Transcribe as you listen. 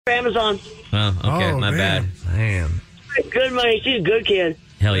Amazon. Oh, okay, my bad. Man. Good money. She's a good kid.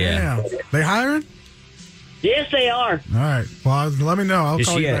 Hell yeah. Damn. They hiring? Yes, they are. All right. Well, let me know. I'll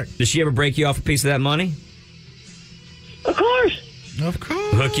call you back. Does she ever break you off a piece of that money? Of course. Of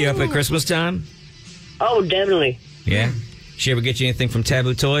course. Hook you up at Christmas time? Oh, definitely. Yeah. She ever get you anything from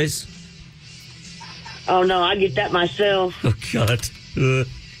Taboo Toys? Oh, no, I get that myself. Oh, God.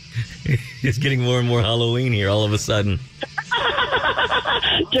 It's getting more and more Halloween here all of a sudden.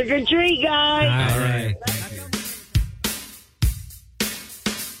 Trick or treat, guys. All right.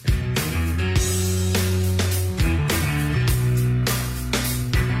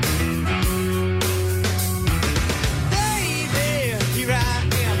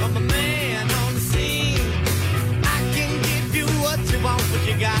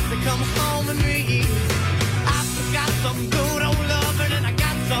 Come home with me. I forgot some good old loving and I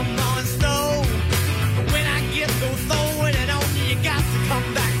got some more in store. When I get those throwing it on you, you got to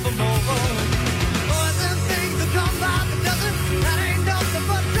come back for more. Boys and things that come by the dozen, that ain't nothing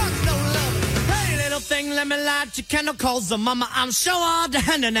but drugs, no love. Hey, little thing, let me light your candle, cause the mama, I'm sure all the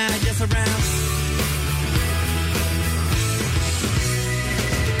hand and I just around.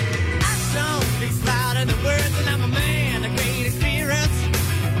 Action speaks louder than words, and I'm a man of great experience.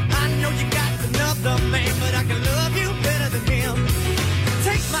 I know you got another man, but I can love you better than him.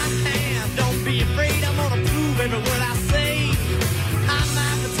 Take my hand, don't be afraid, I'm gonna prove every word I say. I'm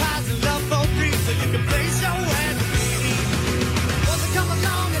advertising love for free, so you can place your ad with me. Once I come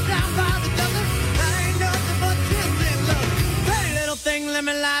along and down by the dozen, that ain't nothing but kids in love. Hey, little thing, let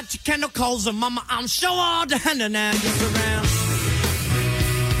me light your candle, cause mama, I'm sure all the hand and I'm just around.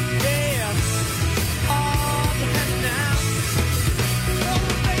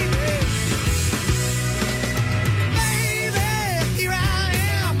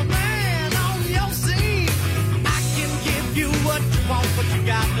 But you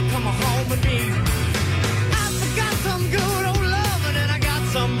got to come home with me. I forgot some good old loving and I got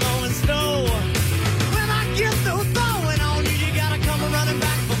some more in store. When I get through throwing on you, you gotta come running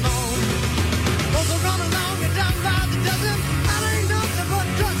back for more. Those are run along and down by the dozen. That ain't nothing but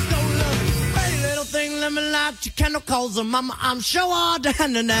drugstore love. Hey, little thing, let me light your candle, cause mama, I'm sure all the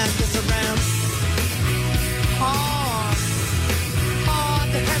hand and that gets around. Hard,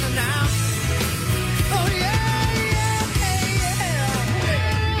 hard to handle now. Oh yeah.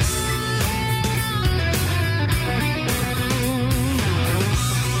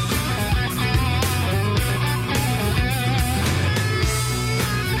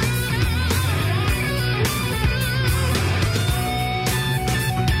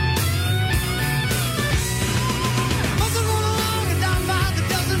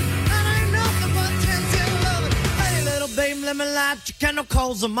 Let me light your candle,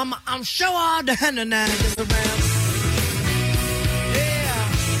 cause mama, I'm sure all the hand and I get around.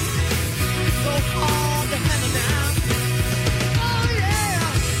 Yeah, so hard to handle now. Oh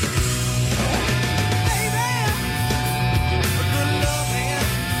yeah, baby, a good love hand.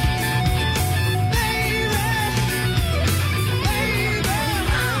 Baby,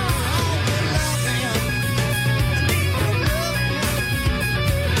 oh, good love hand. I need good love hand.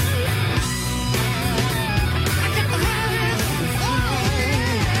 I got the hand.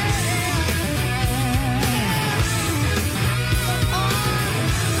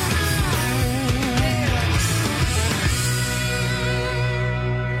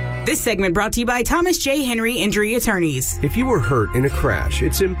 This segment brought to you by Thomas J. Henry Injury Attorneys. If you were hurt in a crash,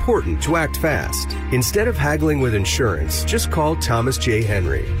 it's important to act fast. Instead of haggling with insurance, just call Thomas J.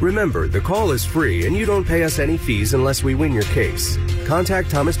 Henry. Remember, the call is free and you don't pay us any fees unless we win your case. Contact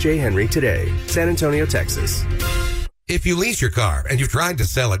Thomas J. Henry today, San Antonio, Texas. If you lease your car and you've tried to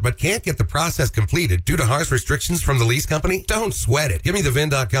sell it but can't get the process completed due to harsh restrictions from the lease company, don't sweat it.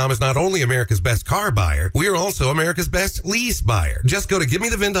 GiveMeTheVin.com is not only America's best car buyer, we're also America's best lease buyer. Just go to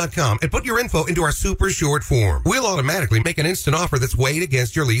GiveMeTheVin.com and put your info into our super short form. We'll automatically make an instant offer that's weighed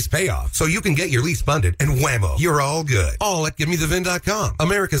against your lease payoff, so you can get your lease funded and whammo, you're all good. All at GiveMeTheVin.com,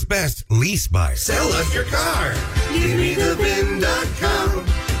 America's best lease buyer. Sell us your car. GiveMeTheVin.com.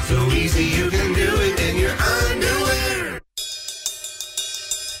 So easy you can do it in your underwear.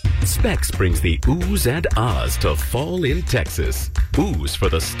 Specs brings the oohs and ahs to fall in Texas. Oohs for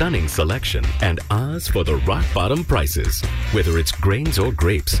the stunning selection and ahs for the rock-bottom prices. Whether it's grains or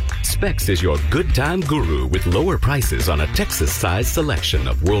grapes, Specs is your good time guru with lower prices on a Texas-sized selection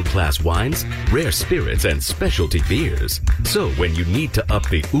of world-class wines, rare spirits, and specialty beers. So when you need to up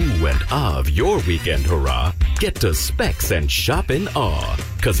the ooh and ah of your weekend hurrah, get to Specs and shop in awe.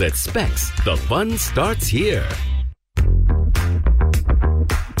 'Cause at Specs, the fun starts here.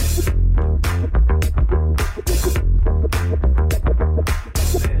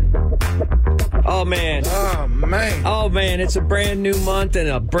 Oh, man. Oh, man, it's a brand new month and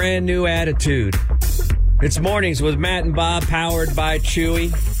a brand new attitude. It's Mornings with Matt and Bob, powered by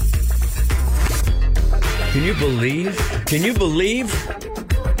Chewy. Can you believe?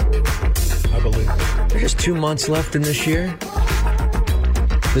 I believe. There's just 2 months left in this year.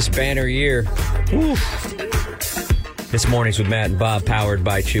 This banner year. Woo. It's Mornings with Matt and Bob, powered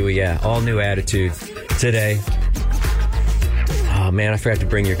by Chewy. Yeah, all new attitude today. Oh, man, I forgot to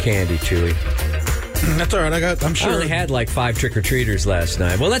bring your candy, Chewy. That's all right. I'm sure. I only had like 5 trick-or-treaters last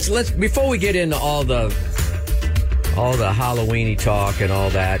night. Well, let's before we get into all the Halloween-y talk and all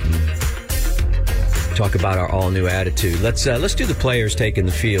that, and talk about our all-new attitude, let's do the players taking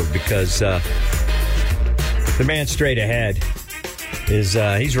the field, because the man straight ahead is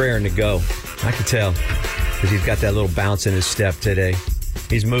he's raring to go. I can tell, because he's got that little bounce in his step today.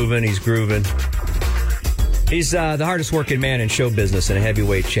 He's moving, he's grooving. He's the hardest working man in show business and a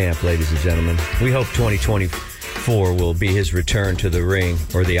heavyweight champ, ladies and gentlemen. We hope 2024 will be his return to the ring,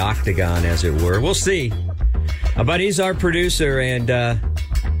 or the octagon, as it were. We'll see. But he's our producer, and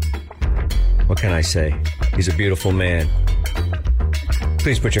what can I say? He's a beautiful man.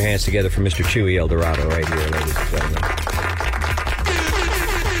 Please put your hands together for Mr. Chewy Eldorado right here, ladies and gentlemen.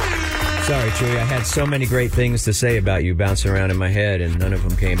 Sorry, Chewy, I had so many great things to say about you bouncing around in my head, and none of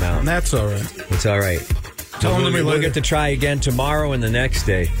them came out. That's all right. It's all right. Tell them to me later. We'll get to try again tomorrow and the next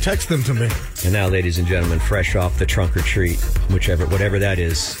day. Text them to me. And now, ladies and gentlemen, fresh off the trunk or treat, whatever that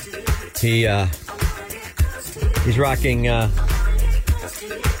is, he's rocking.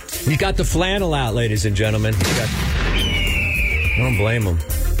 He's got the flannel out, ladies and gentlemen. I don't blame him.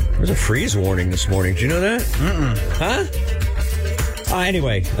 There's a freeze warning this morning. Did you know that? Huh?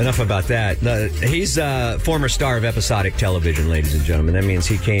 Anyway, enough about that. He's a former star of episodic television, ladies and gentlemen. That means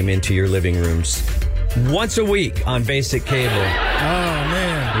he came into your living rooms once a week on basic cable. Oh,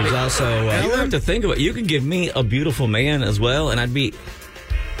 man. He's also... you have to think about it. You can give me a beautiful man as well, and I'm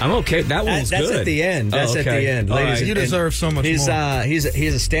okay. That one's good. That's at the end. That's at the end. Ladies, right. You deserve so much more. He's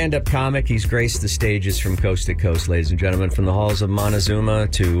a stand-up comic. He's graced the stages from coast to coast, ladies and gentlemen, from the halls of Montezuma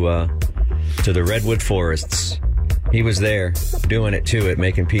to the redwood forests. He was there, doing it to it,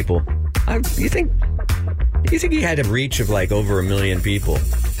 making people... You think he had a reach of like over 1 million people?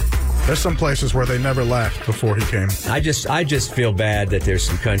 There's some places where they never left before he came. I just feel bad that there's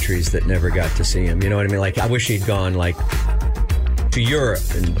some countries that never got to see him. You know what I mean? Like, I wish he'd gone, like, to Europe.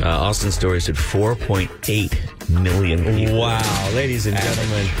 And Austin Story said 4.8 million people. Wow, ladies and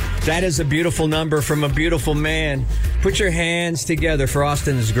gentlemen, that is a beautiful number from a beautiful man. Put your hands together for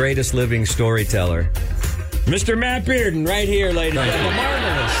Austin's greatest living storyteller, Mr. Matt Bearden, right here, ladies and gentlemen.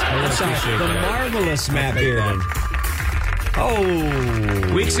 The marvelous Matt Bearden.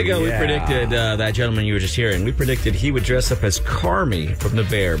 Oh, weeks ago we predicted that gentleman you were just hearing. We predicted he would dress up as Carmy from The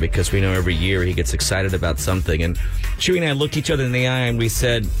Bear, because we know every year he gets excited about something. And Chewy and I looked each other in the eye and we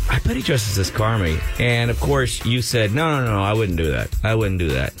said, I bet he dresses as Carmy. And of course you said, no, I wouldn't do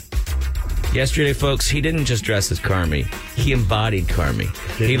that. Yesterday, folks, he didn't just dress as Carmy. He embodied Carmy.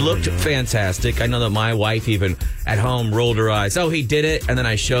 He looked fantastic. I know that my wife even at home rolled her eyes. Oh, he did it. And then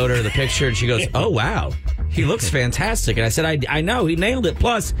I showed her the picture and she goes, oh, wow. He looks fantastic. And I said, I know, he nailed it.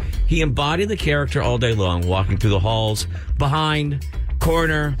 Plus, he embodied the character all day long, walking through the halls, behind,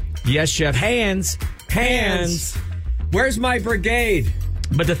 corner, yes, chef, hands. Where's my brigade?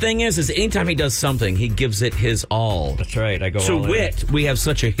 But the thing is anytime he does something, he gives it his all. That's right. I go to all wit, we have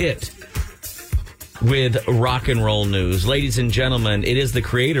such a hit with rock and roll news. Ladies and gentlemen, it is the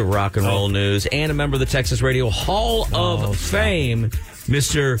creator of rock and roll news and a member of the Texas Radio Hall of Fame,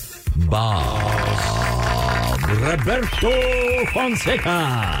 Mr. Bob Roberto Fonseca.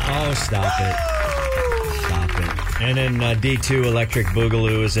 Oh, stop it. And then D2 Electric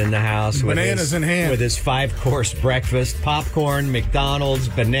Boogaloo is in the house. Bananas in hand. With his 5-course breakfast. Popcorn, McDonald's,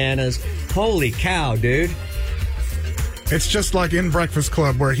 bananas. Holy cow, dude. It's just like in Breakfast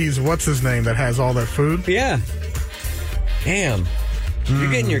Club where he's, what's his name, that has all that food? Yeah. Damn.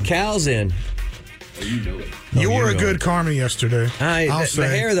 You're getting your cows in. You were a good Carmy yesterday. I'll say. The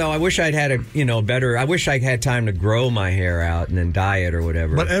hair, though, I wish I'd had better. I wish I had time to grow my hair out and then dye it or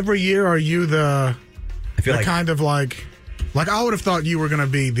whatever. But every year, are you I feel like kind of like I would have thought you were going to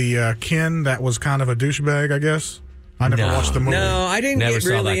be the Ken that was kind of a douchebag, I guess. I never watched the movie. No, I didn't get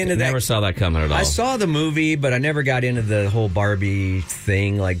really into that. Never saw that coming at all. I saw the movie, but I never got into the whole Barbie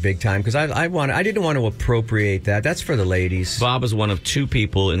thing like big time because I didn't want to appropriate that. That's for the ladies. Bob is one of 2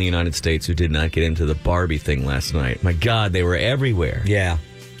 people in the United States who did not get into the Barbie thing last night. My God, they were everywhere. Yeah.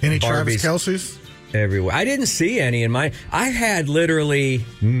 Any Travis Kelce's? Everywhere. I didn't see any in mine. I had literally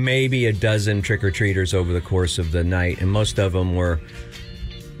maybe a dozen trick-or-treaters over the course of the night, and most of them were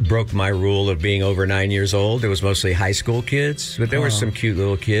broke my rule of being over 9 years old. It was mostly high school kids, but there were some cute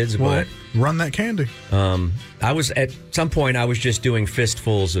little kids. Well, run that candy. I was at some point I was just doing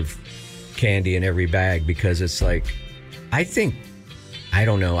fistfuls of candy in every bag because it's like I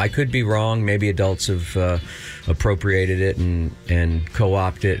don't know. I could be wrong. Maybe adults have appropriated it and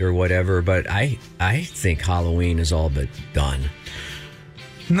co-opted it or whatever. But I think Halloween is all but done.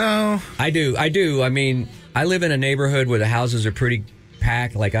 No, I do. I mean, I live in a neighborhood where the houses are pretty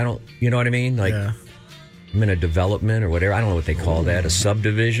packed. Like you know what I mean? Like I'm in a development or whatever. I don't know what they call that. A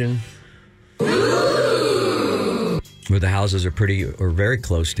subdivision where the houses are very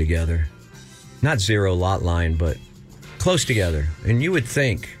close together. Not zero lot line, but close together. And you would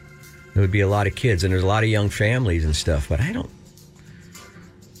think there would be a lot of kids, and there's a lot of young families and stuff, but I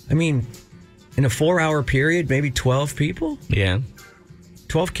mean, in a 4-hour period, maybe 12 people? Yeah.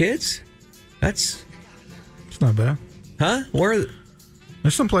 12 kids? It's not bad. Huh?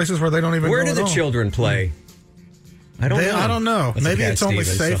 There's some places where they don't even Where go do the children play? I don't know. That's maybe it's only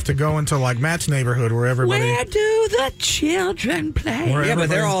safe to go into like Matt's neighborhood where everybody... Where do the children play? Yeah, but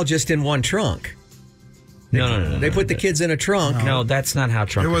they're all just in one trunk. No. They put the kids in a trunk. No, that's not how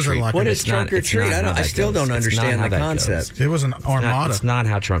trunk or treat. It wasn't like what is trunk or treat? I still don't understand the concept. It was an armada. It's not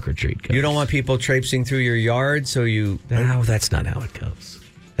how trunk or treat goes. You don't want people traipsing through your yard, so you... No, that's not how it goes.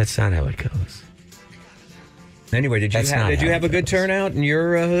 That's not how it goes. Anyway, did you have a good turnout in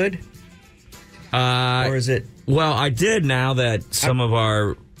your hood? Or is it... Well, I did now that some of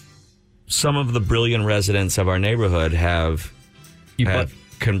the brilliant residents of our neighborhood have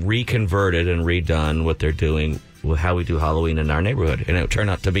reconverted and redone what they're doing with how we do Halloween in our neighborhood. And it turned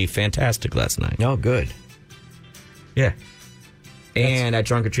out to be fantastic last night. Oh, good. Yeah. And I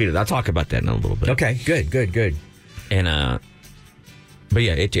trunk or treated. I'll talk about that in a little bit. Okay, good. And, but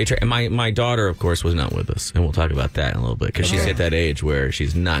yeah, and my daughter, of course, was not with us. And we'll talk about that in a little bit because she's at that age where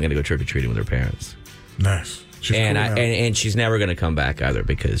she's not going to go trick or treating with her parents. Nice. And she's never going to come back either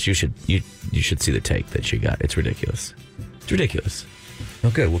because you should see the take that she got. It's ridiculous. It's ridiculous.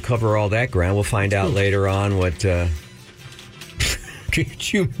 Okay, we'll cover all that ground. We'll find out later on what...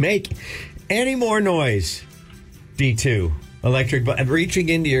 Could you make any more noise? D2. Electric button. Reaching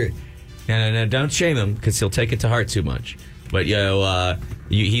into your... No, don't shame him because he'll take it to heart too much. But,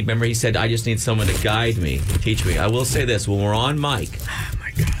 he said, I just need someone to guide me, teach me. I will say this. When we're on mic, oh my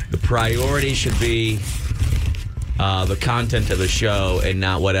God, the priority should be the content of the show and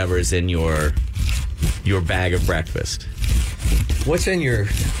not whatever is in your bag of breakfast. What's in your...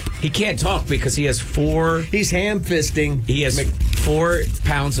 He can't talk because he has 4... He's ham-fisting. He has 4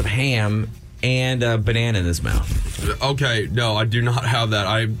 pounds of ham and a banana in his mouth. Okay, no, I do not have that.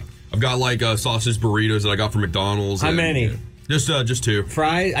 I've got like sausage burritos that I got from McDonald's. How many? Just 2.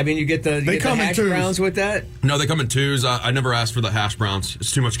 Fries? I mean, you get the hash browns with that? No, they come in 2s. I never asked for the hash browns.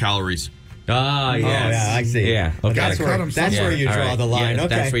 It's too much calories. Ah, yes. Oh, yeah, I see. Yeah. Okay. That's where you draw the line. Yeah,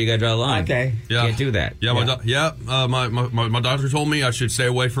 okay. That's where you got to draw the line. Okay. Yeah. Can't do that. Yeah, my doctor told me I should stay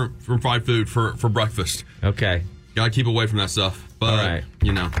away from fried food for breakfast. Okay. Gotta keep away from that stuff. But, all right.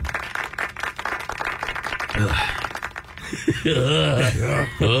 You know.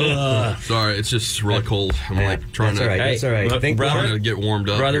 Sorry, it's just really cold. I'm trying to... That's all right. Brother, trying to get warmed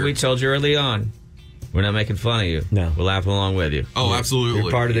up. Brother, here. we told you early on. We're not making fun of you. No. We're laughing along with you. Oh, absolutely.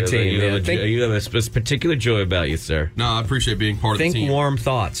 You're part of the team. You have a particular joy about you, sir. No, I appreciate being part of the team. Think warm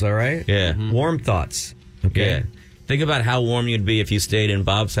thoughts, all right? Yeah. Mm-hmm. Warm thoughts. Okay. Yeah. Think about how warm you'd be if you stayed in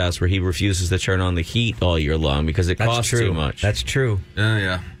Bob's house where he refuses to turn on the heat all year long because it costs too much. That's true.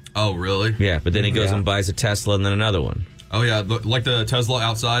 Yeah. Oh, really? Yeah, but then he goes and buys a Tesla and then another one. Oh, yeah, like the Tesla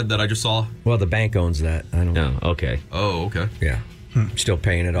outside that I just saw? Well, the bank owns that. I don't know. Oh, okay. Oh, okay. Yeah. Still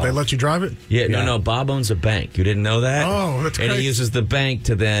paying it off. They let you drive it? Yeah, no, Bob owns a bank. You didn't know that? Oh, that's And crazy. he uses the bank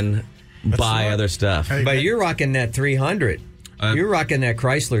to then buy other stuff. Hey, but you're rocking that 300. You're rocking that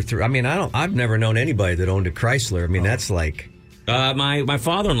Chrysler. I mean, I've never known anybody that owned a Chrysler. I mean, that's like... My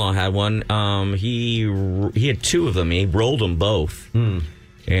father-in-law had one. He had 2 of them. He rolled them both.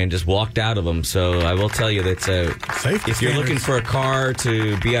 And just walked out of them. So I will tell you that if you're looking for a car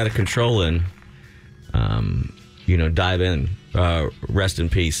to be out of control in, dive in. Rest in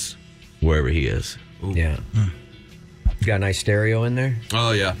peace, wherever he is. Ooh. Yeah. You got a nice stereo in there?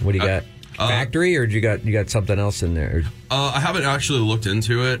 Oh, yeah. What do you got? Factory, or you got something else in there? I haven't actually looked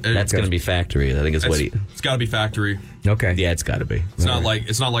into it. That's going to be factory. I think it's what he... It's got to be factory. Okay. Yeah, it's got to be.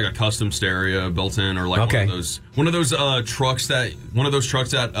 It's not like a custom stereo built in or like one of those trucks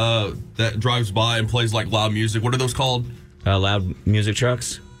that drives by and plays like loud music. What are those called? Loud music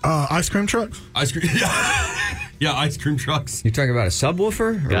trucks? Ice cream trucks? Ice cream. Yeah, ice cream trucks. You talking about a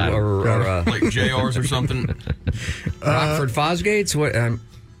subwoofer or like JRs or something? Rockford Fosgates? What?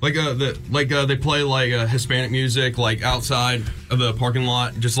 Like they play like Hispanic music like outside of the parking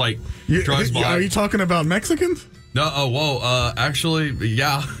lot, just like drives by. Are you talking about Mexicans? No, actually,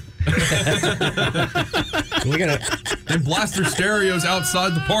 yeah. They blast their stereos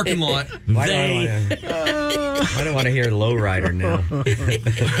outside the parking lot. I don't want to hear Lowrider now.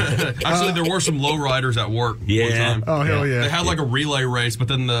 Actually, there were some lowriders at work. One time. Oh, hell yeah. They had like a relay race, but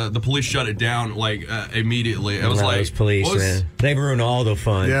then the police shut it down like immediately. It was like those police, man. They ruin all the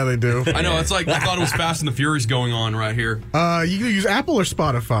fun. Yeah, they do. I know. It's like I thought it was Fast and the Furious going on right here. You can use Apple or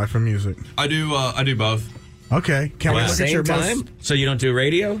Spotify for music. I do both. Okay. Can we look at your time? So you don't do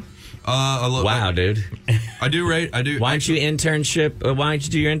radio? Wow, dude. I do. Why don't you do your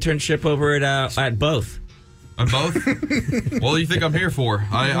internship over at both? At both? Well, you think I'm here for?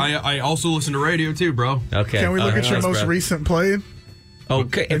 I also listen to radio too, bro. Okay. Can we look at your most recent play?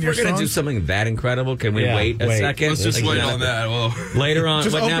 Okay. If we're gonna do something that incredible, can we wait a second? Let's just wait on that. Well, later on,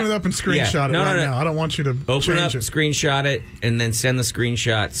 just open it up and screenshot it now. I don't want you to open change up, it. screenshot it, and then send the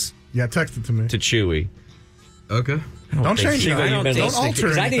screenshots. Yeah, text it to me. To Chewy. Okay. Don't change it. Don't alter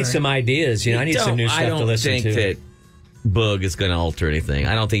anything. I need some ideas. I need some new stuff to listen to. I don't think that Boog is going to alter anything.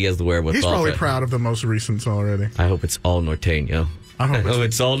 I don't think he has the wherewithal. He's probably proud of the most recents already. I hope it's all Norteño. I hope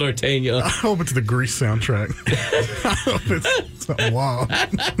it's all Norteño. I hope it's the Grease soundtrack. I hope it's wow.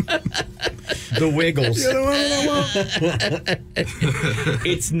 The Wiggles.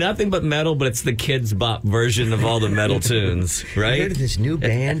 It's nothing but metal, but it's the Kids Bop version of all the metal tunes, right? You heard of this new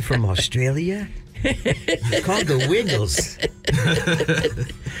band from Australia? It's called the Wiggles.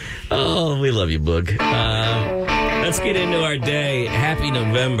 Oh, we love you, Boog. Let's get into our day. Happy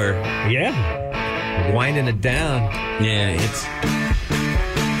November. Yeah. Winding it down. Yeah, it's...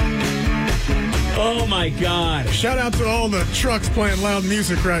 Oh, my God. Shout out to all the trucks playing loud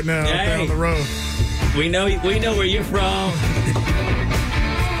music right now down the road. We know where you're from.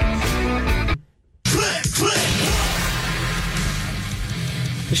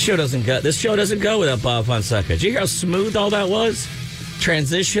 This show doesn't go without Bob Fonseca. Did you hear how smooth all that was?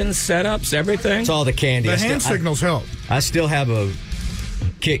 Transitions, setups, everything. It's all the candy. The hand signals help. I still have a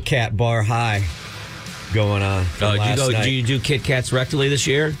Kit Kat bar high going on. Did you do Kit Kats rectally this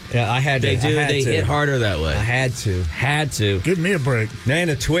year? Yeah, I had to. They hit harder that way. I had to. Give me a break. And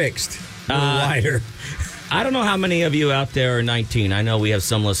a Twixt. A little wider. I don't know how many of you out there are 19. I know we have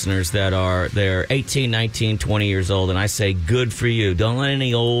some listeners they're 18, 19, 20 years old, and I say good for you. Don't let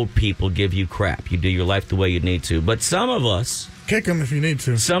any old people give you crap. You do your life the way you need to. But some of us... Kick them if you need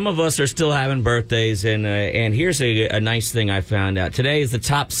to. Some of us are still having birthdays, and here's a nice thing I found out. Today is the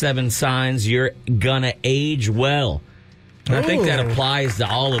top 7 signs you're gonna age well. And I think that applies to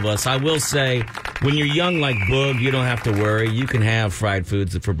all of us. I will say, when you're young like Boog, you don't have to worry. You can have fried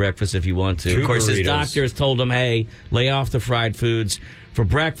foods for breakfast if you want to. Of course, his doctors told him, hey, lay off the fried foods for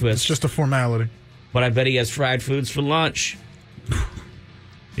breakfast. It's just a formality. But I bet he has fried foods for lunch.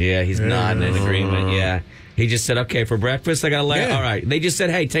 Yeah, he's nodding in agreement, yeah. He just said, okay, for breakfast, I got to lay. All right. They just said,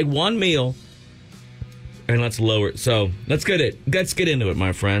 hey, take one meal and let's lower it. So let's get into it,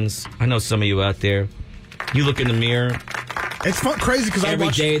 my friends. I know some of you out there, you look in the mirror. It's crazy because every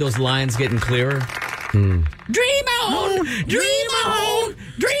day those lines getting clearer. Dream on, dream on,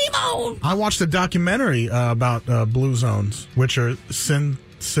 dream on. I watched a documentary about blue zones, which are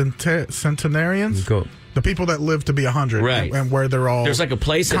centenarians. Cool. The people that live to be 100, right? And where they're all there's like a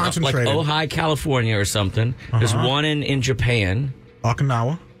place in like Ojai, California, or something. There's one in Japan,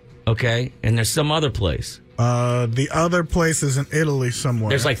 Okinawa. Okay, and there's some other place. The other place is in Italy somewhere.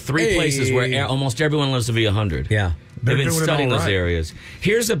 There's like 3 places where almost everyone lives to be 100. Yeah. They've been studying those areas.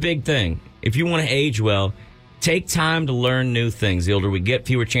 Here's a big thing. If you want to age well, take time to learn new things. The older we get,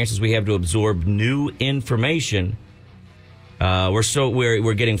 fewer chances we have to absorb new information.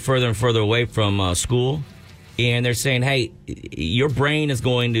 We're getting further and further away from school. And they're saying, hey, your brain is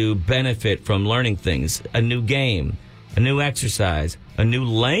going to benefit from learning things. A new game, a new exercise, a new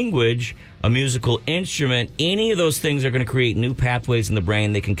language, a musical instrument. Any of those things are going to create new pathways in the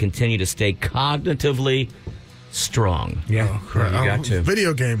brain that can continue to stay cognitively strong. Yeah, you got to.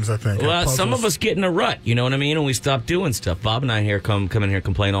 Video games, I think. Well, some of us get in a rut, you know what I mean? And we stop doing stuff. Bob and I come in here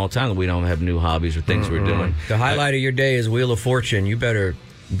complain all the time that we don't have new hobbies or things we're doing. The highlight of your day is Wheel of Fortune. You better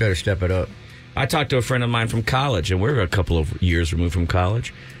step it up. I talked to a friend of mine from college, and we're a couple of years removed from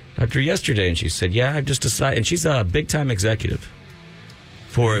college. Talked to her yesterday, and she said, yeah, I've just decided. And she's a big-time executive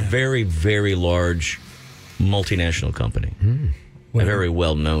for a very, very large multinational company. A very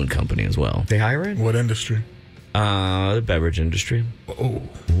well-known company as well. They hiring? What industry? The beverage industry. Oh.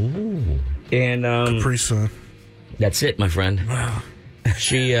 And Capri Sun. That's it, my friend. Wow.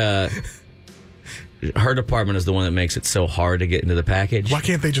 She her department is the one that makes it so hard to get into the package. Why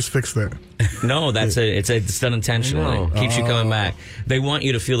can't they just fix that? No, it's done intentionally. No. Keeps you coming back. They want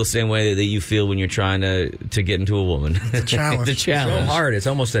you to feel the same way that you feel when you're trying to get into a woman. It's a challenge. The challenge. So hard. It's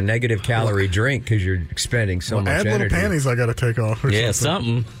almost a negative calorie drink because you're expending so much add energy. little panties I got to take off. Or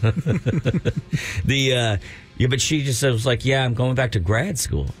something. But she just was like, yeah, I'm going back to grad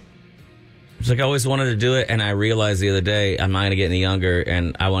school. It's like I always wanted to do it, and I realized the other day I'm not going to get any younger,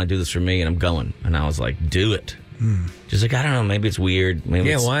 and I want to do this for me, and I'm going. And I was like, do it. She's like, I don't know, maybe it's weird.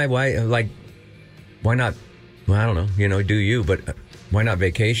 Maybe why not? Well, I don't know. Do you? But why not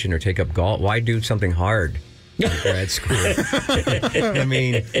vacation or take up golf? Why do something hard? In grad school. I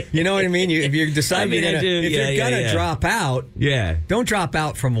mean, you know what I mean? If you decide you're going to drop out, don't drop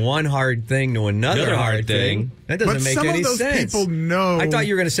out from one hard thing to another hard thing. That doesn't make any sense. But some of those people know. I thought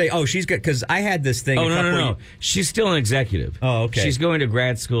you were going to say, oh, she's good, because I had this thing. Oh, no. She's still an executive. Oh, okay. She's going to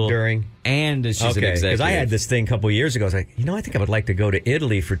grad school and she's an executive. Because I had this thing a couple of years ago. I was like, I think I would like to go to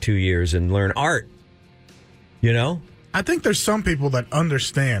Italy for 2 years and learn art. I think there's some people that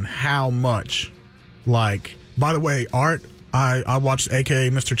understand how much, by the way, art, I watched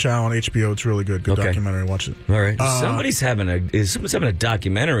A.K.A. Mr. Chow on HBO. It's really good. Good documentary. Watch it. All right. Someone's having a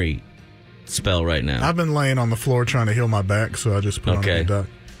documentary spell right now. I've been laying on the floor trying to heal my back, so I just put on a doc.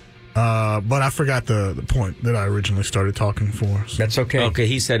 But I forgot the point that I originally started talking for. So. That's okay. Okay,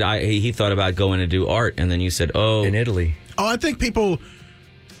 he said he thought about going to do art, and then you said, in Italy. Oh, I think people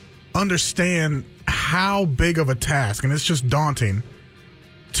understand how big of a task, and it's just daunting.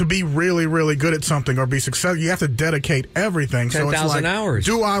 To be really, really good at something or be successful, you have to dedicate everything. 10,000 hours.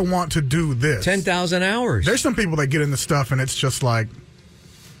 Do I want to do this? 10,000 hours. There's some people that get into stuff and it's just like,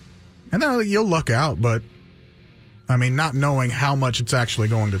 and then you'll luck out, but I mean, not knowing how much it's actually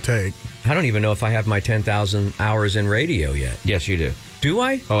going to take. I don't even know if I have my 10,000 hours in radio yet. Yes, you do. Do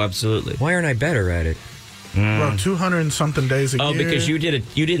I? Oh, absolutely. Why aren't I better at it? Well, 200 and something days a year. Oh, because you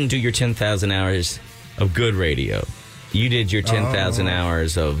didn't do your 10,000 hours of good radio. You did your 10,000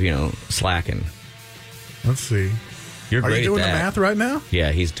 hours of, slacking. Let's see. You're great at that. Are you doing the math right now?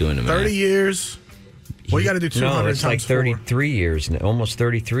 Yeah, he's doing the math. 30 years. Well, you got to do 200 it's times like 33 years now. Almost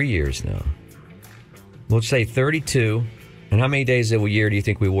 33 years now. Let's say 32. And how many days a year do you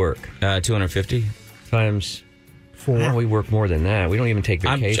think we work? 250 times 4. Man, we work more than that. We don't even take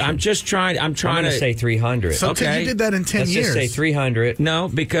vacation. I'm trying to say 300. So you did that in 10 years. Let's just say 300. No,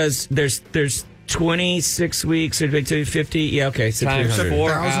 because there's 26 weeks or 50. Yeah, okay. So times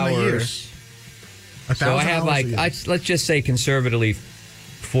 4 hours. So I have let's just say conservatively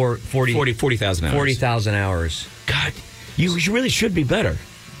 40,000 hours. 40,000 hours. God, you really should be better.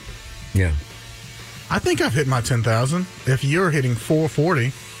 Yeah. I think I've hit my 10,000. If you're hitting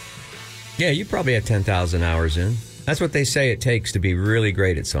 440. Yeah, you probably have 10,000 hours in. That's what they say it takes to be really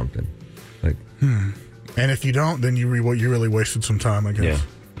great at something. And if you don't, then you really wasted some time, I guess. Yeah.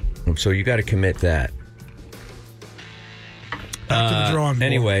 So you got to commit that. Back to the drawing board.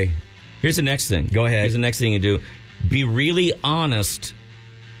 Anyway, here's the next thing. Go ahead. Here's the next thing you do. Be really honest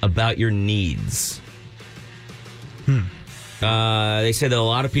about your needs. They say that a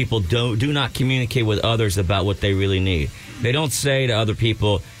lot of people do not communicate with others about what they really need. They don't say to other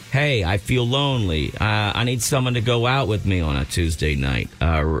people, hey, I feel lonely. I need someone to go out with me on a Tuesday night.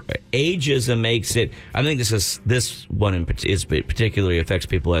 Ageism makes it. I think this one particularly affects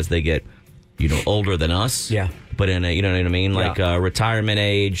people as they get, older than us. Yeah. But in a, you know what I mean, like retirement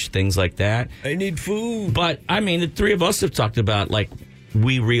age, things like that. I need food. But I mean, the three of us have talked about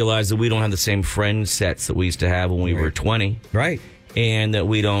we realize that we don't have the same friend sets that we used to have when we were 20. Right. And that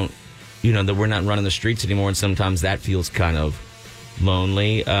we don't, that we're not running the streets anymore. And sometimes that feels kind of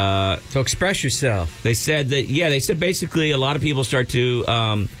lonely. So express yourself. They said basically a lot of people start to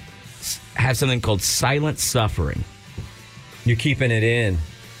have something called silent suffering. You're keeping it in.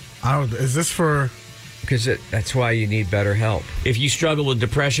 Is this for... Because that's why you need better help. If you struggle with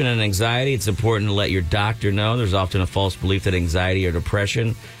depression and anxiety, it's important to let your doctor know. There's often a false belief that anxiety or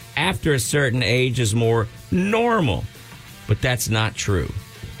depression after a certain age is more normal. But that's not true.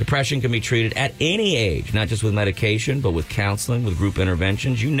 Depression can be treated at any age, not just with medication, but with counseling, with group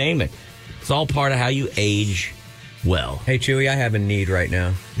interventions, you name it. It's all part of how you age well. Hey, Chewy, I have a need right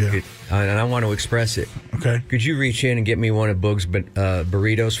now. Yeah. And I want to express it. Okay. Could you reach in and get me one of Boog's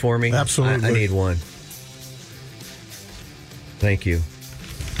burritos for me? Absolutely. I need one. Thank you.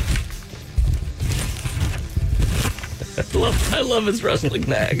 I love his wrestling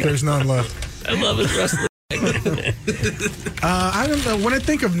bag. There's none left. I love his wrestling bag. I don't know. When I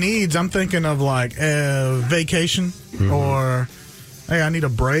think of needs, I'm thinking of vacation or hey, I need a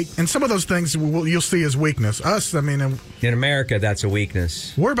break. And some of those things you'll see as weakness. Us, I mean, in America, that's a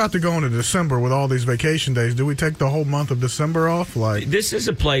weakness. We're about to go into December with all these vacation days. Do we take the whole month of December off? Like, this is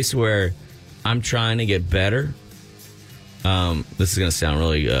a place where I'm trying to get better. This is going to sound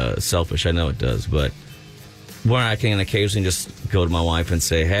really selfish. I know it does, but where I can occasionally just go to my wife and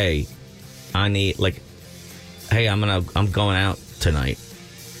say, "Hey, I need hey, I'm going out tonight."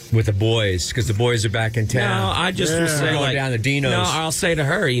 With the boys, because the boys are back in town. No, I just will say, going down to Dino's. No, I'll say to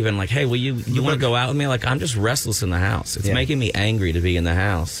her even hey, will you want to go out with me? Like, I'm just restless in the house. It's making me angry to be in the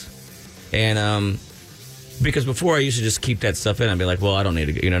house. And because before I used to just keep that stuff in. I'd be like, well, I don't need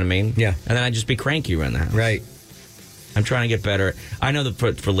to go. You know what I mean? Yeah. And then I'd just be cranky around the house. Right. I'm trying to get better. I know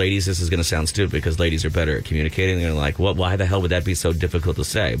that for ladies, this is going to sound stupid because ladies are better at communicating. They're like, well, why the hell would that be so difficult to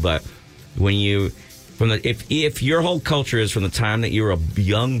say? But when you... If your whole culture is from the time that you're a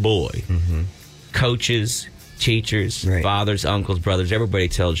young boy, coaches, teachers, fathers, uncles, brothers, everybody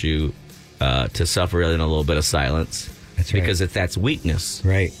tells you to suffer in a little bit of silence. That's right. Because that's weakness.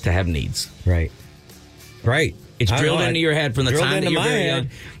 Right. To have needs. Right. Right. It's drilled into your head from the time that you're very young.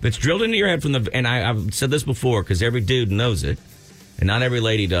 It's drilled into your head from and I've said this before because every dude knows it, and not every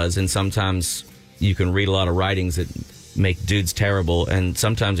lady does. And sometimes you can read a lot of writings that make dudes terrible. And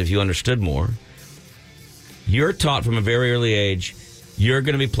sometimes if you understood more. You're taught from a very early age, you're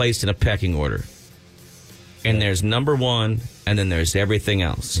going to be placed in a pecking order. And there's number one, and then there's everything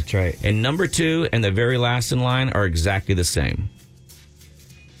else. That's right. And number two and the very last in line are exactly the same.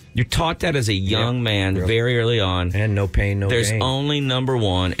 You're taught that as a young man very early on. And no pain, no gain. There's only number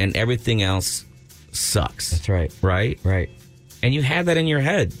one, and everything else sucks. That's right. Right? Right. And you have that in your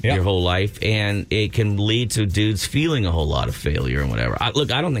head your whole life, and it can lead to dudes feeling a whole lot of failure and whatever.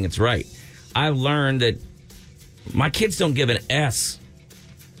 Look, I don't think it's right. I've learned that my kids don't give an S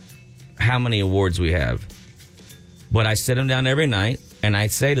how many awards we have. But I sit them down every night, and I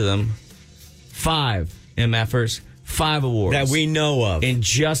say to them, 5 MFers, 5 awards. That we know of. In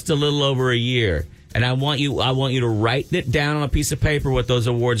just a little over a year. And I want you to write it down on a piece of paper what those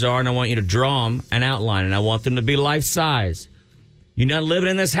awards are, and I want you to draw them and outline, and I want them to be life-size. You're not living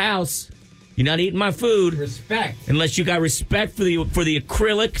in this house. You're not eating my food. Respect. Unless you got respect for the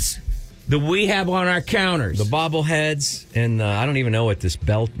acrylics that we have on our counters. The bobbleheads, and I don't even know what this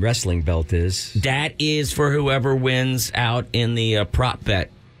wrestling belt is. That is for whoever wins out in the prop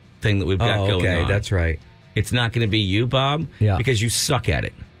bet thing that we've got going on. Okay, that's right. It's not going to be you, Bob, because you suck at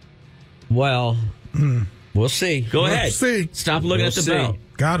it. Well, we'll see. Go ahead. Let's see. Stop looking at the belt.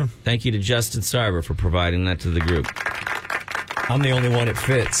 Got him. Thank you to Justin Sarver for providing that to the group. I'm the only one it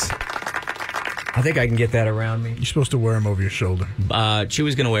fits. I think I can get that around me. You're supposed to wear them over your shoulder.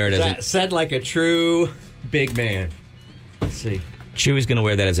 Chewy's going to wear it as said like a true big man. Let's see. Chewy's going to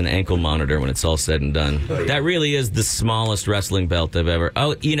wear that as an ankle monitor when it's all said and done. Oh, yeah. That really is the smallest wrestling belt I've ever...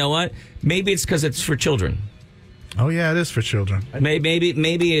 Oh, you know what? Maybe it's because it's for children. Oh, yeah, it is for children.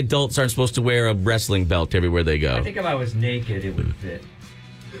 Maybe adults aren't supposed to wear a wrestling belt everywhere they go. I think if I was naked, it would fit.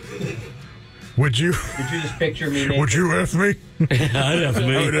 Would you? Could you just picture me naked? Would you F me? I'd F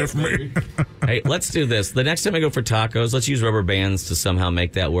me. I'd F me. Hey, let's do this. The next time I go for tacos, let's use rubber bands to somehow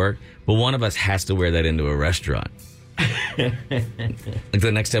make that work. But one of us has to wear that into a restaurant. Like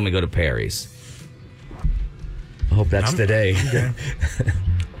the next time we go to Perry's. I hope that's today. Okay.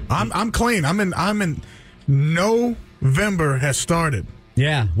 I'm clean. I'm in. November has started.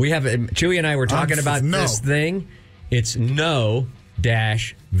 Yeah, we have. Chewy and I were talking about this thing. It's No-Vember.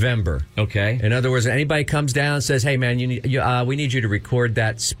 Okay. In other words, anybody comes down and says, "Hey, man, we need you to record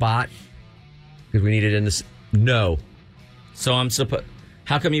that spot because we need it in this." No. So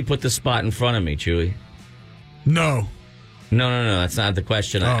how come you put the spot in front of me, Chewy? No. No. That's not the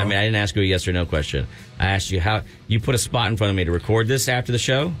question. I mean, I didn't ask you a yes or no question. I asked you how you put a spot in front of me to record this after the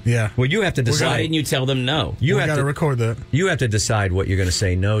show. Yeah. Well, you have to decide. Why didn't you tell them no? You have to record that. You have to decide what you're going to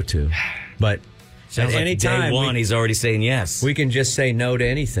say no to. But sounds at like any time, day one, he's already saying yes. We can just say no to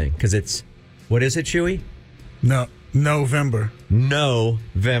anything because it's what is it, Chewy? No, November.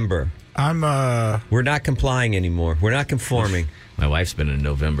 November. We're not complying anymore. We're not conforming. My wife's been in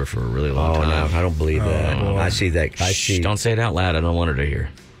November for a really long time. No, I don't believe that. I see that. Don't say it out loud. I don't want her to hear.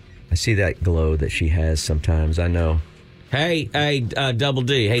 I see that glow that she has sometimes. I know. Hey, Double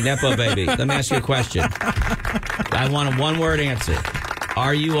D. Hey, Nepo baby. Let me ask you a question. I want a one-word answer.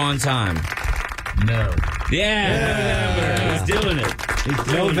 Are you on time? No. Yeah. He's doing it.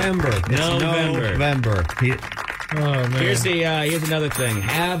 November. November. Oh, man. Here's another thing.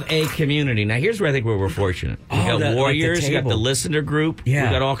 Have a community. Now, here's where I think we're fortunate. You got Warriors, like you got the listener group, yeah.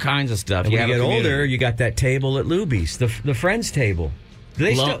 You got all kinds of stuff. And when you get older, you got that table at Luby's, the Friends table.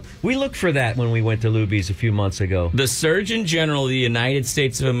 We looked for that when we went to Luby's a few months ago. The Surgeon General of the United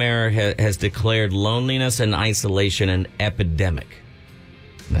States of America has declared loneliness and isolation an epidemic.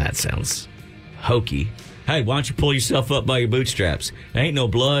 That sounds hokey. Hey, why don't you pull yourself up by your bootstraps? There ain't no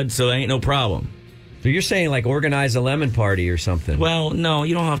blood, so there ain't no problem. So you're saying like organize a lemon party or something? Well, no,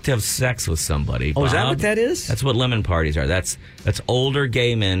 you don't have to have sex with somebody. Oh, Bob. is that what that is? That's what lemon parties are. That's older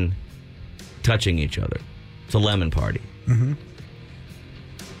gay men touching each other. It's a lemon party. Mm-hmm.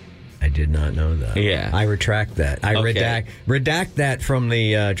 I did not know that. Yeah. I retract that. I redact that from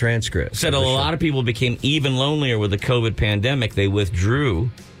the transcript. Said a lot of people became even lonelier with the COVID pandemic. They withdrew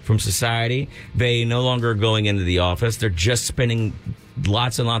from society. They no longer are going into the office. They're just spending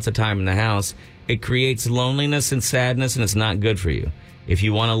lots and lots of time in the house. It creates loneliness and sadness, and it's not good for you. If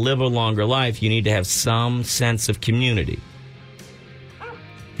you want to live a longer life, you need to have some sense of community.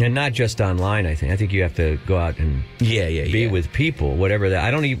 And not just online, I think. I think you have to go out and be with people, whatever that.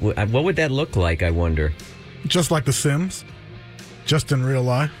 I don't even. What would that look like, I wonder? Just like The Sims? Just in real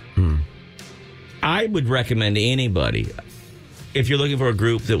life? I would recommend to anybody, if you're looking for a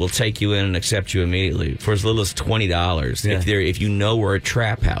group that will take you in and accept you immediately, for as little as $20, if you know where a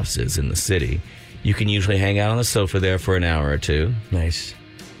trap house is in the city, you can usually hang out on the sofa there for an hour or two. Nice.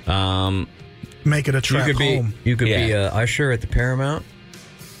 Make it a trap home. You could be a usher at the Paramount.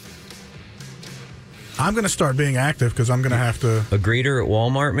 I'm going to start being active because I'm going to have to... A greeter at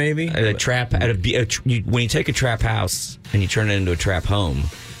Walmart, maybe? When you take a trap house and you turn it into a trap home,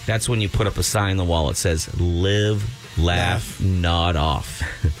 that's when you put up a sign on the wall that says, live, laugh, nod off.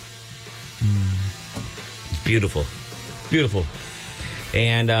 It's beautiful. Beautiful.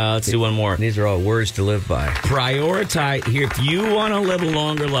 And let's do one more. These are all words to live by. Prioritize. Here, if you want to live a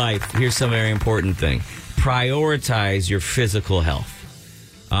longer life, here's some very important thing. Prioritize your physical health.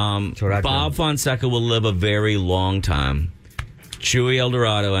 Bob Fonseca will live a very long time. Chewy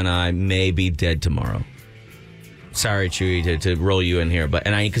Eldorado and I may be dead tomorrow. Sorry, Chewy, to roll you in here,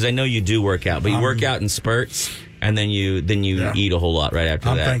 because I know you do work out, but you work out in spurts, and then you eat a whole lot right after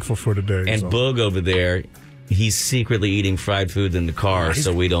that. I'm thankful for today. And Boog over there, he's secretly eating fried food in the car,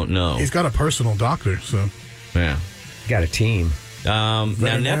 so we don't know. He's got a personal doctor, so yeah, got a team. Now,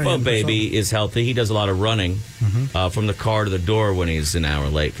 Nepo Baby is healthy. He does a lot of running from the car to the door when he's an hour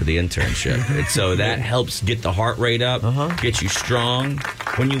late for the internship. And so that helps get the heart rate up, get you strong.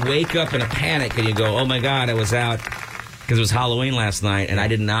 When you wake up in a panic and you go, oh, my God, I was out because it was Halloween last night, and I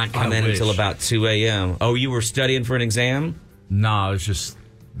did not come in until about 2 a.m. Oh, you were studying for an exam? No, I was just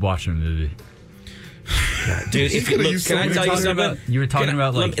watching a movie. God, dude, can I tell you something? You were talking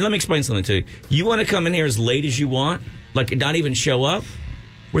about, let me explain something to you. You want to come in here as late as you want? Like, not even show up?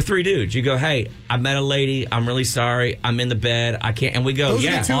 We're three dudes. You go, hey, I met a lady. I'm really sorry. I'm in the bed. I can't. And we go,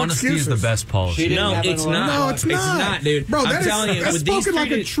 honesty is the best policy. No, it's not. No, it's not. It's not, dude. Bro, I'm telling you, that's with these spoken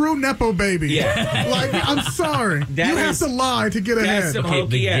like a true Nepo baby. Yeah. Like, I'm sorry. You have to lie to get ahead. Okay,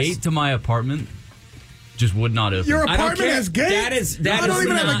 the gate to my apartment just would not open. Your apartment has gates? I don't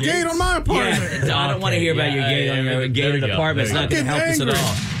even have a gate on my apartment. Yeah, I don't want to hear about your gate on your gated apartment. It's not going to help us at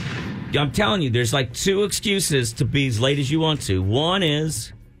all. I'm telling you, there's like two excuses to be as late as you want to. One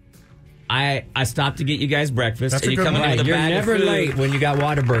is I stopped to get you guys breakfast. That's and you come in with a You're bag never of food. late when you got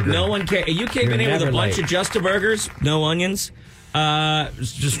Whataburger. No one cares. You came in here with a bunch of Just Burgers, no onions,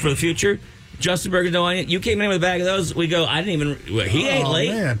 just for the future. Just Burgers, no onion. You came in with a bag of those. We go, I didn't even... He ain't late.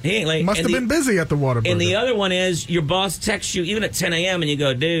 Man. He ain't late. Must have been busy at the Whataburger. And the other one is your boss texts you even at 10 a.m. and you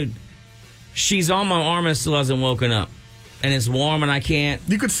go, dude, she's on my arm and still hasn't woken up. And it's warm and I can't.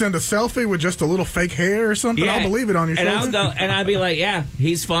 You could send a selfie with just a little fake hair or something. Yeah. I'll believe it on your and shoulder. I'll go, and I'd be like, yeah,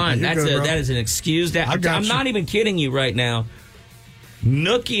 he's fine. That is an excuse. I'm not even kidding you right now.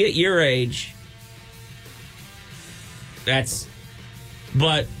 Nookie at your age.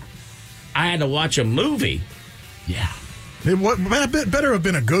 But I had to watch a movie. Yeah. It better have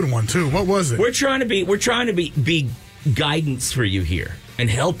been a good one too. What was it? We're trying to be guidance for you here and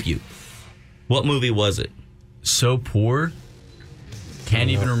help you. What movie was it? So poor,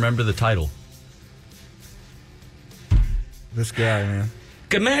 can't even remember the title. This guy, man.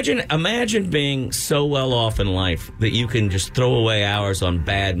 Imagine being so well off in life that you can just throw away hours on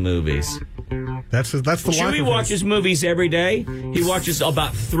bad movies. That's the life. Chewy watches movies every day. He watches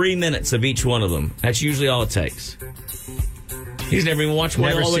about 3 minutes of each one of them. That's usually all it takes. He's never even watched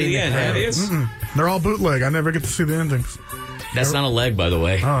one all the way to the end, have you? They're all bootleg. I never get to see the endings. That's not a leg, by the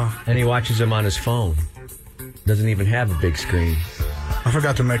way. And he watches them on his phone. Doesn't even have a big screen. I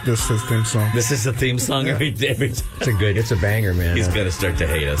forgot to make this his theme song. This is the theme song every time. It's a banger, man. He's going to start to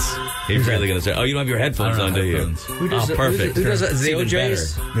hate us. He's really going to start. Oh, you don't have your headphones on, do you? Perfect. Who does the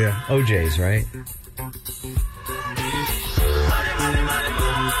OJ's? Yeah. OJ's, right?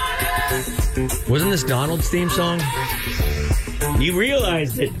 Wasn't this Donald's theme song? You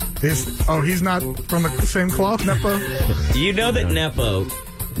realized it. He's not from the same cloth, Nepo? You know that Nepo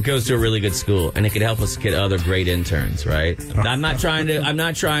goes to a really good school, and it could help us get other great interns, right? I'm not trying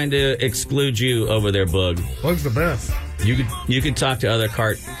to exclude you over there, Bug. Bug's the best. You could talk to other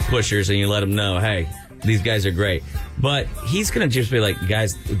cart pushers, and you let them know, hey, these guys are great. But he's going to just be like,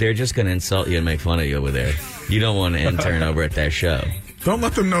 guys, they're just going to insult you and make fun of you over there. You don't want to intern over at that show. Don't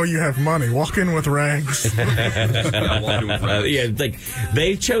let them know you have money. Walk in with rags. Yeah, like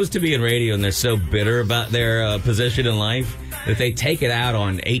they chose to be in radio, and they're so bitter about their position in life that they take it out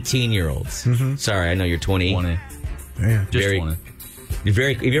on 18-year-olds. Mm-hmm. Sorry, I know you're 20. 20. Yeah, just 20.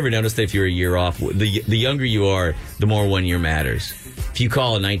 Have you ever noticed that if you're a year off, the younger you are, the more 1 year matters? If you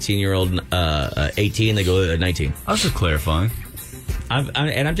call a 19-year-old 18, they go 19. I was just clarifying.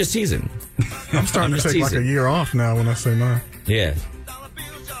 I'm just teasing. I'm starting to take like a year off now when I say mine. Yeah.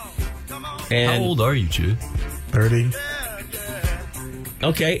 And how old are you, Chew? 30.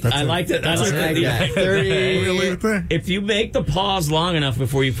 Okay, I like that. I like that. 30. If you make the pause long enough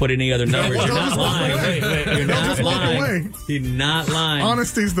before you put any other numbers, you're not lying. You're not lying. You're not lying.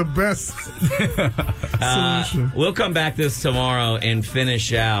 Honesty's the best solution. We'll come back this tomorrow and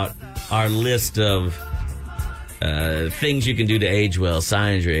finish out our list of things you can do to age well,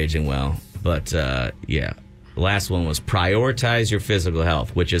 signs you're aging well. But, yeah. The last one was prioritize your physical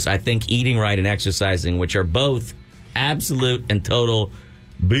health, which is, I think, eating right and exercising, which are both absolute and total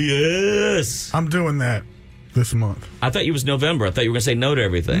BS. I'm doing that this month. I thought it was November. I thought you were going to say no to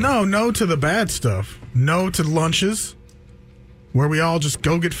everything. No to the bad stuff. No to lunches where we all just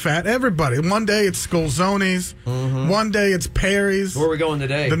go get fat. Everybody. One day it's Scolzoni's. Mm-hmm. One day it's Perry's. Where are we going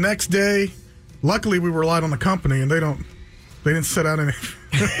today? The next day, luckily we relied on the company and they didn't set out any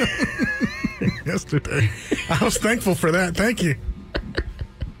yesterday. I was thankful for that. Thank you.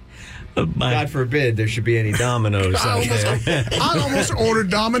 God forbid there should be any Domino's out there. I almost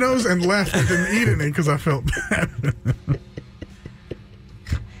ordered Domino's and left and didn't eat any because I felt bad.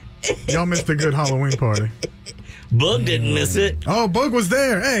 Y'all missed a good Halloween party. Bug didn't miss it. Oh, Bug was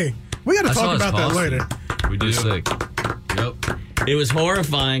there. Hey, we got to talk about that later. We do. Sick. Yep. It was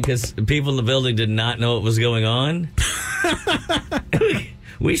horrifying because people in the building did not know what was going on.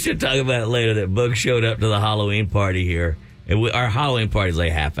 We should talk about it later that Bug showed up to the Halloween party here. And our Halloween party is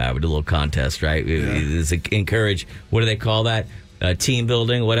like half hour. We do a little contest, right? Yeah. It's encourage, what do they call that? Team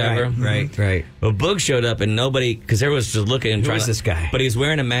building, whatever. Right. Well, Bug showed up and nobody, because everyone was just looking and trying to. Who is this guy? But he was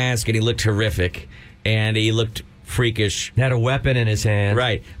wearing a mask and he looked horrific and he looked freakish. He had a weapon in his hand.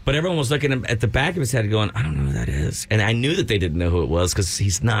 Right. But everyone was looking at the back of his head going, I don't know who that is. And I knew that they didn't know who it was because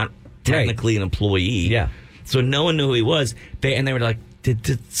he's not technically an employee. Yeah. So no one knew who he was. They were like,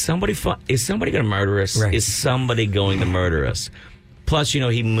 Did somebody? Is somebody going to murder us? Right. Is somebody going to murder us? Plus,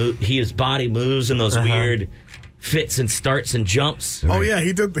 his body moves in those weird fits and starts and jumps. Oh yeah,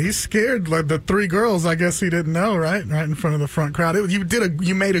 he did. He scared like the three girls. I guess he didn't know. Right in front of the front crowd.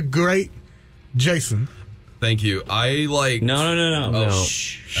 You made a great Jason. Thank you. No. Oh,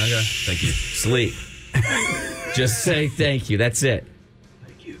 shh. Okay. Thank you. Sleep. Just say thank you. That's it.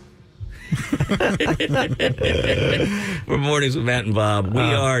 We're Mornings with Matt and Bob. We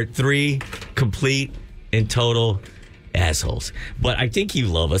are three complete and total assholes. But I think you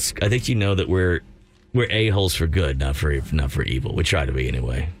love us. I think you know that we're a-holes for good, not for evil. We try to be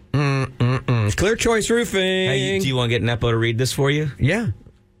anyway. Clear Choice Roofing. Hey, do you want to get Nepo to read this for you? Yeah.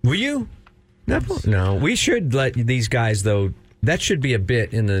 Will you? Nepo? No. We should let these guys, though. That should be a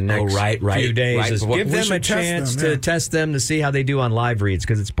bit in the next few days. Give them a chance to test them to see how they do on live reads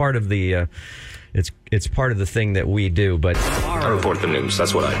because it's part of the it's part of the thing that we do. But I report the news.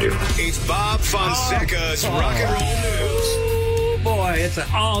 That's what I do. It's Bob Fonseca's Rock and Roll News. Oh boy, it's an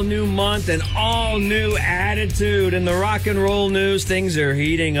all new month and all new attitude in the rock and roll news. Things are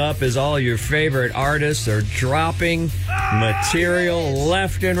heating up as all your favorite artists are dropping material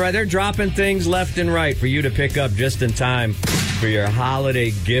left and right. They're dropping things left and right for you to pick up just in time for your holiday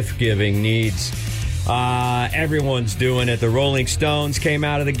gift-giving needs. Everyone's doing it. The Rolling Stones came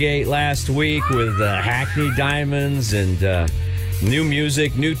out of the gate last week with Hackney Diamonds and new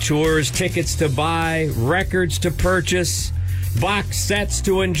music, new tours, tickets to buy, records to purchase, box sets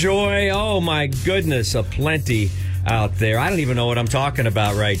to enjoy. Oh, my goodness, aplenty out there. I don't even know what I'm talking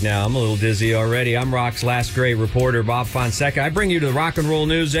about right now. I'm a little dizzy already. I'm Rock's last great reporter, Bob Fonseca. I bring you the rock and roll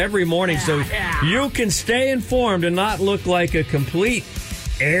news every morning so you can stay informed and not look like a complete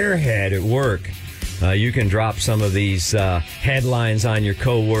airhead at work. You can drop some of these headlines on your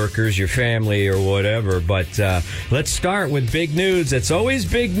coworkers, your family, or whatever. But let's start with big news. It's always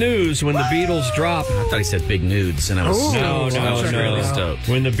big news when the Beatles drop. I thought he said big nudes, and I was no. really stoked.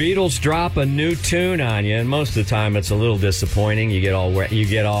 When the Beatles drop a new tune on you, and most of the time it's a little disappointing. You get all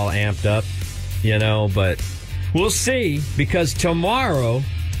amped up, But we'll see, because tomorrow,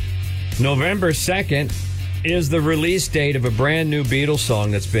 November 2nd, is the release date of a brand new Beatles song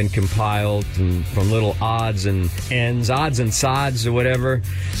that's been compiled from little odds and sods or whatever.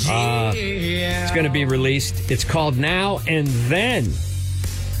 It's going to be released. It's called Now and Then.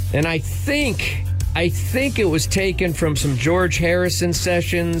 And I think it was taken from some George Harrison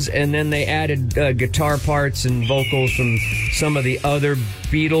sessions, and then they added guitar parts and vocals from some of the other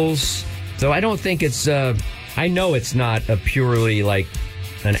Beatles. So I don't think it's... I know it's not a purely, like,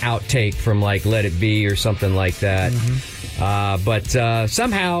 an outtake from, like, Let It Be or something like that. But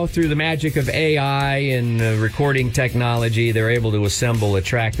somehow, through the magic of AI and recording technology, they're able to assemble a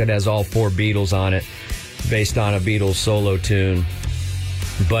track that has all 4 Beatles on it, based on a Beatles solo tune.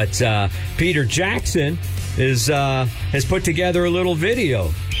 But Peter Jackson has put together a little video.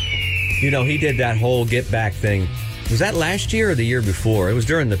 He did that whole Get Back thing. Was that last year or the year before? It was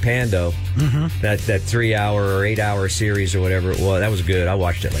during the Pando. That 3-hour or 8-hour series or whatever it was. That was good. I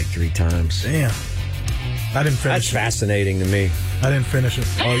watched it like 3 times. Damn. I didn't finish That's it. fascinating to me. I didn't finish it.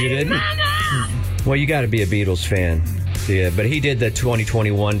 Oh, you didn't? Well, you got to be a Beatles fan. Yeah, but he did the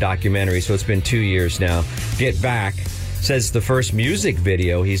 2021 documentary, so it's been 2 years now. Get Back says the first music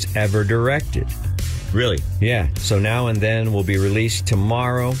video he's ever directed. Really? Yeah. So Now and Then will be released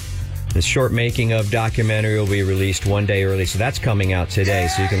tomorrow. The short making of documentary will be released one day early, so that's coming out today.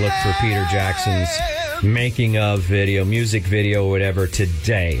 So you can look for Peter Jackson's making of video, music video, or whatever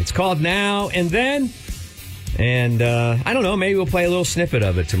today. It's called Now and Then. And I don't know, maybe we'll play a little snippet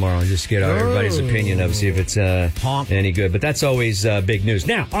of it tomorrow. Just get everybody's opinion of it, see if it's any good. But that's always big news.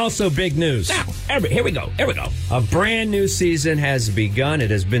 Now, also big news. Now, here we go. A brand new season has begun. It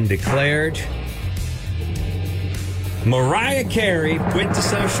has been declared. Mariah Carey went to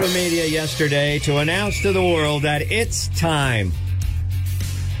social media yesterday to announce to the world that it's time.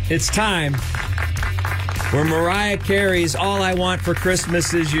 It's time where Mariah Carey's All I Want for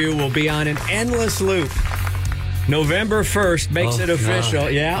Christmas Is You will be on an endless loop. November 1st makes it official.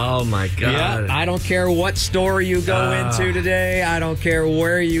 God. Yeah. Oh, my God. Yeah. I don't care what store you go into today. I don't care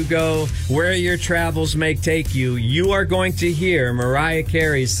where you go, where your travels may take you. You are going to hear Mariah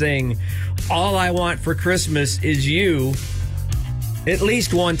Carey sing All I Want for Christmas Is You at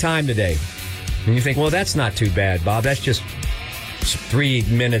least one time today. And you think, well, that's not too bad, Bob. That's just 3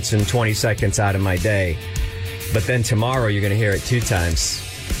 minutes and 20 seconds out of my day. But then tomorrow you're going to hear it 2 times.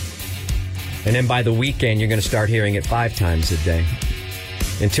 And then by the weekend, you're going to start hearing it 5 times a day.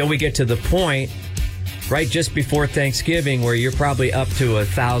 Until we get to the point, right just before Thanksgiving, where you're probably up to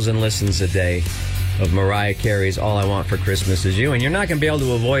 1,000 listens a day of Mariah Carey's All I Want for Christmas Is You. And you're not going to be able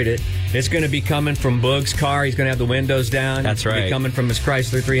to avoid it. It's going to be coming from Boog's car. He's going to have the windows down. That's right. It's going to be coming from his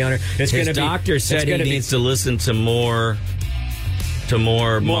Chrysler 300. His doctor said he needs to listen to more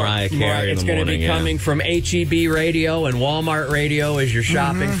Mariah Carey in the morning. It's going to be coming from HEB radio and Walmart radio as you're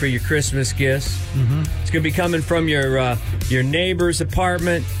shopping for your Christmas gifts. It's going to be coming from your neighbor's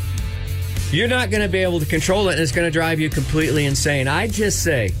apartment. You're not going to be able to control it, and it's going to drive you completely insane. I just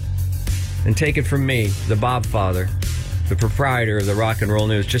say, and take it from me, the Bob Father, the proprietor of the Rock and Roll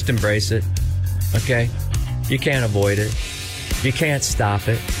News, just embrace it, okay? You can't avoid it. You can't stop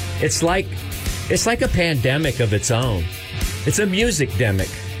it. It's like a pandemic of its own. It's a music-demic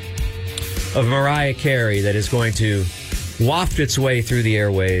of Mariah Carey that is going to waft its way through the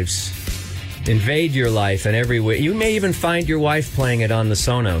airwaves, invade your life in every way. You may even find your wife playing it on the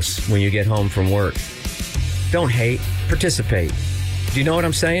Sonos when you get home from work. Don't hate, participate. Do you know what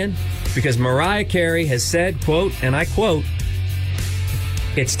I'm saying? Because Mariah Carey has said, quote, and I quote,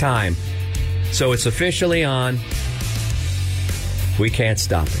 it's time. So it's officially on. We can't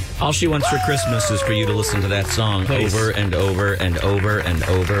stop it. All she wants for Christmas is for you to listen to that song over and over and over and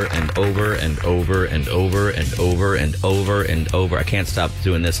over and over and over and over and over and over and over. I can't stop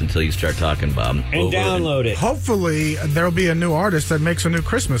doing this until you start talking, Bob. And download it. Hopefully, there'll be a new artist that makes a new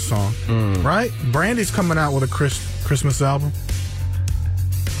Christmas song, right? Brandy's coming out with a Christmas album.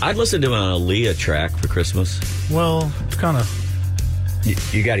 I'd listen to an Aaliyah track for Christmas. Well, it's kind of...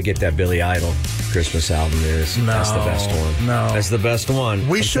 You got to get that Billy Idol Christmas album. That's the best one. No. That's the best one.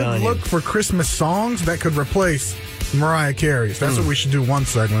 We should look for Christmas songs that could replace Mariah Carey's. That's what we should do one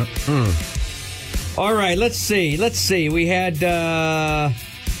segment. All right, let's see. We had...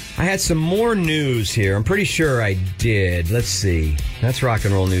 I I had some more news here. I'm pretty sure I did. Let's see. That's Rock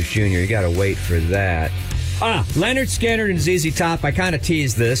and Roll News Junior. You got to wait for that. Leonard Skinner and ZZ Top. I kind of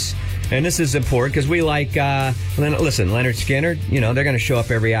teased this, and this is important because we like. Listen, Leonard Skinner. You know they're going to show up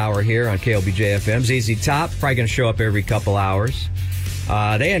every hour here on KLBJ FM. ZZ Top probably going to show up every couple hours.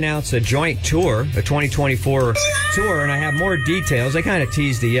 They announced a joint tour, a 2024 tour, and I have more details. I kind of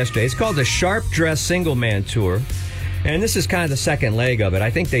teased it yesterday. It's called the Sharp Dress Single Man Tour. And this is kind of the second leg of it. I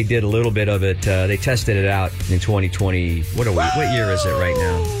think they did a little bit of it. They tested it out in 2020. What year is it right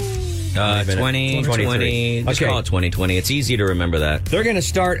now? 2020. Just call it 2020. It's easy to remember that. They're going to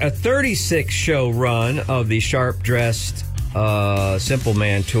start a 36-show run of the Sharp Dressed Simple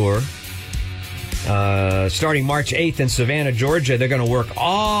Man Tour. Starting March 8th in Savannah, Georgia. They're going to work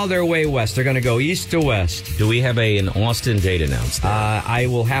all their way west. They're going to go east to west. Do we have an Austin date announced? I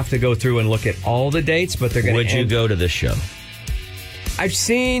will have to go through and look at all the dates, but they're going to Would you go to this show? I've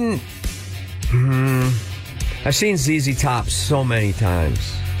seen ZZ Top so many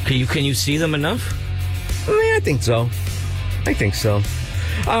times. Can you see them enough? I think so.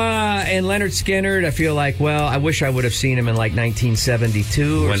 And Leonard Skinner, I feel like, I wish I would have seen him in like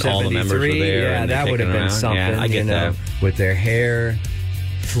 1972 or when 73. All the members were there. Yeah, that would have been something. Yeah, I get that. With their hair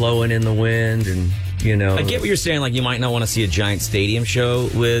flowing in the wind and, I get what you're saying, like you might not want to see a giant stadium show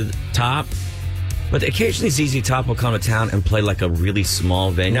with Top, but occasionally ZZ Top will come to town and play like a really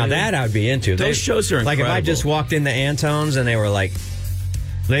small venue. Now that I would be into. Those shows are incredible. Like if I just walked in the Antones and they were like,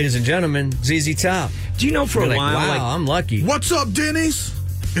 ladies and gentlemen, ZZ Top. Do you know for a while? Wow, I'm lucky. What's up, Denny's?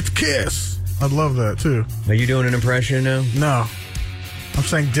 It's Kiss. I'd love that, too. Are you doing an impression now? No. I'm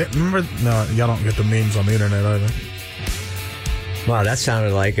saying, remember? No, y'all don't get the memes on the internet either. Wow, that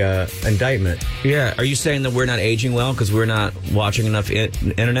sounded like an indictment. Yeah. Are you saying that we're not aging well because we're not watching enough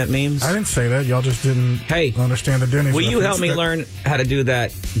internet memes? I didn't say that. Y'all just didn't understand the Denny's. Will you help me learn how to do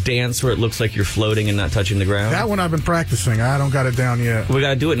that dance where it looks like you're floating and not touching the ground? That one I've been practicing. I don't got it down yet. We got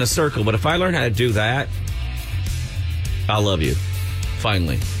to do it in a circle, but if I learn how to do that, I'll love you.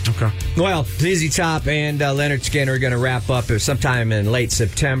 Finally. Okay. Well, ZZ Top and Leonard Skinner are going to wrap up sometime in late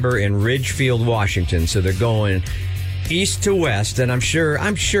September in Ridgefield, Washington. So they're going east to west, and I'm sure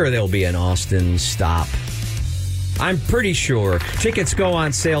there'll be an Austin stop. I'm pretty sure. Tickets go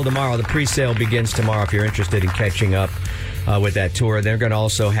on sale tomorrow. The pre-sale begins tomorrow if you're interested in catching up with that tour. They're going to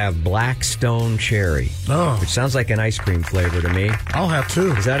also have Blackstone Cherry, which sounds like an ice cream flavor to me. I'll have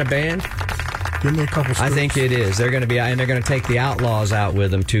two. Is that a band? Give me a couple scoops. I think it is. They're going to be, and they're going to take the Outlaws out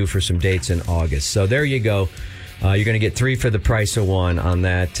with them, too, for some dates in August. So there you go. You're going to get 3 for the price of 1 on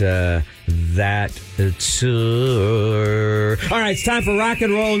that tour. All right, it's time for Rock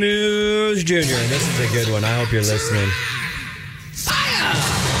and Roll News Junior. And this is a good one. I hope you're listening.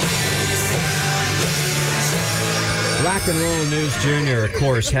 Rock and Roll News Junior, of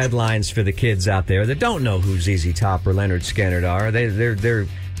course, headlines for the kids out there that don't know who ZZ Top or Leonard Skinner are.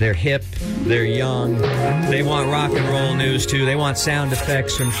 They're hip, they're young, they want rock and roll news too. They want sound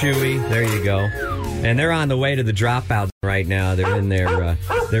effects from Chewy. There you go. And they're on the way to the dropout right now. They're in their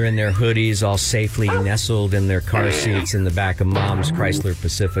hoodies, all safely nestled in their car seats in the back of Mom's Chrysler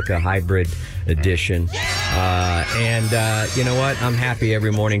Pacifica Hybrid Edition. And you know what? I'm happy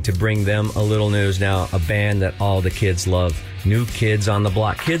every morning to bring them a little news now. A band that all the kids love. New Kids on the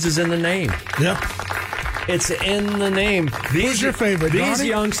Block. Kids is in the name. Yep. It's in the name. Who's your favorite, These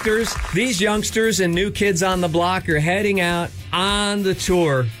youngsters and New Kids on the Block are heading out on the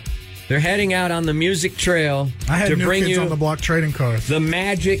tour. They're heading out on the music trail to bring Kids you on the Block trading cards. The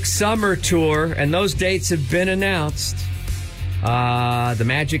Magic Summer Tour, and those dates have been announced. The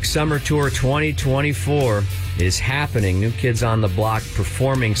Magic Summer Tour 2024 is happening. New Kids on the Block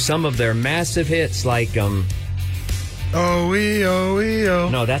performing some of their massive hits like Oh.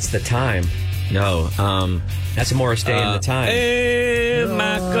 No, that's The Time. No, that's Morris Day in The Time. Hey,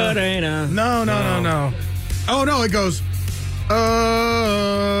 Macarena. No. Oh, no, it goes, oh,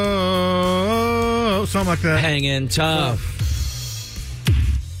 something like that. Hanging Tough.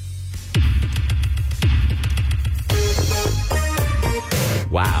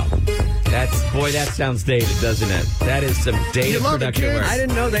 Wow. That sounds dated, doesn't it? That is some dated production work. I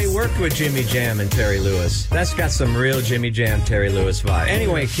didn't know they worked with Jimmy Jam and Terry Lewis. That's got some real Jimmy Jam, Terry Lewis vibe.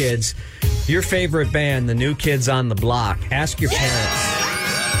 Anyway, kids, your favorite band, the New Kids on the Block, ask your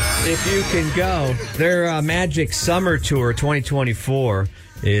parents if you can go. Their Magic Summer Tour 2024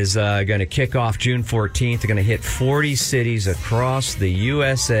 is going to kick off June 14th. They're going to hit 40 cities across the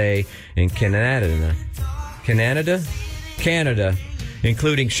USA and Canada,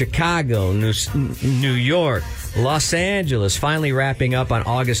 including Chicago, New York, Los Angeles, finally wrapping up on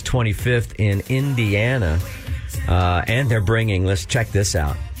August 25th in Indiana. And they're bringing, let's check this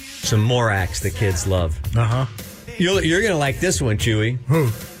out, some more acts the kids love. Uh-huh. You're going to like this one, Chewy. Who?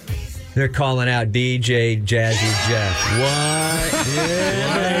 They're calling out DJ Jazzy Jeff. What?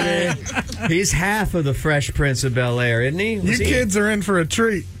 Yeah, baby. He's half of the Fresh Prince of Bel-Air, isn't he? You kids are in for a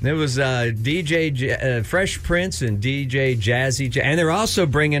treat. There was Fresh Prince and DJ Jazzy and they're also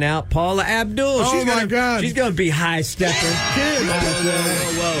bringing out Paula Abdul. Oh, my God. She's going to be high-stepping.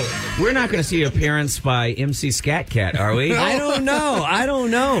 Whoa. We're not going to see appearance by MC Scat Cat, are we? I don't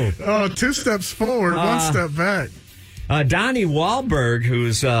know. Oh, 2 steps forward, 1 step back. Donnie Wahlberg,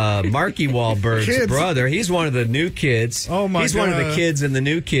 who's Marky Wahlberg's brother, he's one of the new kids. Oh, my God. He's one of the kids in the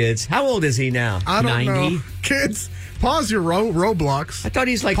new kids. How old is he now? I don't 90? know. Kids, pause your Roblox. I thought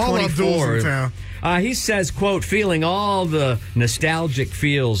he's like Paul 24. Abdul's in town. He says, quote, feeling all the nostalgic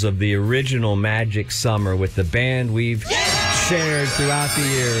feels of the original Magic Summer with the band we've shared throughout the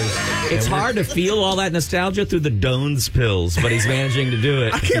years. It's hard to feel all that nostalgia through the Dones pills, but he's managing to do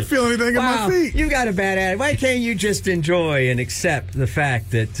it. I can't feel anything in my feet. You got a bad attitude. Why can't you just enjoy and accept the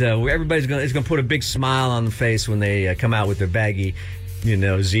fact that everybody's going to put a big smile on the face when they come out with their baggy,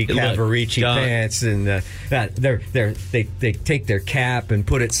 Z Cavaricci pants, and they take their cap and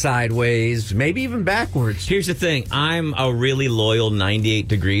put it sideways, maybe even backwards. Here's the thing: I'm a really loyal 98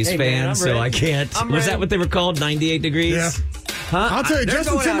 Degrees fan, man, so I can't. Was that what they were called? 98 Degrees? Yeah. Huh? I'll tell you,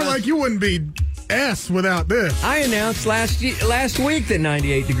 Justin Timberlake, you wouldn't be S without this. I announced last week that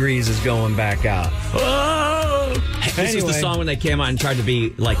 98 Degrees is going back out. Oh! This was the song when they came out and tried to be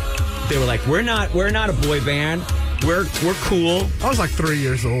like, they were like, we're not a boy band. We're cool. I was like 3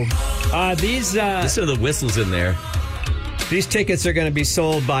 years old. Listen to the whistles in there. These tickets are going to be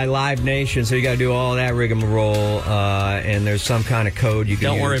sold by Live Nation, so you got to do all that rigmarole, and there's some kind of code you can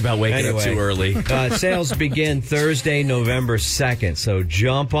Don't use. worry about waking up too early. Sales begin Thursday, November 2nd, so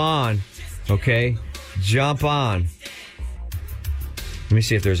jump on, okay? Jump on. Let me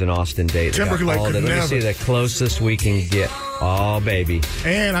see if there's an Austin date. Let me see the closest we can get. Oh, baby.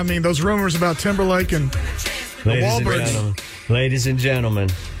 And, I mean, those rumors about Timberlake and Ladies and gentlemen,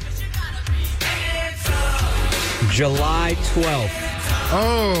 July 12th.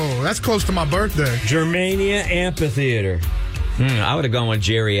 Oh, that's close to my birthday. Germania Amphitheater. I would have gone with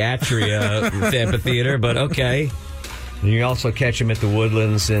Geriatria Amphitheater, but okay. You can also catch them at the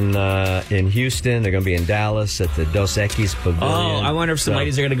Woodlands in Houston. They're going to be in Dallas at the Dos Equis Pavilion. Oh, I wonder if some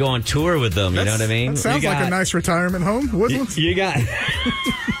ladies are going to go on tour with them. You know what I mean? That sounds like a nice retirement home, Woodlands. You got...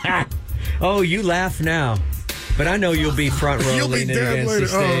 Oh, you laugh now. But I know you'll be front row leaning against the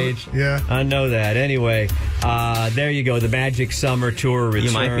stage. Yeah. I know that. Anyway, there you go. The Magic Summer Tour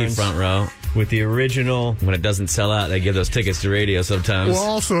returns. You might be front row. With the original. When it doesn't sell out, they give those tickets to radio sometimes. Well,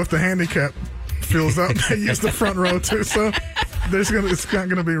 also, if the handicap fills up, they use the front row, too. So it's not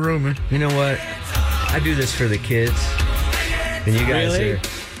going to be roomy. You know what? I do this for the kids. And you guys are...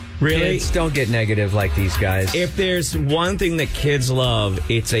 Really? Kids, don't get negative like these guys. If there's one thing that kids love,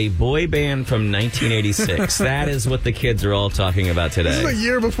 it's a boy band from 1986. That is what the kids are all talking about today. This is a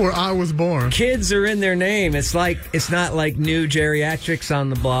year before I was born. Kids are in their name. It's not like new geriatrics on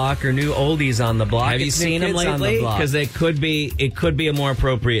the block or new oldies on the block. Have you seen them lately? Because it could be a more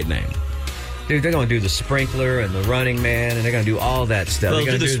appropriate name. Dude, they're going to do the Sprinkler and the Running Man, and they're going to do all that stuff. They'll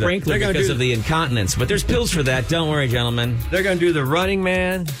do the Sprinkler because of the incontinence, but there's pills for that. Don't worry, gentlemen. They're going to do the Running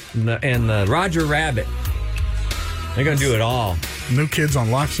Man and the Roger Rabbit. They're going to do it all. New Kids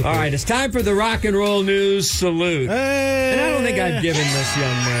on Life Support. All right, it's time for the Rock and Roll News Salute. Hey. And I don't think I've given this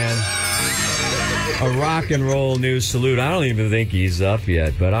young man a Rock and Roll News Salute. I don't even think he's up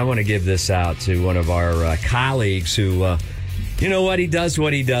yet, but I want to give this out to one of our colleagues who... you know what? He does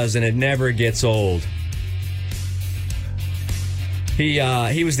what he does, and it never gets old. He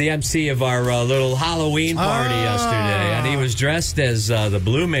was the MC of our little Halloween party yesterday, and he was dressed as the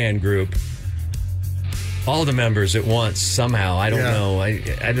Blue Man Group. All the members at once, somehow. I don't know. I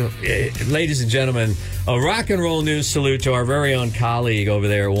don't. Ladies and gentlemen, a Rock and Roll News salute to our very own colleague over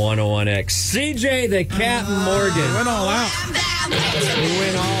there at 101X, CJ the Captain Morgan. He went all out. He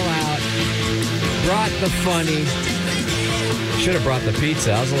went all out. Brought the funny. Should have brought the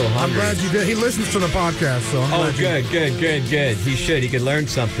pizza. I was a little hungry. I'm glad you did. He listens to the podcast, so I'm glad good. He should. He could learn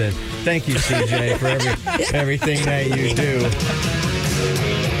something. Thank you, CJ, for everything that you do.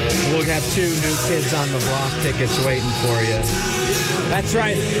 We'll have 2 New Kids on the Block tickets waiting for you. That's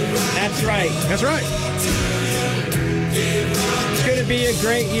right. It's going to be a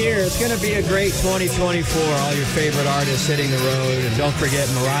great year. It's going to be a great 2024. All your favorite artists hitting the road. And don't forget,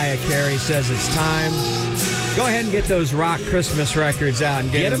 Mariah Carey says it's time. Go ahead and get those rock Christmas records out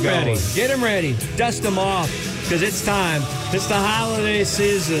and get them ready. Get them ready. Dust them off because it's time. It's the holiday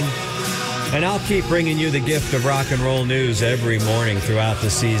season. And I'll keep bringing you the gift of rock and roll news every morning throughout the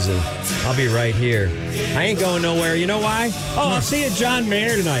season. I'll be right here. I ain't going nowhere. You know why? Oh, I'll see you at John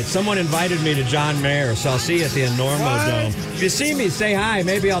Mayer tonight. Someone invited me to John Mayer, so I'll see you at the Enormo Dome. If you see me, say hi.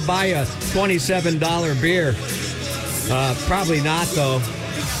 Maybe I'll buy you a $27 beer. Probably not, though.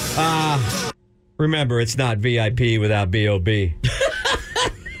 Remember, it's not VIP without B.O.B.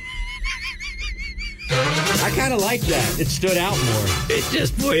 I kind of like that. It stood out more.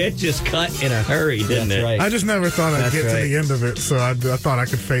 It just cut in a hurry, didn't it? Right. I just never thought I'd get to the end of it, so I thought I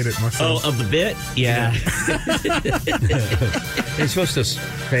could fade it myself. Oh, of the bit? Yeah. You're supposed to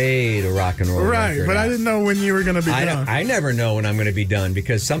fade a rock and roll record but out. I didn't know when you were going to be done. I never know when I'm going to be done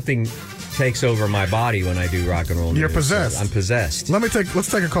because something takes over my body when I do rock and roll. You're news. possessed. I'm possessed.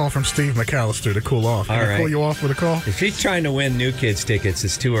 Let's take a call from Steve McAllister to cool off. Can I cool you off with a call? If he's trying to win New Kids tickets,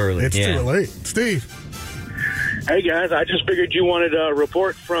 it's too early. It's too late. Steve. Hey, guys, I just figured you wanted a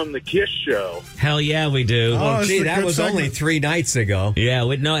report from the KISS show. Hell yeah, we do. Oh, gee, that was only 3 nights ago. Yeah,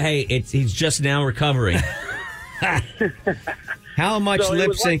 he's just now recovering. How much So lip it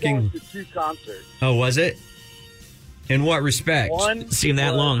was like syncing? going to 2 concerts. Oh, was it? In what respect? One seemed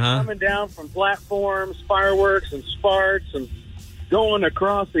that was long, huh? Coming down from platforms, fireworks, and sparks, and going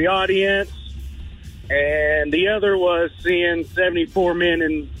across the audience. And the other was seeing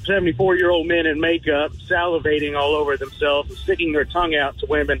 74-year-old men in makeup salivating all over themselves and sticking their tongue out to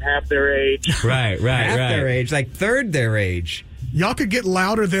women half their age. Right. Half their age, like third their age. Y'all could get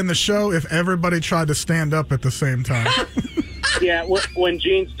louder than the show if everybody tried to stand up at the same time. Yeah, when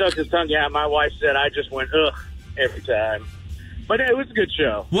Gene stuck his tongue out, my wife said I just went, ugh, every time. But it was a good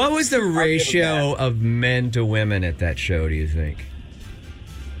show. What was the ratio of men to women at that show, do you think?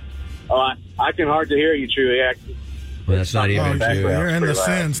 Oh, I can hardly hear you, Truly. Well, that's not even true. You're in the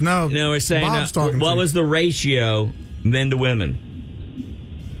sins. No, we're saying Bob's talking what to was the ratio men to women?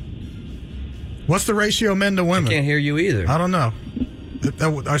 What's the ratio men to women? I can't hear you either. I don't know.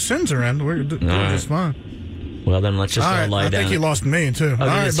 Our sins are in. We're just fine. Well, then let's just all right, lie down. I think you lost me, too. Oh, all did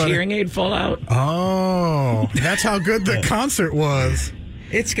right, his buddy. hearing aid fall out? Oh, that's how good the concert was.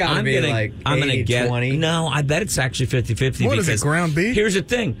 It's got to be like 80-20. No, I bet it's actually 50-50. What is it, ground beef? Here's the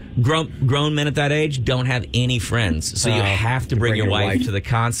thing. Grown men at that age don't have any friends, so you have to bring your wife to the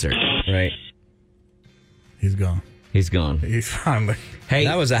concert. Right. He's gone. He's gone. He's finally. Hey,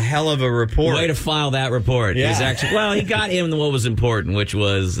 that was a hell of a report. Way to file that report. Yeah. He's actually, well, he got him what was important, which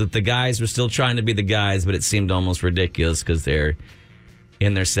was that the guys were still trying to be the guys, but it seemed almost ridiculous because they're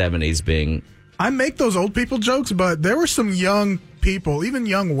in their 70s being... I make those old people jokes, but there were some young people, even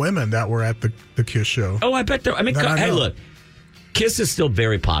young women, that were at the KISS show. Oh, I bet there... I mean, hey, look, KISS is still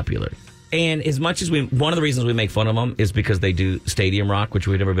very popular. And as much as one of the reasons we make fun of them is because they do stadium rock, which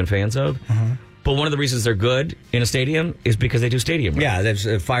we've never been fans of. Uh-huh. But one of the reasons they're good in a stadium is because they do stadium rock. Yeah,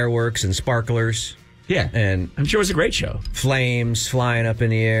 there's fireworks and sparklers. Yeah. And I'm sure it was a great show. Flames flying up in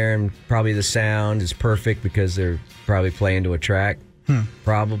the air, and probably the sound is perfect because they're probably playing to a track.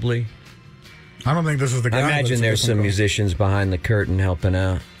 Probably. I don't think this is the guy. I imagine there's some musicians behind the curtain helping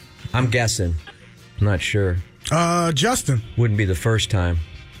out. I'm guessing. I'm not sure. Justin. Wouldn't be the first time.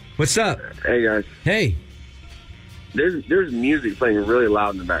 What's up? Hey, guys. Hey. There's music playing really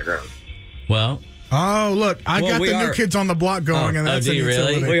loud in the background. Well. Oh, look. I got the New Kids on the Block going, and that's do you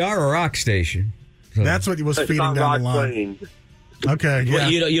really? We are a rock station. So. That's what was feeding down the line. Okay, yeah.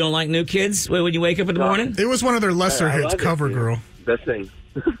 What, you don't like New Kids when you wake up in the morning? It was one of their lesser hits, Cover Girl. Best thing.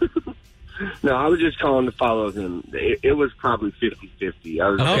 No, I was just calling to follow him. It was probably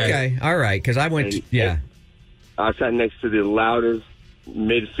 50-50. Okay, all right, because I went, I sat next to the loudest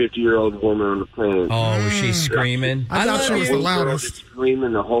mid-50-year-old woman on the planet. Oh, was she screaming? I thought she was the loudest.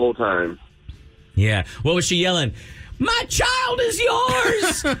 Screaming the whole time. Yeah. What was she yelling? My child is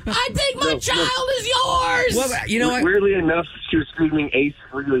yours! I think my child is yours! Well, you know what? Weirdly enough, she was screaming Ace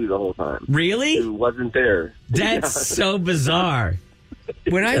Frehley the whole time. Really? Who wasn't there. That's so bizarre.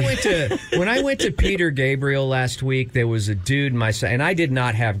 When I went to Peter Gabriel last week, there was a dude and I did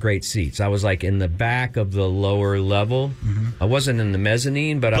not have great seats. I was like in the back of the lower level. Mm-hmm. I wasn't in the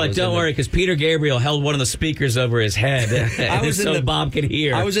mezzanine, but I was. But don't worry, because Peter Gabriel held one of the speakers over his head, Bob could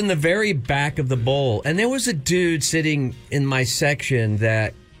hear. I was in the very back of the bowl, and there was a dude sitting in my section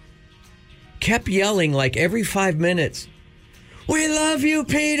that kept yelling like every 5 minutes, "We love you,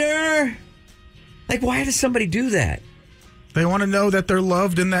 Peter!" Like, why does somebody do that? They want to know that they're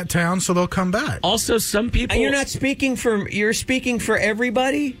loved in that town, so they'll come back. Also, some people... And you're speaking for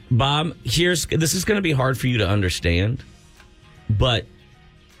everybody? Bob, this is going to be hard for you to understand, but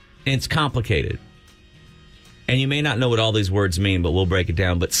it's complicated. And you may not know what all these words mean, but we'll break it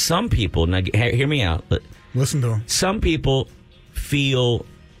down. But some people, now hear me out. Listen to them. Some people feel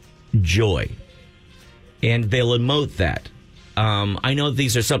joy. And they'll emote that. I know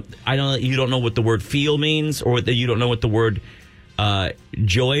these are some. I know that you don't know what the word feel means, or that you don't know what the word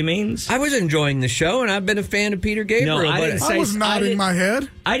joy means. I was enjoying the show, and I've been a fan of Peter Gabriel. No, I was nodding my head.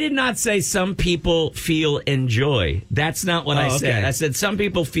 I did not say some people feel enjoy. That's not what I said. Okay. I said some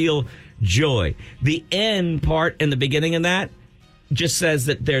people feel joy. The end part and the beginning of that just says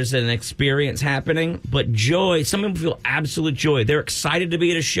that there's an experience happening, but joy, some people feel absolute joy. They're excited to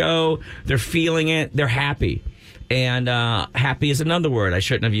be at a show. They're feeling it. They're happy. And happy is another word I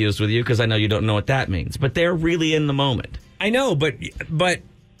shouldn't have used with you because I know you don't know what that means. But they're really in the moment. I know, but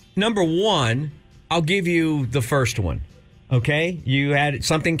number one, I'll give you the first one. Okay? You had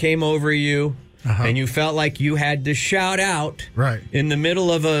something came over you, and you felt like you had to shout out in the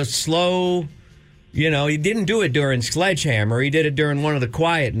middle of a slow. You know, he didn't do it during Sledgehammer. He did it during one of the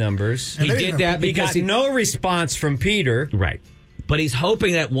quiet numbers. He did that because he got no response from Peter. Right. But he's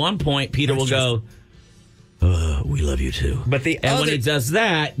hoping at one point Peter will go, we love you too. But when he does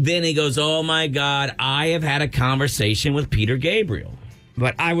that, then he goes, oh my God, I have had a conversation with Peter Gabriel.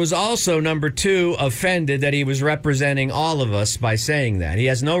 But I was also, number two, offended that he was representing all of us by saying that. He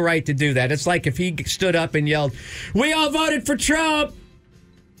has no right to do that. It's like if he stood up and yelled, we all voted for Trump.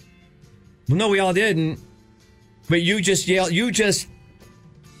 Well, no, we all didn't. But you just yelled. You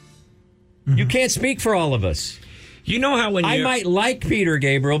can't speak for all of us. You know how when I might like Peter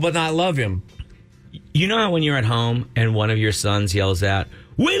Gabriel, but not love him. You know how when you're at home and one of your sons yells out,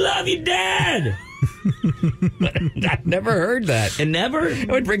 we love you, Dad! I've never heard that. And never? It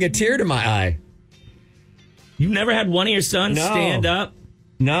would bring a tear to my eye. You've never had one of your sons stand up?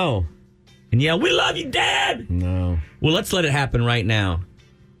 No. And yell, we love you, Dad! No. Well, let's let it happen right now.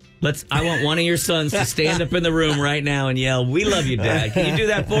 I want one of your sons to stand up in the room right now and yell, we love you, Dad. Can you do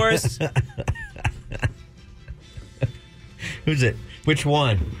that for us? Who's it? Which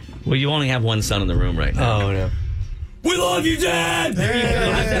one? Well, you only have one son in the room right now. Oh, no. We love you, Dad! There you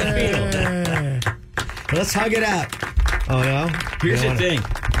go. How's that feel? Let's hug it out. Oh, no? Here's the thing.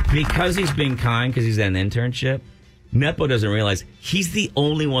 Because he's being kind, because he's at an internship, Nepo doesn't realize he's the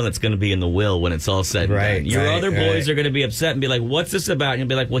only one that's going to be in the will when it's all said and done. Your other boys are going to be upset and be like, what's this about? And you'll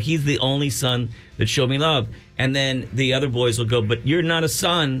be like, well, he's the only son that showed me love. And then the other boys will go, but you're not a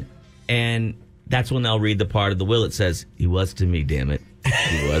son. And that's when they'll read the part of the will that says, he was to me, damn it.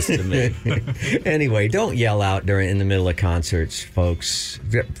 He was to me. Anyway, don't yell out in the middle of concerts, folks.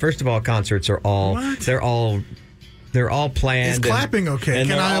 First of all, concerts are all they're all planned. Is clapping okay?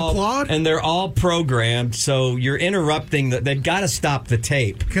 Can I applaud? And they're all programmed, so you're interrupting. They've got to stop the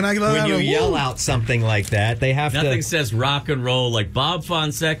tape. Can I let when out you a yell woo? out something like that? They have Nothing to. says rock and roll like Bob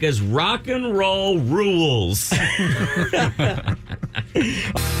Fonseca's rock and roll rules. Boy,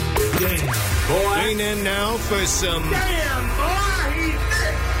 ain't in now for some Damn, boy, he's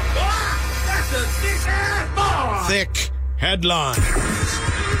thick. Boy, that's a thick-ass boy. thick headlines.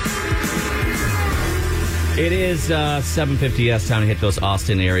 It is 7:50 time to hit those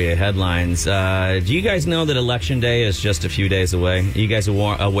Austin area headlines. Do you guys know that Election Day is just a few days away? Are you guys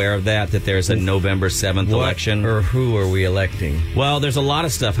aware of that there's a November 7th election? Or who are we electing? Well, there's a lot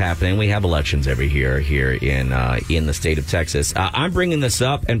of stuff happening. We have elections every year here in the state of Texas. I'm bringing this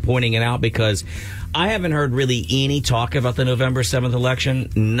up and pointing it out because I haven't heard really any talk about the November 7th election.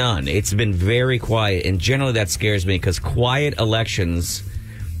 None. It's been very quiet, and generally that scares me because quiet elections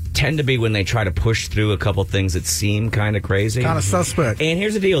tend to be when they try to push through a couple things that seem kind of crazy. Kind of suspect. And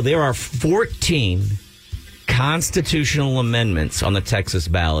here's the deal. There are 14 constitutional amendments on the Texas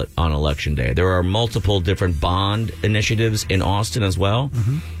ballot on Election Day. There are multiple different bond initiatives in Austin as well.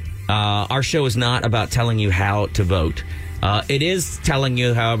 Mm-hmm. Our show is not about telling you how to vote. It is telling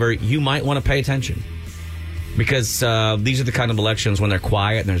you, however, you might want to pay attention. Because these are the kind of elections when they're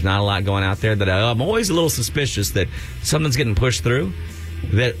quiet and there's not a lot going out there that I'm always a little suspicious that something's getting pushed through.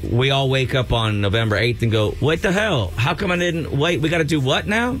 That we all wake up on November 8th and go, what the hell? How come I didn't wait? We got to do what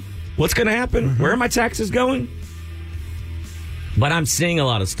now? What's going to happen? Mm-hmm. Where are my taxes going? But I'm seeing a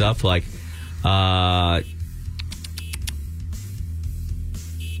lot of stuff like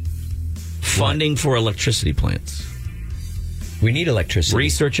funding for electricity plants. We need electricity.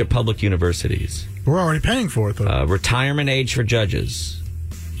 Research at public universities. We're already paying for it, though. Retirement age for judges.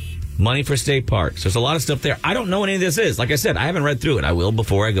 Money for state parks. There's a lot of stuff there. I don't know what any of this is. Like I said, I haven't read through it. I will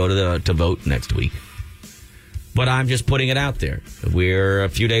before I go to vote next week. But I'm just putting it out there. We're a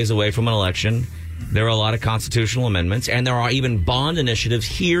few days away from an election. There are a lot of constitutional amendments, and there are even bond initiatives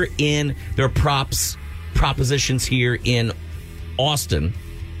here there are propositions here in Austin.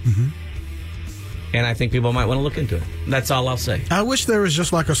 Mm-hmm. And I think people might want to look into it. That's all I'll say. I wish there was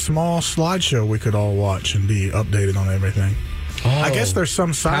just like a small slideshow we could all watch and be updated on everything. I guess there's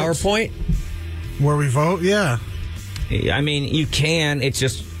some sites PowerPoint where we vote. Yeah. I mean, you can. It's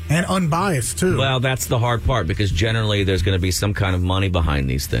just. And unbiased, too. Well, that's the hard part because generally there's going to be some kind of money behind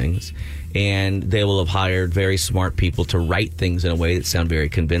these things. And they will have hired very smart people to write things in a way that sound very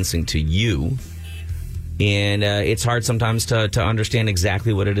convincing to you. And it's hard sometimes to understand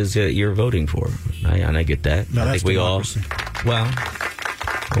exactly what it is that you're voting for. And I get that. No, I that's think we all. democracy. Well,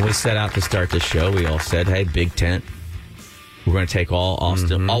 when we set out to start this show, we all said, hey, big tent. We're going to take all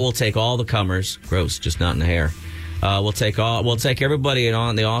Austin. We'll take all the comers. Gross, just not in the hair. We'll take everybody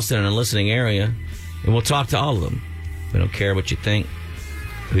in the Austin and the listening area, and we'll talk to all of them. We don't care what you think,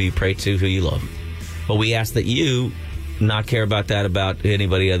 who you pray to, who you love. But we ask that you not care about that about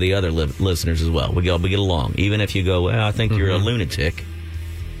anybody of the other listeners as well. We get along. Even if you go, well, I think you're a lunatic,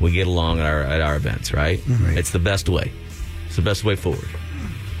 we get along at our events, right? Mm-hmm. It's the best way. It's the best way forward.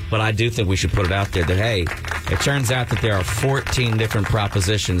 But I do think we should put it out there that, hey, it turns out that there are 14 different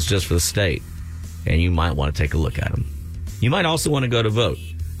propositions just for the state. And you might want to take a look at them. You might also want to go to vote.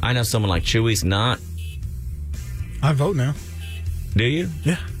 I know someone like Chewy's not. I vote now. Do you?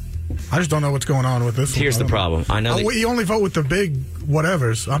 Yeah. I just don't know what's going on with this. Here's the problem. I know. You only vote with the big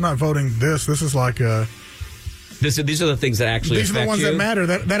whatevers. I'm not voting this. This is like these are the things that actually these affect are the ones you. that matter,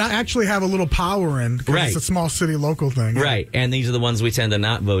 that I actually have a little power in. Right. It's a small city local thing. Right. And these are the ones we tend to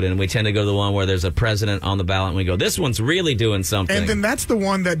not vote in. We tend to go to the one where there's a president on the ballot and we go, this one's really doing something. And then that's the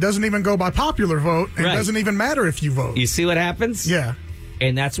one that doesn't even go by popular vote and doesn't even matter if you vote. You see what happens? Yeah.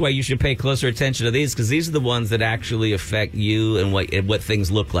 And that's why you should pay closer attention to these, because these are the ones that actually affect you and what things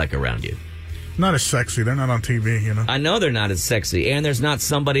look like around you. Not as sexy. They're not on TV, you know. I know they're not as sexy. And there's not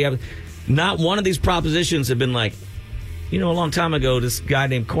not one of these propositions have been like, a long time ago, this guy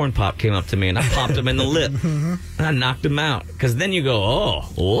named Corn Pop came up to me, and I popped him in the lip. And I knocked him out. Because then you go,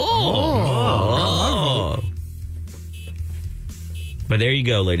 oh. But there you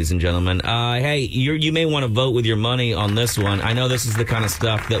go, ladies and gentlemen. Hey, you may want to vote with your money on this one. I know this is the kind of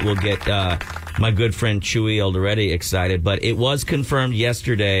stuff that will get my good friend Chewy Eldoretti excited, but it was confirmed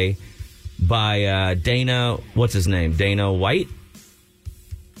yesterday by Dana, what's his name? Dana White?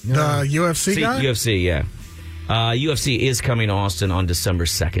 The UFC guy? UFC, yeah. UFC is coming to Austin on December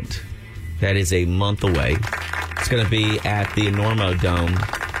 2nd. That is a month away. It's going to be at the Enormo Dome.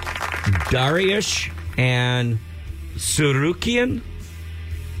 Dariush and Surukian?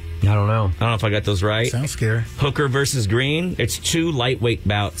 I don't know. I don't know if I got those right. Sounds scary. Hooker versus Green. It's 2 lightweight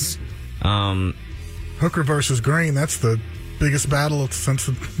bouts. Hooker versus Green, that's the biggest battle since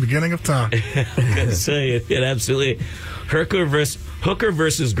the beginning of time. I was going to say, it absolutely... Hooker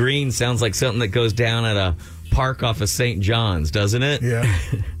versus Green sounds like something that goes down at a park off of St. John's, doesn't it? Yeah.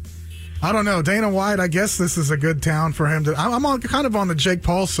 I don't know. Dana White, I guess this is a good town for him to... I'm kind of on the Jake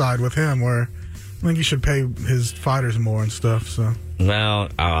Paul side with him, where I think he should pay his fighters more and stuff, so... Well,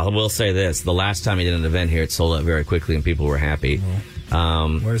 I will say this. The last time he did an event here, it sold out very quickly and people were happy.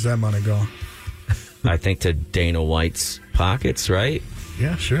 Where's that money going? I think to Dana White's pockets, right?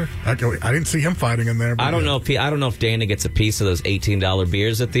 Yeah, sure. I didn't see him fighting in there. I don't know if Dana gets a piece of those $18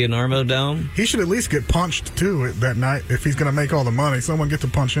 beers at the Enormo Dome. He should at least get punched too that night if he's going to make all the money. Someone get to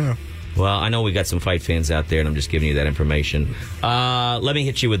punch him. Well, I know we got some fight fans out there, and I'm just giving you that information. Let me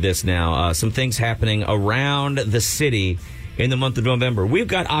hit you with this now. Some things happening around the city in the month of November. We've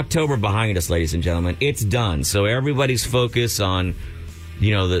got October behind us, ladies and gentlemen. It's done. So everybody's focus on,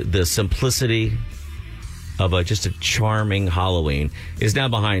 the simplicity of just a charming Halloween is now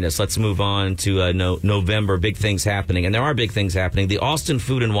behind us. Let's move on to November. Big things happening, and there are big things happening. The Austin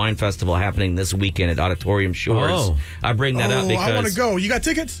Food and Wine Festival happening this weekend at Auditorium Shores. Oh. I bring that up because I want to go. You got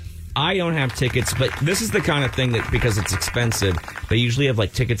tickets? I don't have tickets, but this is the kind of thing that, because it's expensive, they usually have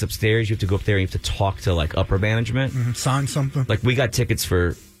tickets upstairs. You have to go up there and you have to talk to upper management. Mm-hmm. Sign something. We got tickets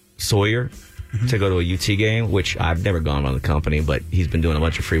for Sawyer to go to a UT game, which I've never gone on the company, but he's been doing a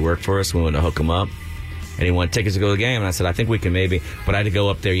bunch of free work for us. We wanted to hook him up. And he wanted tickets to go to the game, and I said, I think we can maybe. But I had to go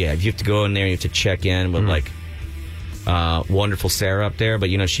up there. Yeah, you have to go in there and you have to check in with wonderful Sarah up there. But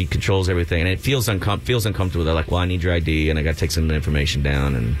she controls everything, and it feels uncomfortable. They're like, well, I need your ID, and I got to take some information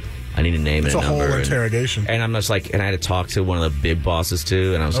down, and I need a name and a number. It's a whole interrogation. And I'm just and I had to talk to one of the big bosses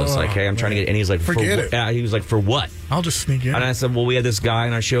too, and I was just like, hey, I'm trying to get. And he's like, forget it. He was like, for what? I'll just sneak in. And I said, well, we had this guy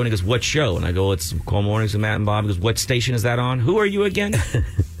on our show, and he goes, what show? And I go, it's Call Mornings with Matt and Bob. He goes, what station is that on? Who are you again?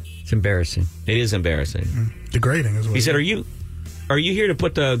 It's embarrassing. It is embarrassing. Degrading as well. He said, are you here to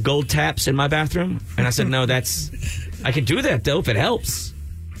put the gold taps in my bathroom? And I said, no, I can do that, though, if it helps.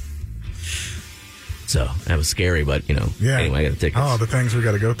 So, that was scary, but, yeah. Anyway, I got the tickets. Oh, the things we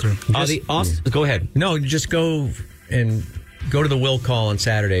got to go through. Go ahead. No, just go to the will call on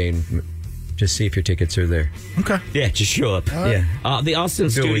Saturday and Just see if your tickets are there. Okay. Yeah, just show up. Yeah. The Austin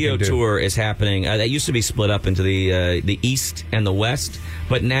Do what we Studio can do. Tour is happening. That used to be split up into the East and the West,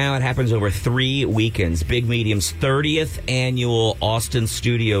 but now it happens over 3 weekends. Big Medium's 30th annual Austin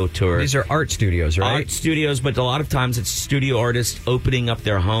Studio Tour. These are art studios, right? Art studios, but a lot of times it's studio artists opening up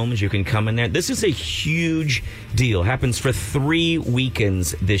their homes. You can come in there. This is a huge deal. Happens for 3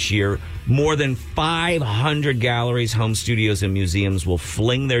 weekends this year. More than 500 galleries, home studios, and museums will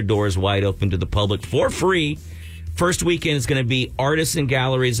fling their doors wide open to the public for free. First weekend is going to be artists and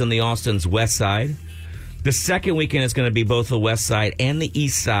galleries on the Austin's west side. The second weekend is going to be both the west side and the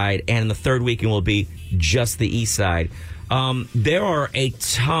east side, and the third weekend will be just the east side. There are a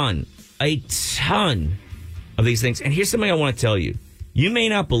ton of these things. And here's something I want to tell you. You may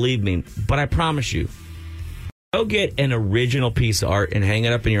not believe me, but I promise you, go get an original piece of art and hang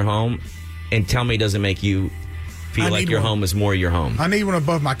it up in your home and tell me it doesn't make you feel like your home is more your home. I need one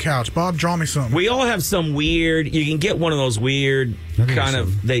above my couch. Bob, draw me something. We all have some weird, you can get one of those weird kind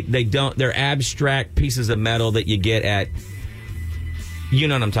of, they're abstract pieces of metal that you get at, you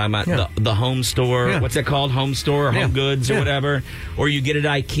know what I'm talking about, the home store. Yeah. What's that called? Home store or Home Goods or whatever. Or you get it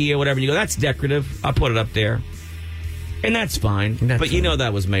at IKEA or whatever, and you go, that's decorative. I'll put it up there. And that's fine. But you know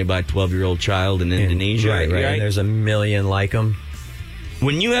that was made by a 12-year-old child in Indonesia. Right. And there's a million like them.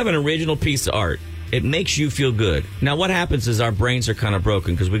 When you have an original piece of art, it makes you feel good. Now, what happens is our brains are kind of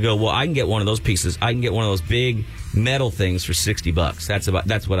broken because we go, well, I can get one of those pieces. I can get one of those big metal things for $60.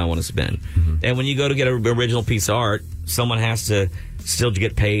 That's what I want to spend. Mm-hmm. And when you go to get an original piece of art, someone has to still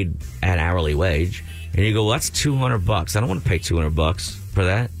get paid an hourly wage. And you go, well, that's $200. I don't want to pay $200 for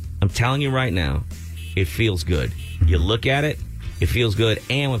that. I'm telling you right now, it feels good. You look at it, it feels good.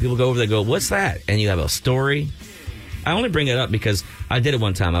 And when people go over there, they go, what's that? And you have a story. I only bring it up because I did it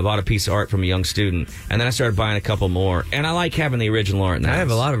one time. I bought a piece of art from a young student, and then I started buying a couple more. And I like having the original art in the house. I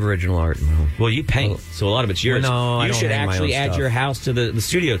have a lot of original art in my home. Well, you paint, so a lot of it's yours. Well, no, I you don't should hang my actually own add stuff. your house to the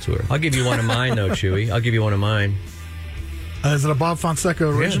studio tour. I'll give you one of mine, though, Chewy. I'll give you one of mine. Is it a Bob Fonseca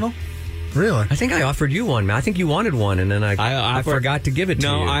original? Yeah. Really? I think I offered you one. I think you wanted one, and then I forgot to give it to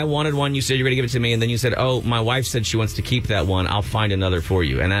you. No, I wanted one. You said you were going to give it to me, and then you said, oh, my wife said she wants to keep that one. I'll find another for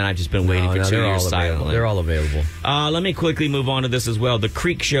you. And then I've just been waiting for 2 years silently. They're all available. Let me quickly move on to this as well. The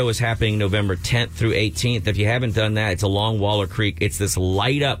Creek Show is happening November 10th through 18th. If you haven't done that, it's along Waller Creek. It's this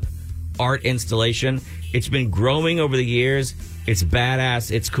light-up art installation. It's been growing over the years. It's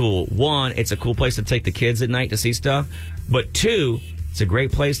badass. It's cool. One, it's a cool place to take the kids at night to see stuff. But two, it's a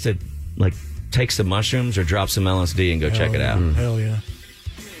great place to, take some mushrooms or drop some LSD and go check it out. Hell yeah.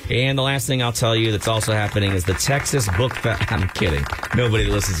 And the last thing I'll tell you that's also happening is the Texas Book Festival. I'm kidding. Nobody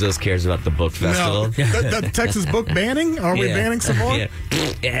that listens to us cares about the book festival. No. the Texas book banning? Are we banning some more?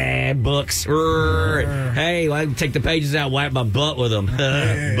 Yeah, books. Hey, I can take the pages out, wipe my butt with them.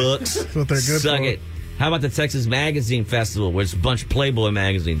 Books. That's what they're good Suck for. it. How about the Texas Magazine Festival, where it's a bunch of Playboy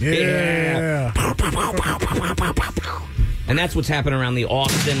magazines? Yeah. And that's what's happening around the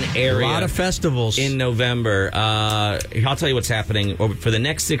Austin area. A lot of festivals. In November. I'll tell you what's happening. For the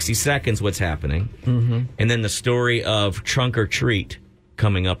next 60 seconds, what's happening. Mm-hmm. And then the story of Trunk or Treat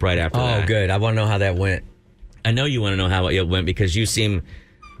coming up right after that. Oh, good. I want to know how that went. I know you want to know how it went because you seem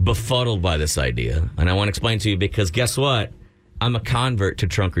befuddled by this idea. And I want to explain to you because guess what? I'm a convert to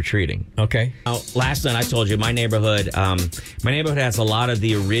trunk or treating. Okay. Last night I told you my neighborhood has a lot of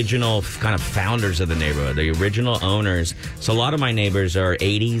the original kind of founders of the neighborhood, the original owners. So a lot of my neighbors are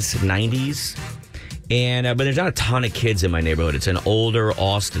 80s, 90s, and but there's not a ton of kids in my neighborhood. It's an older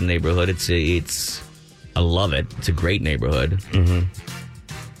Austin neighborhood. It's I love it. It's a great neighborhood.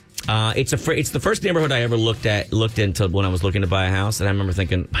 Mm-hmm. It's the first neighborhood I ever looked into when I was looking to buy a house, and I remember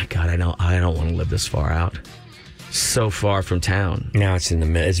thinking, my God, I don't want to live this far out. So far from town. Now it's in the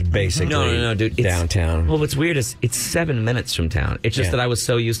middle. It's basically no, dude. It's downtown. Well, what's weird is it's 7 minutes from town. It's just that I was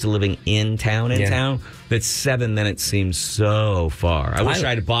so used to living in town that 7 minutes seems so far. I wish I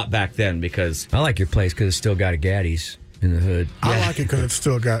had bought back then because I like your place because it's still got a Gaddy's in the hood. I like it because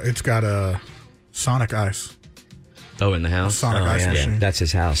it's got a Sonic Ice. Oh, in the house? Sonic Ice machine. That's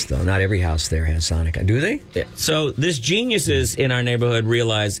his house, though. Not every house there has Sonic. Do they? Yeah. So this geniuses in our neighborhood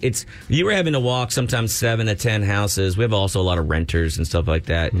realize you were having to walk sometimes 7 to 10 houses. We have also a lot of renters and stuff like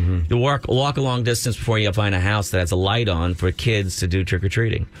that. Mm-hmm. You walk a long distance before you find a house that has a light on for kids to do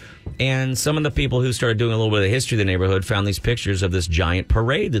trick-or-treating. And some of the people who started doing a little bit of the history of the neighborhood found these pictures of this giant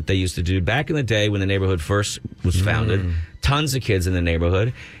parade that they used to do back in the day when the neighborhood first was founded. Tons of kids in the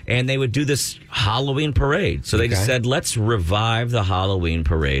neighborhood, and they would do this Halloween parade. So they just said, let's revive the Halloween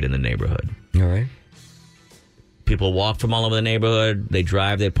parade in the neighborhood. All right. People walk from all over the neighborhood. They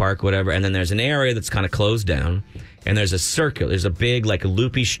drive, they park, whatever. And then there's an area that's kind of closed down. And there's a circle. There's a big, like a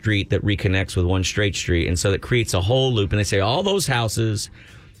loopy street that reconnects with one straight street. And so it creates a whole loop. And they say all those houses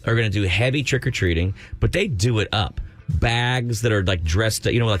are going to do heavy trick-or-treating, but they do it up. Bags that are like dressed,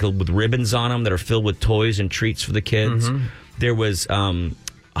 like with ribbons on them that are filled with toys and treats for the kids. Mm-hmm. There was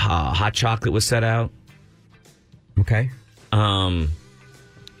hot chocolate was set out. Okay.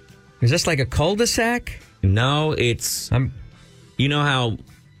 Is this like a cul-de-sac? No, it's. You know how.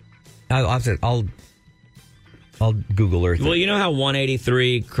 I'll Google Earth. Well, you know how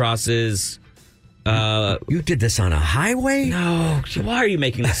 183 crosses. You did this on a highway? No. Why are you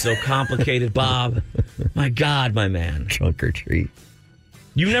making this so complicated, Bob? My God, my man. Trunk or treat.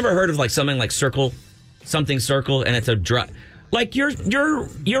 You've never heard of like something like something circle, and it's a like your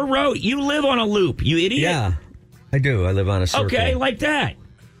road. You live on a loop, you idiot. Yeah, I do. I live on a circle. Okay, like that.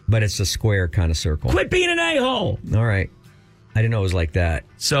 But it's a square kind of circle. Quit being an a-hole. All right. I didn't know it was like that.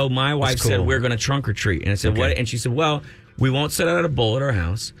 So my wife said, we're going to trunk or treat. And I said, what? And she said, well, we won't set out a bowl at our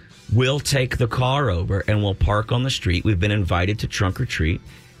house. We'll take the car over and we'll park on the street. We've been invited to trunk or treat.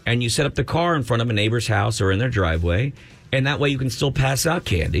 And you set up the car in front of a neighbor's house or in their driveway. And that way you can still pass out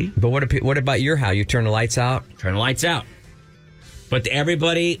candy. But what about your house? You turn the lights out? Turn the lights out. But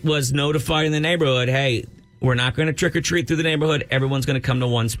everybody was notified in the neighborhood, hey, we're not going to trick or treat through the neighborhood. Everyone's going to come to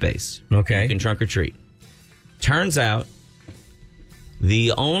one space. Okay. You can trunk or treat. Turns out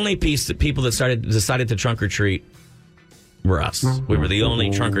the only people that decided to trunk or treat were us. We were the only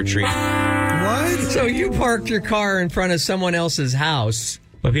trunk or treat. What? So you parked your car in front of someone else's house.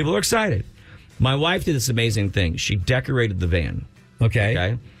 But people are excited. My wife did this amazing thing. She decorated the van.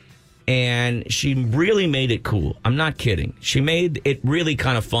 Okay. And she really made it cool. I'm not kidding. She made it really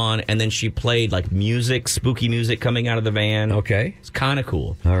kind of fun. And then she played like music, spooky music coming out of the van. Okay. It's kind of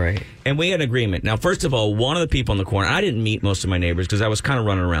cool. All right. And we had an agreement. Now, first of all, one of the people in the corner, I didn't meet most of my neighbors because I was kind of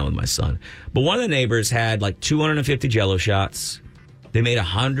running around with my son. But one of the neighbors had like 250 Jell-O shots. They made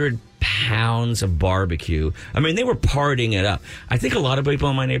 100 pounds of barbecue. I mean, they were partying it up. I think a lot of people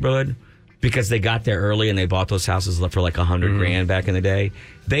in my neighborhood, because they got there early and they bought those houses for like $100 grand back in the day,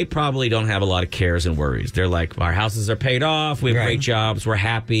 they probably don't have a lot of cares and worries. They're like, our houses are paid off, we have great jobs, we're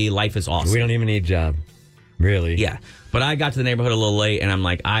happy, life is awesome. We don't even need a job. Really? Yeah. But I got to the neighborhood a little late and I'm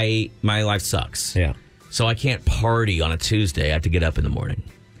like, my life sucks. Yeah. So I can't party on a Tuesday. I have to get up in the morning.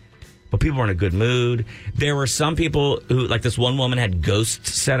 But people were in a good mood. There were some people who, like this one woman had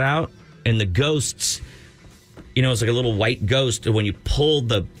ghosts set out, and the ghosts, it's like a little white ghost. When you pulled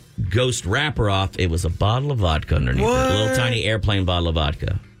the ghost wrapper off, it was a bottle of vodka underneath it. A little tiny airplane bottle of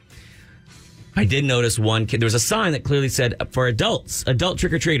vodka. I did notice one kid. There was a sign that clearly said for adults, adult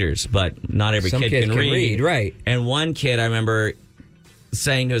trick-or-treaters, but not every kid can read. Right. And one kid, I remember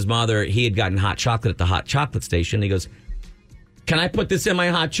saying to his mother, he had gotten hot chocolate at the hot chocolate station. He goes, can I put this in my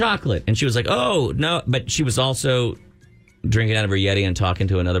hot chocolate? And she was like, oh, no. But she was also drinking out of her Yeti and talking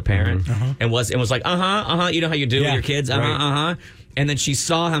to another parent and was like, you know how you do with your kids? And then she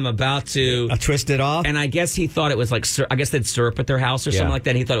saw him about to twist it off. And I guess he thought it was like, I guess they'd syrup at their house or something like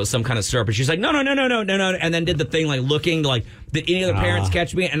that. He thought it was some kind of syrup. And she's like, no. And then did the thing like looking like, did any other parents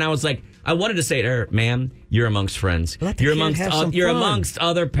catch me? And I was like, I wanted to say to her, ma'am, you're amongst friends. You're amongst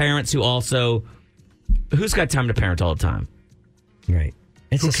other parents who also, who's got time to parent all the time? Right.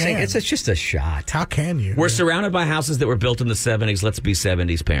 It's just a shot. How can you? We're surrounded by houses that were built in the 70s. Let's be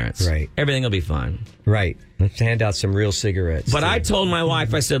 70s parents. Right. Everything will be fine. Right. Let's hand out some real cigarettes. But I told my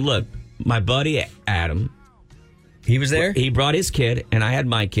wife, I said, look, my buddy Adam, he was there? He brought his kid, and I had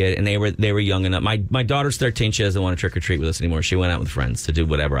my kid, and they were young enough. My daughter's 13. She doesn't want to trick or treat with us anymore. She went out with friends to do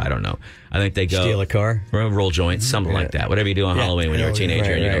whatever. I don't know. I think they go steal a car, roll joints, something like that. Whatever you do on Halloween when you're a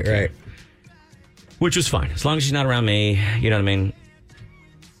teenager and you don't care. Which was fine as long as she's not around me. You know what I mean?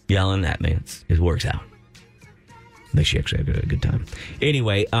 Yelling at me, it works out. I think she actually had a good time.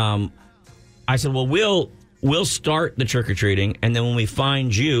 Anyway, I said, well, we'll start the trick or treating, and then when we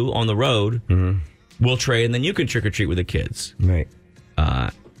find you on the road, we'll trade, and then you can trick or treat with the kids. Right.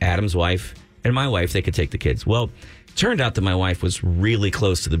 Adam's wife and my wife, they could take the kids. Well, it turned out that my wife was really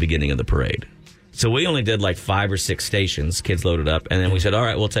close to the beginning of the parade, so we only did like 5 or 6 stations. Kids loaded up, and then we said, all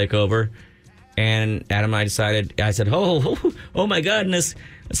right, we'll take over. And Adam and I decided, I said, oh my goodness,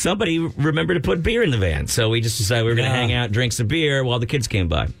 somebody remembered to put beer in the van. So we just decided we were going to hang out, drink some beer while the kids came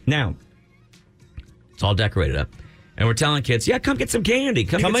by. Now, it's all decorated up. And we're telling kids, come get some candy.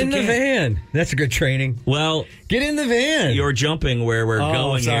 Come in the van. That's a good training. Well, get in the van. You're jumping where we're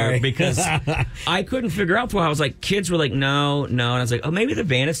going here because I couldn't figure out I was like, kids were like, no. And I was like, oh, maybe the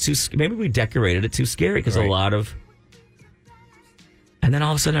van is too, maybe we decorated it too scary because a lot of. And then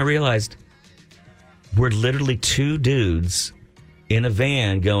all of a sudden I realized, we're literally two dudes in a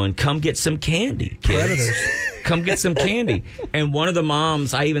van going, come get some candy, kids. Come get some candy. And one of the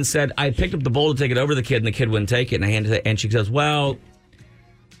moms, I even said, I picked up the bowl to take it over to the kid, and the kid wouldn't take it. And I handed it, and she goes, well,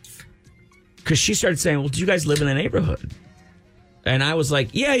 because she started saying, well, do you guys live in the neighborhood? And I was like,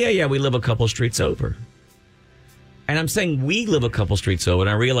 yeah, we live a couple streets over. And I'm saying we live a couple streets over, and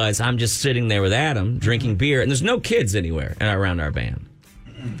I realize I'm just sitting there with Adam drinking beer, and there's no kids anywhere around our van.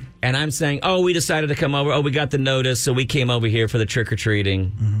 And I'm saying, oh, we decided to come over. Oh, we got the notice, so we came over here for the trick-or-treating.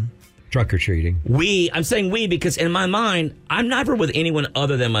 Mm-hmm. Truck-or-treating. I'm saying we because in my mind, I'm never with anyone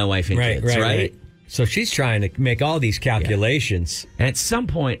other than my wife and kids, right? So she's trying to make all these calculations. Yeah. And at some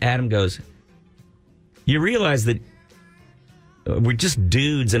point, Adam goes, you realize that we're just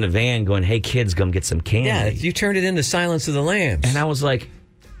dudes in a van going, hey, kids, come get some candy. Yeah, you turned it into Silence of the Lambs. And I was like,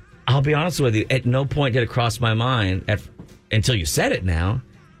 I'll be honest with you, at no point did it cross my mind until you said it now.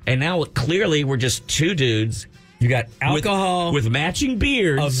 And now, clearly, we're just two dudes. You got alcohol. With matching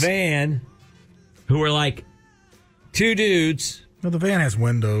beards. A van. Who are like two dudes. No, the van has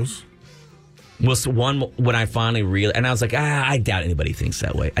windows. Well, so one, when I finally realized, and I was like, I doubt anybody thinks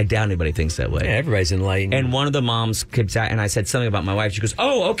that way. Yeah, everybody's enlightened. And one of the moms kept out, and I said something about my wife. She goes,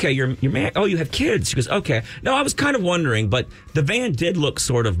 oh, okay, you're man. Oh, you have kids. She goes, okay. No, I was kind of wondering, but the van did look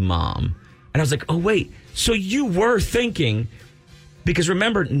sort of mom. And I was like, oh, wait. So you were thinking... Because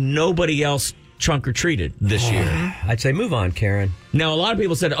remember, nobody else trunk or treated this year. I'd say move on, Karen. Now, a lot of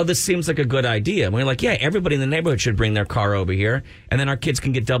people said, oh, this seems like a good idea. And we're like, yeah, everybody in the neighborhood should bring their car over here. And then our kids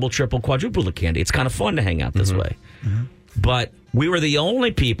can get double, triple, quadruple the candy. It's kind of fun to hang out this way. Mm-hmm. But we were the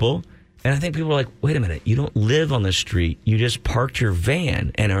only people. And I think people were like, wait a minute, you don't live on the street. You just parked your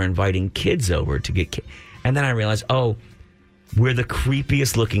van and are inviting kids over to get kids. And then I realized, oh, we're the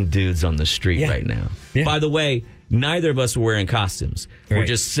creepiest looking dudes on the street right now. Yeah. By the way, neither of us were wearing costumes. Right. We're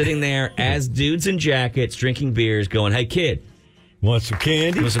just sitting there as dudes in jackets, drinking beers, going, hey, kid. Want some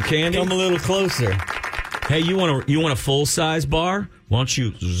candy? Come a little closer. Hey, you want a full-size bar? Why don't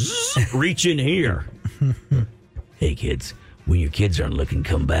you reach in here? Hey, kids, when your kids aren't looking,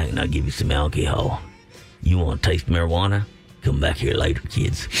 come back and I'll give you some alcohol. You want to taste marijuana? Come back here later,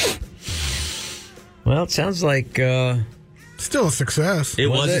 kids. Well, it sounds like... Still a success. It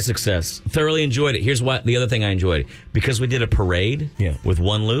was a success. Thoroughly enjoyed it. Here's what the other thing I enjoyed. Because we did a parade with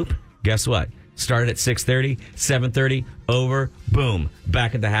one loop, guess what? Started at 6:30, 7:30, over, boom,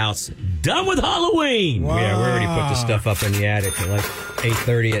 back at the house. Done with Halloween. Wow. Yeah, we already put the stuff up in the attic at like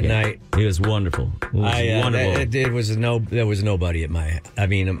 8:30 at night. It was wonderful. It was wonderful. There was nobody at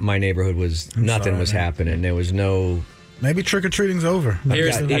my neighborhood was, nothing was happening. There was no... Maybe trick-or-treating's over.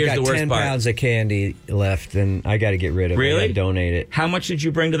 Here's I've the got worst 10 part. pounds of candy left, and I got to get rid of it. Really? I gotta donate it. How much did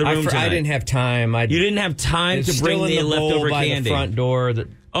you bring to the room tonight? I didn't have time. You didn't have time to bring the leftover by candy? The front door.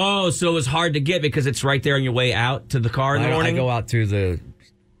 Oh, so it was hard to get because it's right there on your way out to the car in the morning? I go out through the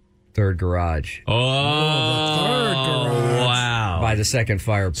third garage. Oh, the third garage. Wow. By the second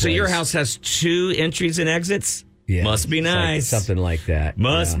fireplace. So your house has 2 entries and exits? Yeah. Must be nice. Something like that.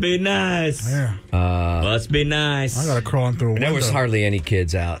 Must be nice. Yeah. Must be nice. I got to crawl through a window. There was hardly any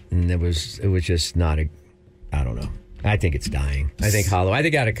kids out, and it was just not I don't know. I think it's dying. I think they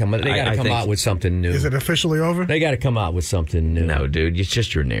got to come out with something new. Is it officially over? They got to come out with something new. No, dude, it's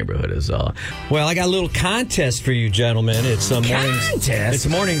just your neighborhood is all. Well, I got a little contest for you, gentlemen. It's mornings. It's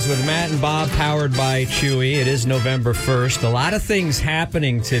Mornings with Matt and Bob, powered by Chewy. It is November 1st. A lot of things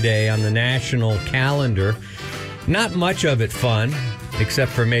happening today on the national calendar. Not much of it fun,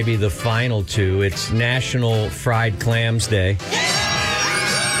 except for maybe the final 2. It's National Fried Clams Day.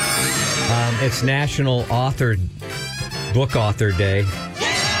 It's National Book Author Day.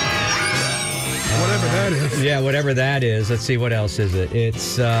 Whatever that is. Yeah, whatever that is. Let's see, what else is it?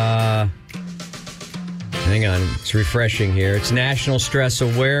 It's, hang on, it's refreshing here. It's National Stress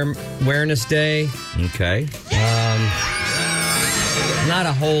Awareness Day. Okay. Not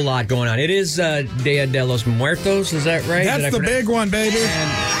a whole lot going on. It is Dia de los Muertos, is that right? That's the big one, baby.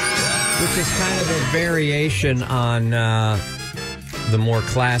 Which is kind of a variation on the more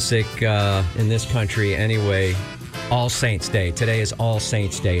classic, in this country anyway, All Saints Day. Today is All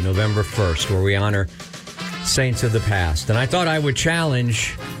Saints Day, November 1st, where we honor saints of the past. And I thought I would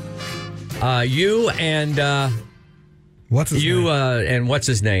challenge you and... what's his name? And what's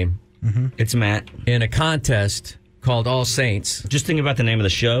his name? Mm-hmm. It's Matt. In a contest called All Saints. Just think about the name of the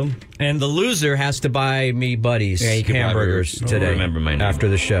show. And the loser has to buy me Buddy's hamburgers today. Remember my name. After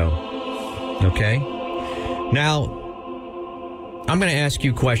the show. Okay? Now, I'm going to ask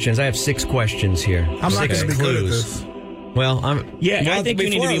you questions. I have 6 questions here. I'm not going to be good at this. Well, I think you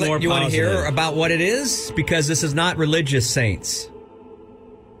need to be more positive. You want to hear about what it is? Because this is not religious saints.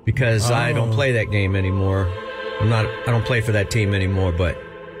 because I don't play that game anymore. I don't play for that team anymore, but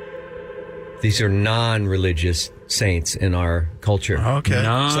these are non-religious saints in our culture. Okay.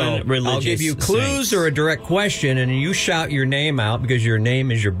 Non-religious So I'll give you clues saints. or a direct question, and you shout your name out because your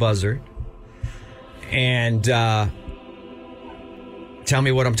name is your buzzer. And tell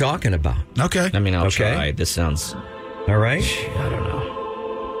me what I'm talking about. Okay. I mean, I'll Okay. try. This sounds... All right? I don't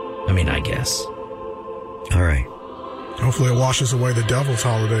know. I mean, I guess. All right. Hopefully it washes away the devil's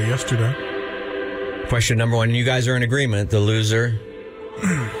holiday yesterday. Question number 1. You guys are in agreement. The loser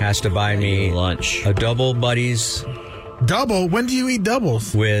has to buy me lunch. A double Buddies. Double? When do you eat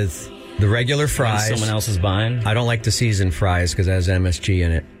doubles? With the regular fries. When someone else is buying? I don't like the seasoned fries because it has MSG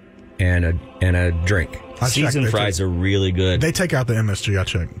in it. And a drink. Seasoned fries are really good. They take out the MSG, I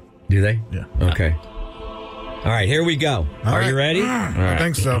checked. Do they? Yeah. Okay. All right, here we go. Are you ready? I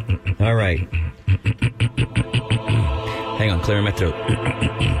think so. All right. Hang on, clearing my throat.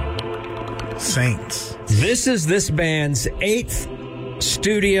 Saints. This is this band's 8th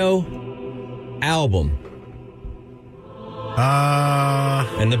studio album.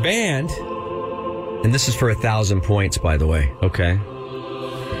 And the band, and this is for 1,000 points, by the way. Okay.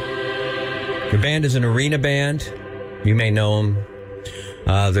 The band is an arena band. You may know them.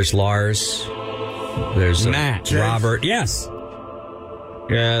 There's Lars. There's Matt. Robert. Yes.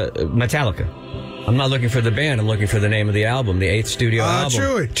 Metallica. I'm not looking for the band. I'm looking for the name of the album, the 8th studio album.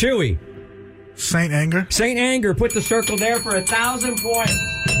 Chewy. Saint Anger. Saint Anger. Put the circle there for 1,000 points.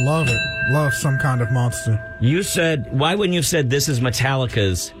 Love it. Love Some Kind of Monster. You said, why wouldn't you have said this is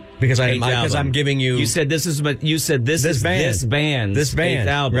Metallica's? Because I'm giving you. You said this is band's This band. 8th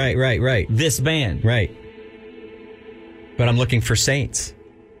album. Right. This band. Right. But I'm looking for Saints.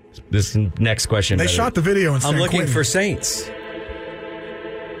 This next question. They shot the video in San I'm looking Quentin. for Saints.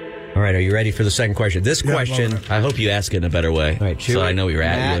 All right, are you ready for the second question? This question, I hope you ask it in a better way. All right, so I know where you're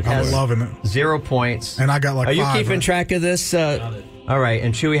at. I'm loving it. 0 points. And I got like Are you 5, keeping right? track of this? All right,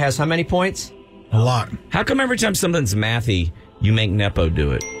 and Chewy has how many points? A lot. How come every time something's mathy, you make Nepo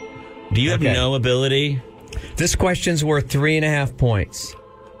do it? Do you have no ability? This question's worth 3.5 points.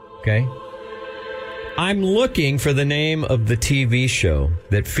 Okay. I'm looking for the name of the TV show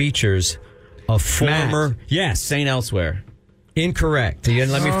that features a former... Matt. Yes. St. Elsewhere. Incorrect. You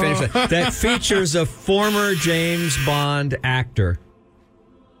didn't let me finish that. That features a former James Bond actor.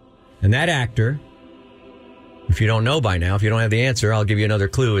 And that actor, if you don't know by now, if you don't have the answer, I'll give you another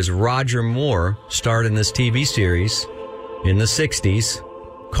clue, is Roger Moore, starred in this TV series in the 60s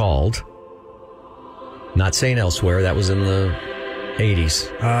called... Not St. Elsewhere. That was in the 80s.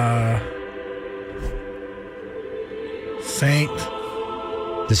 Saint.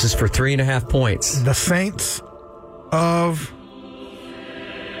 This is for 3.5 points. The Saints of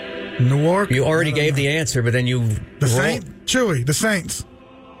Newark. You already gave the answer, but then you... The Saint? Chewy. The Saints.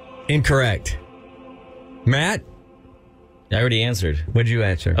 Incorrect. Matt? I already answered. What did you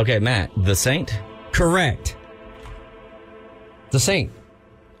answer? Okay, Matt. The Saint? Correct. The Saint.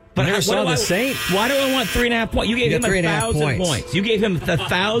 But you never saw The Saint? Why do I want 3.5 points? You gave him 1,000 points. You gave him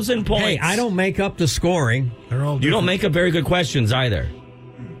 1,000 points. Hey, I don't make up the scoring. They're all You don't make up very good questions either.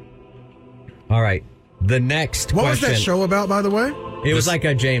 All right. The next What question. was that show about, by the way? It was like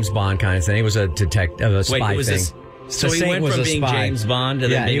a James Bond kind of thing. It was a detective, a spy Wait, was thing. this... So The he Saint went was from a being spy. James Bond to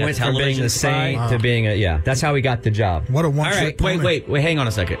then being he a went from being television the spy? Saint to being a... Yeah, that's how he got the job. What a All one-trick right, pony. wait, hang on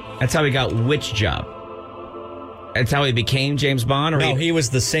a second. That's how he got which job? That's how he became James Bond? Or No, he was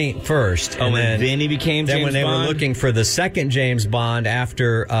the Saint first. Oh, and then he became Then James when they Bond? were looking for the second James Bond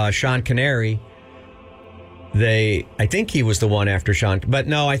after Sean Connery, I think he was the one after Sean, but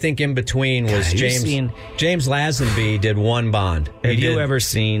no, I think in between was God, James. James Lazenby did one Bond. Have you ever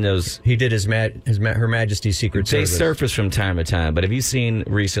seen those? He did Her Majesty's Secret They Service. surface from time to time, but have you seen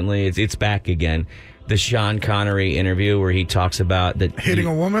recently? It's back again. The Sean Connery interview where he talks about that Hitting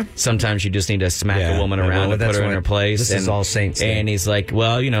a woman? Sometimes you just need to smack Yeah, a woman well, around to that's put her in what- her place. this is all Saints And he's like,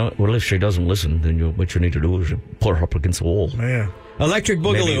 well, if she doesn't listen, then what you need to do is put her up against the wall. Yeah. Electric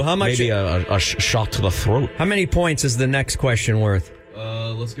Boogaloo, Maybe, how much? Maybe a shot to the throat. How many points is the next question worth?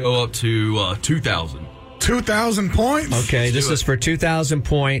 Let's go up to 2,000. 2,000 points? Okay, this is for 2,000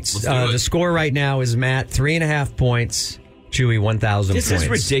 points. Let's do it. The score right now is Matt, 3.5 points. Chewy, 1,000 points. This is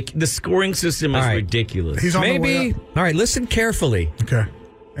ridiculous. The scoring system is All right. ridiculous. He's on the way Maybe. up. All right, listen carefully. Okay.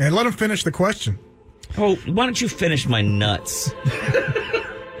 And let him finish the question. Oh, why don't you finish my nuts?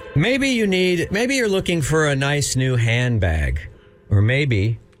 Maybe you're looking for a nice new handbag. Or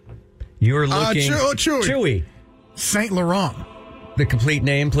maybe you're looking... Chewy. Saint Laurent. The complete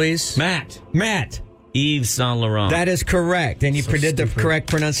name, please? Matt. Yves Saint Laurent. That is correct. And you did the correct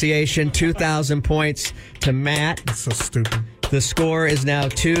pronunciation. 2,000 points to Matt. That's so stupid. The score is now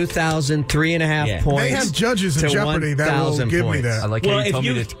 2,000, 3.5 points. They have judges in to Jeopardy that will 1,000 give me points. that. I like how you told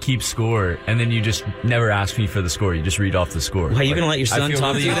me to keep score, and then you just never ask me for the score. You just read off the score. Hey, you going to let your son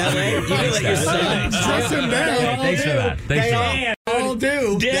talk to you that way? You going to let your son Trust him down. Thanks for that. Thanks for that. All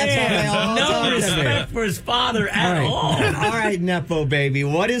do. That's how they all no talk to me. respect for his father at all. All right, Nepo baby.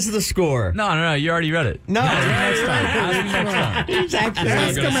 What is the score? No. You already read it. No. Next time. Ask me next time. He's actually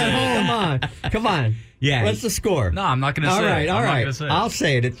ask him at home. Come on. Yeah. What's the score? No, I'm not going to say it. All right. I'll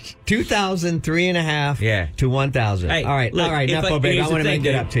say it. It's 2,000, 3.5 to 1,000. Hey, all right, look, Nepo baby. I want to make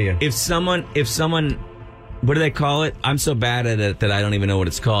it up to you. If someone, what do they call it? I'm so bad at it that I don't even know what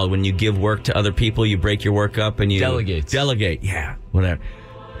it's called. When you give work to other people, you break your work up and you delegate. Yeah, whatever.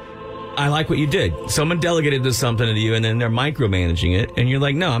 I like what you did. Someone delegated something to you, and then they're micromanaging it, and you're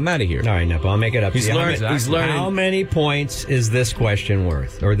like, "No, I'm out of here." All right, Nepo, I'll make it up. He's learning. How many points is this question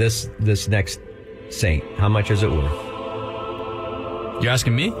worth, or this next saint? How much is it worth? You're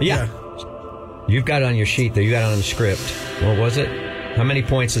asking me? Yeah. You've got it on your sheet there. You got it on the script. What was it? How many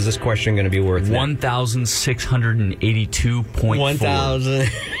points is this question going to be worth? 1,682.4. 1,000.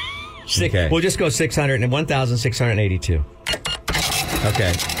 Okay. We'll just go 600 and 1,682.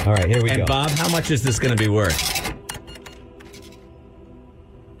 Okay. All right, here we go. And Bob, how much is this going to be worth?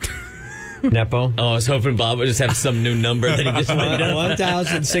 Nepo? Oh, I was hoping Bob would just have some new number that he just made up.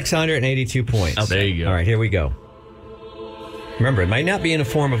 1,682 points. Oh, there you go. All right, here we go. Remember, it might not be in the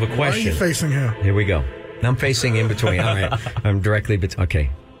form of a question. Why are you facing him? Here we go. I'm facing in between. All right. I'm directly between.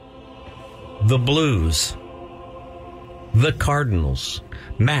 Okay. The Blues. The Cardinals.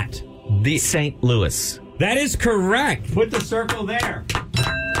 Matt. The St. Louis. That is correct. Put the circle there. All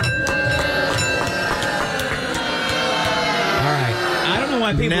right. I don't know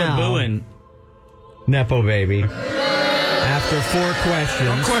why people are booing. Nepo baby. After 4 questions.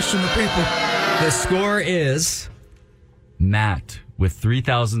 Don't question the people. The score is Matt with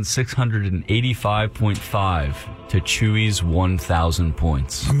 3,685.5 to Chewy's 1,000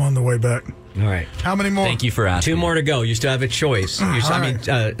 points. I'm on the way back. All right. How many more? Thank you for asking. 2 more to go. You still have a choice.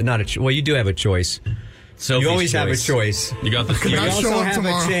 Well, you do have a choice. Sophie's you always choice. have a choice. You got this. You I show also up have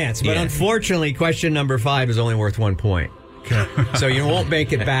tomorrow? a chance. But Yeah. unfortunately, question number 5 is only worth 1 point. Okay. So you won't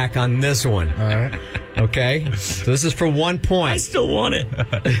make it back on this one. All right. Okay? So this is for 1 point. I still want it.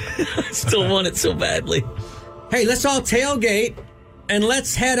 I still want it so badly. Hey, let's all tailgate and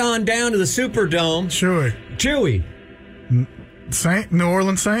let's head on down to the Superdome. Chewy. New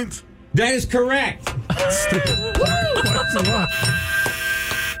Orleans Saints? That is correct.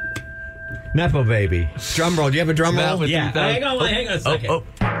 Nepo baby. Drum roll. Do you have a drum roll? Yeah. Hang on a second.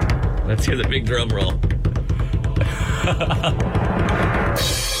 Let's hear the big drum roll.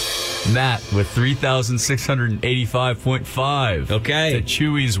 Matt with 3,685.5. Okay. To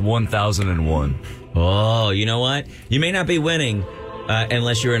Chewy's 1,001. Oh, you know what? You may not be winning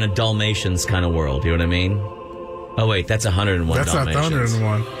unless you're in a Dalmatians kind of world. You know what I mean? Oh, wait, that's 101 That's not Dalmatians.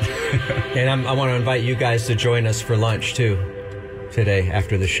 101. And I want to invite you guys to join us for lunch, too, today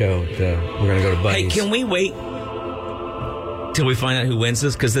after the show. We're going to go to Buddy's. Hey, can we wait till we find out who wins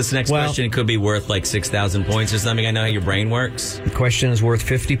this? Because this next question could be worth like 6,000 points or something. I know how your brain works. The question is worth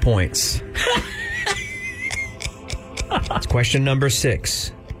 50 points. It's question number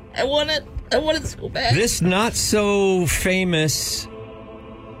 6. I want it so bad. This not so famous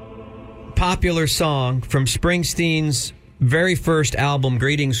popular song from Springsteen's very first album,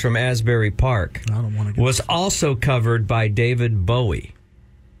 Greetings from Asbury Park, was also covered by David Bowie.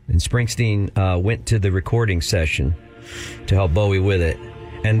 And Springsteen went to the recording session to help Bowie with it.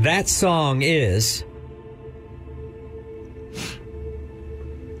 And that song is...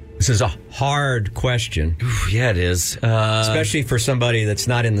 This is a hard question. Yeah, it is. Especially for somebody that's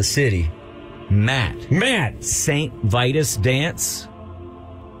not in the city. Matt. St. Vitus Dance?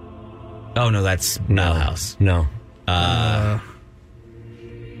 Oh, no, that's Millhouse. No.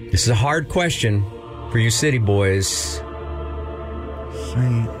 This is a hard question for you city boys.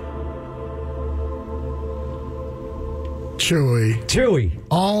 Saint. Chewy.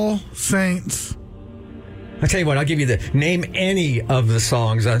 All Saints. I'll tell you what, I'll give you the name any of the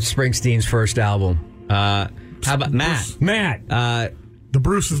songs on Springsteen's first album. How about Matt? The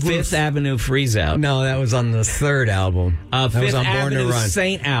Bruce is Fifth Avenue Freeze Out. No, that was on the third album. that Fifth was on Born Avenue to Run.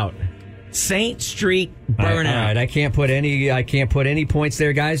 Saint Out. Saint Street Burnout. All right, I can't put any points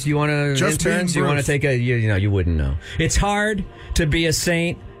there, guys. You want to Just interns? being You want to Bruce. take you wouldn't know. It's hard to be a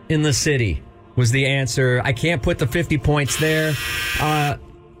saint in the city was the answer. I can't put the 50 points there.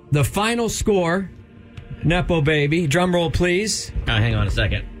 The final score, Nepo baby, drum roll please. Hang on a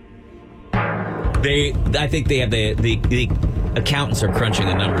second. I think they have the accountants are crunching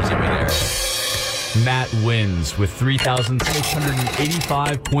the numbers over there. Matt wins with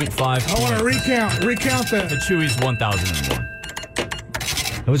 3,685.5 points. I want to recount that. The Chewy's 1,001.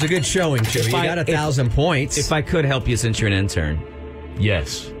 It was a good showing, Chewy. You got 1,000 points. If I could help you since you're an intern.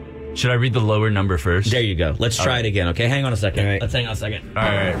 Yes. Should I read the lower number first? There you go. Let's try it again, okay? Hang on a second. Right. Let's hang on a second. All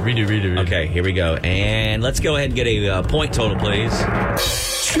right. Redo. Okay, here we go. And let's go ahead and get a point total, please.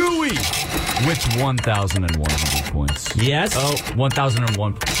 Chewy with 1,100 points. Yes? Oh,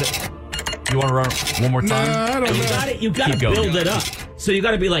 1,001. You want to run one more time? No, I don't know. You got to build it up. So you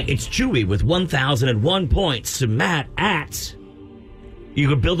got to be like, it's Chewy with 1,001 points to Matt at... You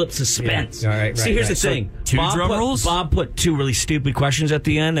could build up suspense. Yeah. All right, See, here's the thing. So drum rolls? Bob put two really stupid questions at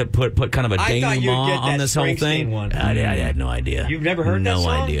the end that put kind of a denouement on this whole thing. One. I had no idea. You've never heard that song?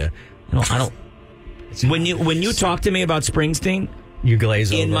 No idea. No, I don't. When you talk to me about Springsteen, you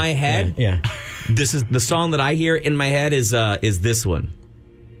glaze over. In my head, yeah. This is the song that I hear in my head is this one.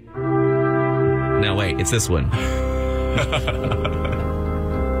 No, wait, it's this one.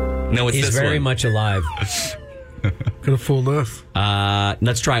 No, it's He's this very one. much alive. Could have fooled us.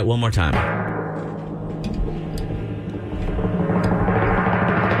 Let's try it one more time.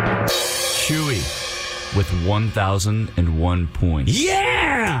 Chewy with 1,001 points.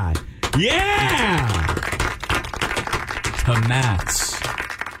 Yeah! To Matt's.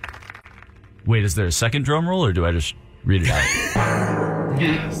 Wait, is there a second drum roll, or do I just read it out?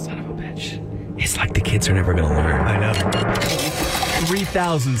 Son of a bitch. It's like the kids are never going to learn. I know.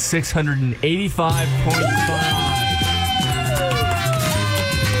 3,685.5.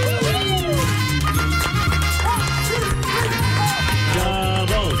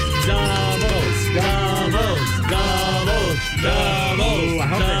 I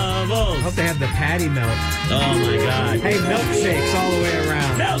hope they have the patty melt. Oh my God. Hey, milkshakes all the way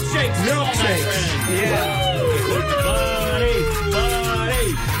around. Milkshakes. Yeah.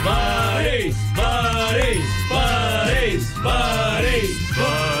 Buddies.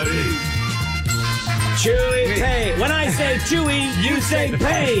 Chewy pay. When I say Chewy, you say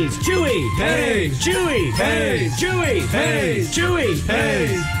pays. Chewy pays. Chewy pays. Chewy pays. Chewy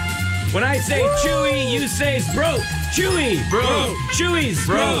pays. When I say Chewy, you say broke. Chewy broke. Chewy's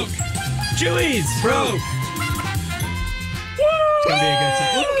broke. Chewy's broke. It's going to be a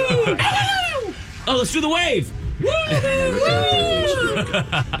good time. Oh, let's do the wave.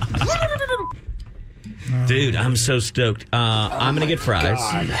 Dude, I'm so stoked. I'm going to get fries.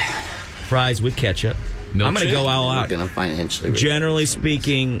 Fries with ketchup. I'm going to go all out. Generally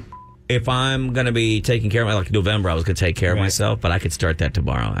speaking, if I'm going to be taking care of my, like November, I was going to take care of myself, but I could start that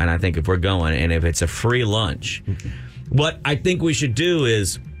tomorrow. And I think if we're going, and if it's a free lunch, what I think we should do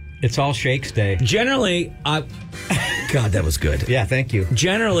is... It's all Shakes Day. Generally, God, that was good. Yeah, thank you.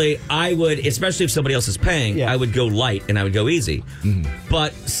 Generally, I would, especially if somebody else is paying, I would go light and I would go easy. Mm-hmm.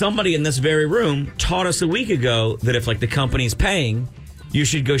 But somebody in this very room taught us a week ago that if, like, the company's paying... You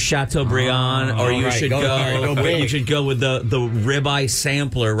should go Chateaubriand, or you should you should go with the ribeye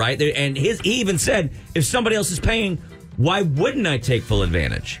sampler, right there. And he even said, if somebody else is paying, why wouldn't I take full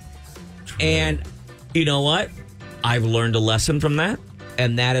advantage? And you know what? I've learned a lesson from that,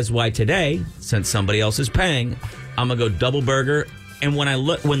 and that is why today, since somebody else is paying, I'm gonna go double burger. And when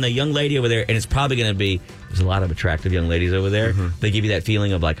the young lady over there, and it's probably gonna be, there's a lot of attractive young ladies over there. Mm-hmm. They give you that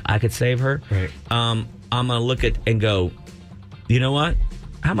feeling of like I could save her. Right. I'm gonna look at and go. You know what?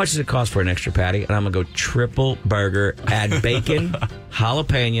 How much does it cost for an extra patty? And I'm going to go triple burger, add bacon,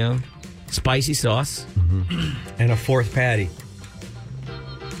 jalapeno, spicy sauce. Mm-hmm. And a fourth patty.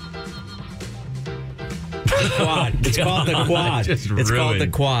 Quad. It's called the quad. It's called the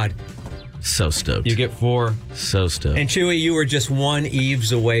quad. So stoked. You get 4. So stoked. And Chewy, you were just one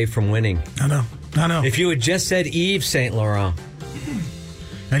Yves away from winning. I know. If you had just said Yves Saint Laurent.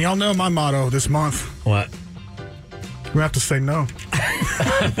 And y'all know my motto this month. What? We have to say no. We're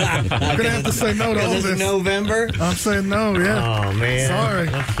gonna have to say no to all this. November? I'm saying no, yeah. Oh, man. Sorry.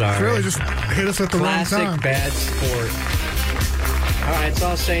 I'm sorry. Really just hit us at the wrong time. Classic bad sport. All right, it's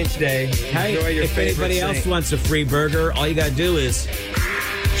All Saints Day. Hey, enjoy your if anybody saint. else wants a free burger, all you got to do is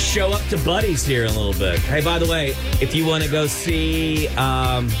show up to Buddy's here in a little bit. Hey, by the way, if you want to go see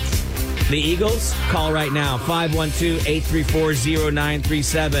the Eagles, call right now,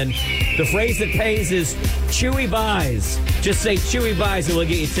 512-834-0937. The phrase that pays is Chewy buys. Just say Chewy buys and we'll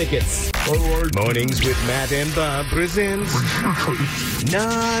get you tickets. Mornings with Matt and Bob presents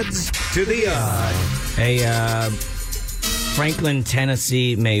Nods to the Odd. Hey, Franklin,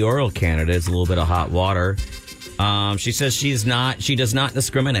 Tennessee mayoral candidate is a little bit of hot water. She says she does not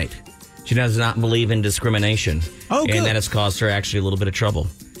discriminate. She does not believe in discrimination. Oh, good. And that has caused her actually a little bit of trouble.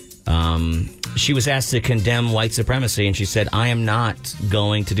 she was asked to condemn white supremacy, and she said, I am not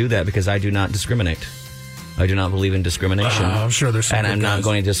going to do that because I do not discriminate. I do not believe in discrimination. I'm sure there's some and good I'm not guys.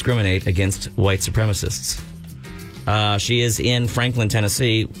 going to discriminate against white supremacists. She is in Franklin,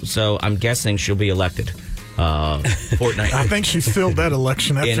 Tennessee, so I'm guessing she'll be elected fortnight. I think she filled that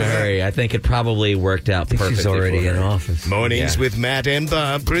election after in a hurry. that. I think it probably worked out perfectly. She's already for her. in office. Mornings Yeah. with Matt and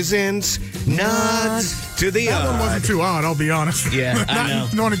Bob presents Nods to the That one Odd. wasn't too odd, I'll be honest. Yeah, Not I know.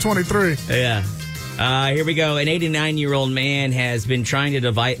 in 2023. Yeah. Here we go. An 89-year-old man has been trying to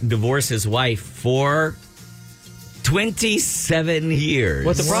divorce his wife for 27 years.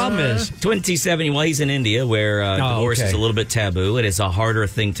 What the problem is? 27. Well, he's in India where divorce is a little bit taboo. It is a harder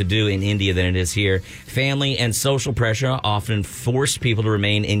thing to do in India than it is here. Family and social pressure often force people to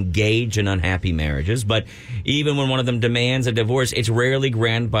remain engaged in unhappy marriages. But even when one of them demands a divorce, it's rarely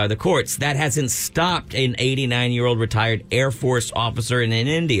granted by the courts. That hasn't stopped an 89-year-old retired Air Force officer in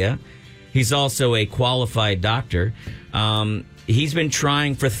India. He's also a qualified doctor. He's been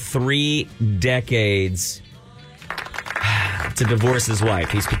trying for 3 decades to divorce his wife.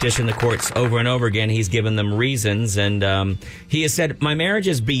 He's petitioned the courts over and over again. He's given them reasons, and he has said, my marriage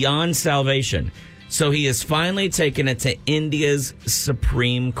is beyond salvation. So he has finally taken it to India's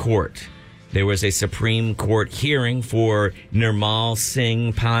Supreme Court. There was a Supreme Court hearing for Nirmal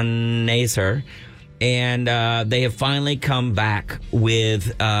Singh Panesar, and they have finally come back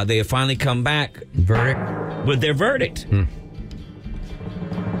with Verdict? With their verdict.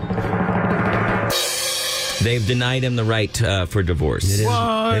 They've denied him the right for divorce.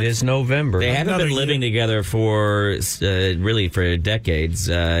 It is November. They haven't been living together for really for decades.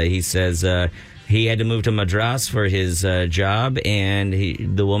 He says he had to move to Madras for his job, and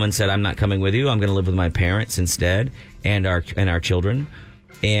the woman said, "I'm not coming with you. I'm going to live with my parents instead, and our children."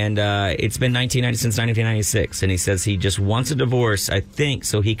 And it's been since 1996, and he says he just wants a divorce, I think,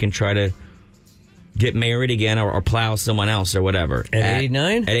 so he can try to get married again or plow someone else or whatever. At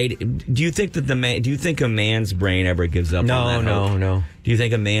 89? At 80, do you think that do you think a man's brain ever gives up on that hope? No. Do you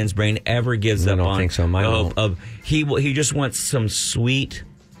think a man's brain ever gives up on I don't think so. Mine the hope he just wants some sweet,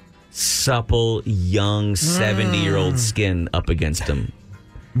 supple, young 70-year-old skin up against him?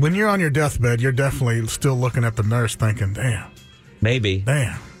 When you're on your deathbed, you're definitely still looking at the nurse thinking, damn. Maybe.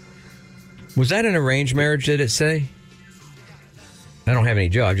 Damn. Was that an arranged marriage, did it say? I don't have any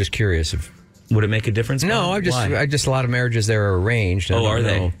job. I'm just curious if... Would it make a difference? No, I just a lot of marriages there are arranged. Oh, are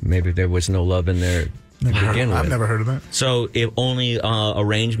they? Maybe there was no love in there to begin with. I've never heard of that. So if only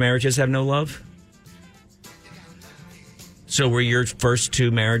arranged marriages have no love? So were your first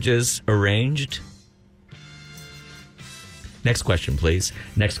 2 marriages arranged? Next question, please.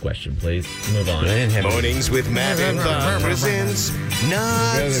 Move on. Mornings with Matt and Bob presents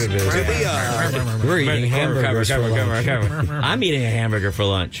Nods to the Odd. We're eating hamburgers for lunch. I'm eating a hamburger for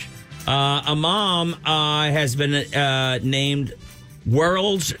lunch. A mom has been named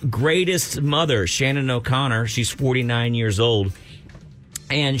World's Greatest Mother, Shannon O'Connor. She's 49 years old.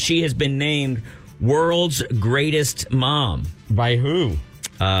 And she has been named World's Greatest Mom. By who?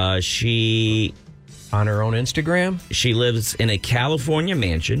 She... On her own Instagram? She lives in a California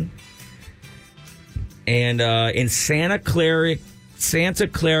mansion. And in Santa Clara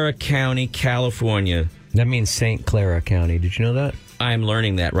County, California. That means St. Clara County. Did you know that? I'm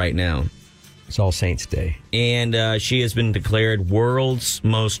learning that right now. It's All Saints Day. And she has been declared world's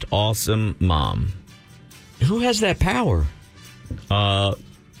most awesome mom. Who has that power?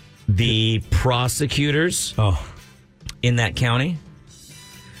 The prosecutors in that county.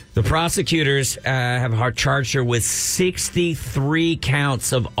 The prosecutors have charged her with 63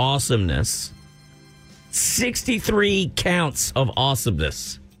 counts of awesomeness. 63 counts of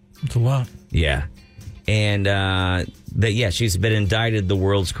awesomeness. It's a lot. Yeah. And she's been indicted, the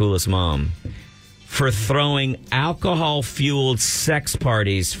world's coolest mom, for throwing alcohol-fueled sex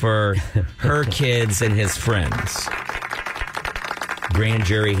parties for her kids and his friends. Grand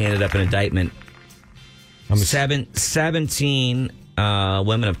jury handed up an indictment. 17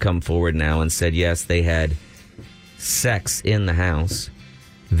 women have come forward now and said, yes, they had sex in the house.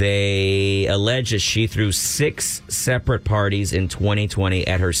 They allege that she threw 6 separate parties in 2020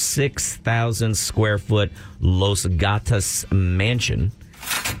 at her 6,000 square foot Los Gatos mansion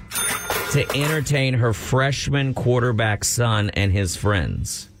to entertain her freshman quarterback son and his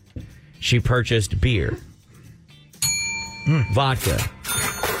friends. She purchased beer, vodka,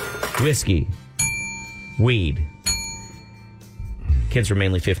 whiskey, weed. Kids were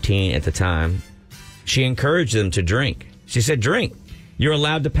mainly 15 at the time. She encouraged them to drink. She said, drink. You're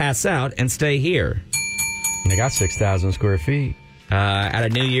allowed to pass out and stay here. And they got 6,000 square feet. At a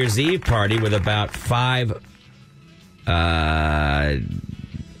New Year's Eve party with about 5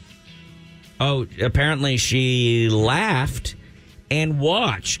 Oh, apparently she laughed and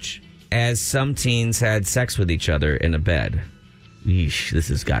watched as some teens had sex with each other in a bed. Yeesh, this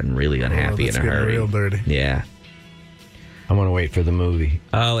has gotten really unhappy in a hurry. Real dirty. Yeah. I'm going to wait for the movie.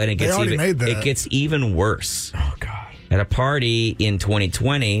 Oh, and it It gets even worse. Oh, God. At a party in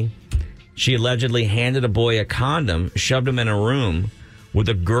 2020, she allegedly handed a boy a condom, shoved him in a room with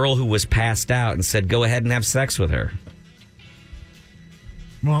a girl who was passed out, and said, "Go ahead and have sex with her."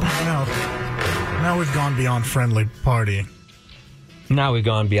 Well, now we've gone beyond friendly party. Now we've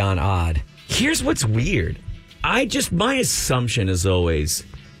gone beyond odd. Here's what's weird. My assumption is always,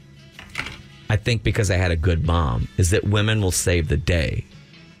 I think because I had a good mom, is that women will save the day,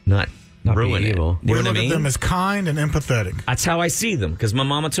 not ruin it. evil. You know We what I look mean? at them as kind and empathetic. That's how I see them, because my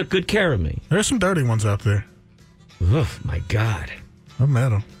mama took good care of me. There's some dirty ones out there. Oh, my God. I've met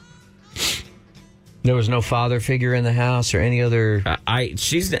them. There was no father figure in the house or any other...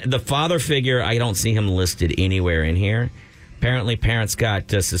 She's the father figure. I don't see him listed anywhere in here. Apparently, parents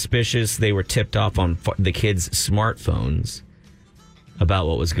got suspicious. They were tipped off on the kids' smartphones about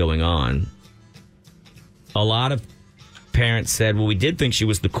what was going on. A lot of parents said, well, we did think she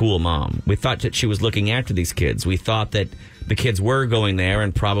was the cool mom. We thought that she was looking after these kids. We thought that the kids were going there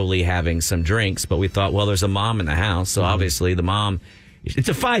and probably having some drinks, but we thought, well, there's a mom in the house, so obviously the mom... It's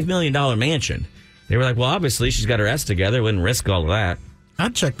a $5 million mansion. They were like, well, obviously she's got her S together. Wouldn't risk all of that.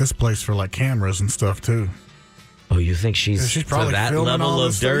 I'd check this place for like cameras and stuff too. Oh, you think she's probably to that filming level all of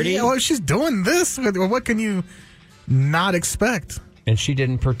this stuff. dirty? Yeah, well, she's doing this. What can you not expect? And she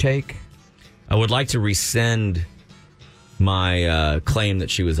didn't partake? I would like to rescind my claim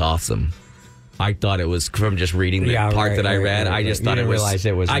that she was awesome. I thought it was from just reading the part that I read. I just thought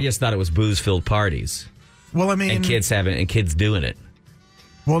I just thought it was booze-filled parties. Well, I mean, and kids doing it.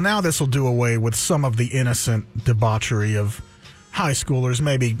 Well, now this will do away with some of the innocent debauchery of high schoolers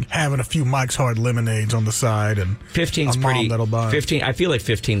maybe having a few Mike's Hard lemonades on the side and 15's a mom pretty. that'll buy. 15. I feel like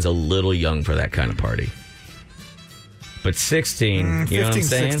 15's a little young for that kind of party. But 16, you know what I'm 15,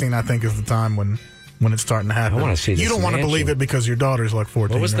 saying? 16, I think is the time when it's starting to happen. I wanna see this You don't want to mansion. believe it because your daughter's like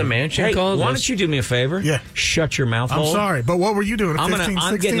 14. What was the right? mansion Hey, called? why don't you do me a favor? Yeah. Shut your mouth I'm hole. sorry, but what were you doing at 15,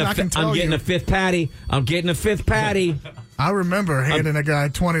 16? I can tell I'm getting you. a fifth patty. I'm getting a fifth patty. I remember handing a guy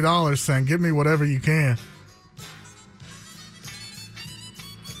 $20 saying, give me whatever you can.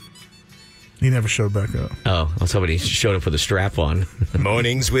 He never showed back up. Oh, I was hoping he showed up with a strap on.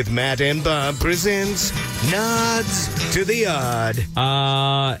 Mornings with Matt and Bob presents Nods to the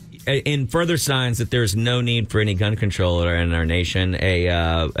Odd. In further signs that there's no need for any gun control in our nation,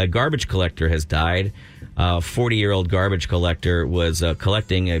 a garbage collector has died. A 40-year-old garbage collector was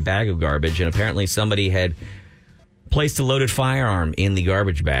collecting a bag of garbage, and apparently somebody had placed a loaded firearm in the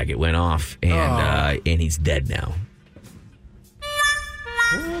garbage bag. It went off, and he's dead now.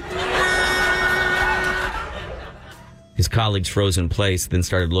 His colleagues froze in place, then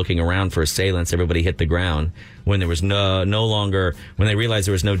started looking around for assailants. Everybody hit the ground. When there was when they realized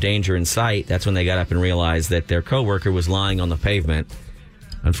there was no danger in sight, that's when they got up and realized that their coworker was lying on the pavement.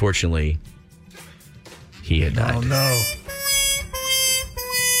 Unfortunately, he had died. Oh, no.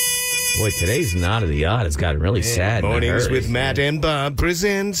 Boy, today's Nod of the Odd has gotten really sad. Mornings with Matt and Bob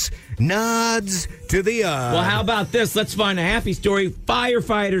presents Nods to the Odd. Well, how about this? Let's find a happy story.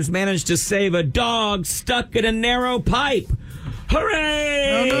 Firefighters managed to save a dog stuck in a narrow pipe.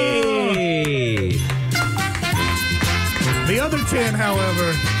 Hooray! The other 10,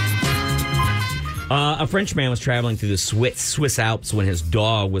 however... A French man was traveling through the Swiss Alps when his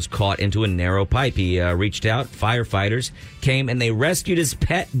dog was caught into a narrow pipe. He reached out. Firefighters came and they rescued his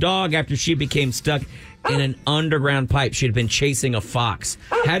pet dog after she became stuck in an underground pipe. She had been chasing a fox.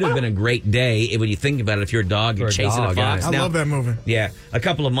 Had to have been a great day when you think about it. If you're a dog, you're chasing a fox. I love that movie. Yeah. A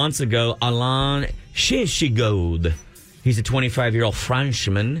couple of months ago, Alain Chichigaud, he's a 25-year-old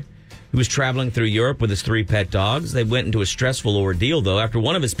Frenchman who was traveling through Europe with his 3 pet dogs. They went into a stressful ordeal, though, after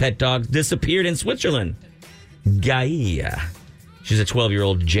one of his pet dogs disappeared in Switzerland. Gaia. She's a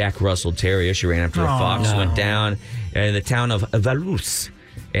 12-year-old Jack Russell Terrier. She ran after a fox, went down in the town of Valous,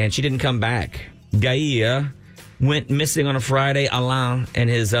 and she didn't come back. Gaia went missing on a Friday. Alain and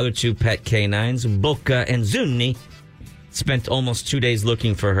his other 2 pet canines, Boca and Zuni, spent almost 2 days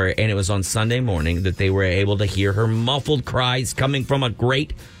looking for her, and it was on Sunday morning that they were able to hear her muffled cries coming from a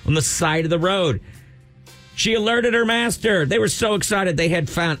grate on the side of the road. She alerted her master. They were so excited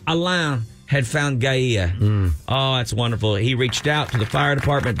Alain had found Gaia. Oh, that's wonderful. He reached out to the fire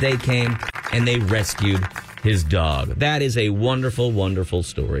department. They came, and they rescued his dog. That is a wonderful, wonderful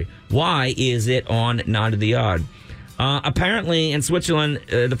story. Why is it on Nod of the Odd? Apparently, in Switzerland,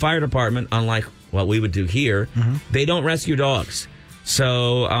 the fire department, unlike what we would do here, they don't rescue dogs.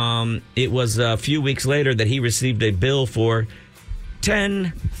 So it was a few weeks later that he received a bill for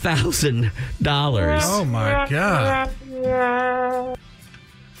 $10,000. Oh, my God.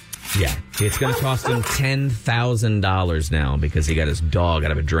 Yeah, it's going to cost him $10,000 now because he got his dog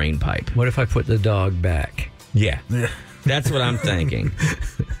out of a drain pipe. What if I put the dog back? Yeah. That's what I'm thinking.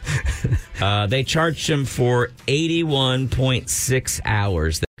 They charged him for 81.6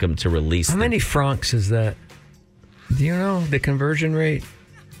 hours that come to release How many francs is that? Do you know the conversion rate?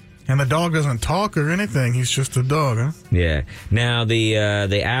 And the dog doesn't talk or anything. He's just a dog, huh? Yeah. Now,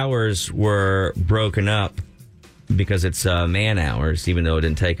 the hours were broken up because it's man hours, even though it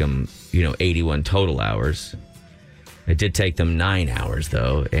didn't take them, 81 total hours. It did take them 9 hours,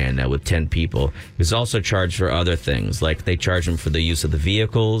 though, and with 10 people. He was also charged for other things, like they charged him for the use of the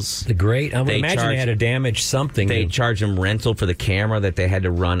vehicles. I would imagine they had to damage something. They charged him rental for the camera that they had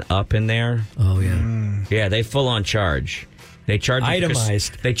to run up in there. Oh, yeah. Yeah, they full-on charge. They charge him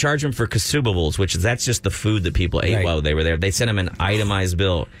itemized. They charge him for consumables, that's just the food that people ate while they were there. They sent him an itemized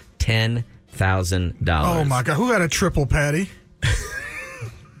bill, $10,000. Oh, my God. Who got a triple patty?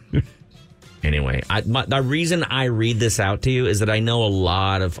 Anyway, the reason I read this out to you is that I know a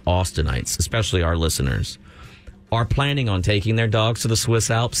lot of Austinites, especially our listeners, are planning on taking their dogs to the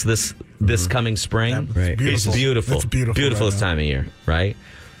Swiss Alps this coming spring. Right. It's beautiful. It's beautiful. Beautiful right this time of year, right?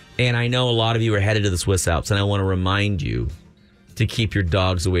 And I know a lot of you are headed to the Swiss Alps, and I want to remind you to keep your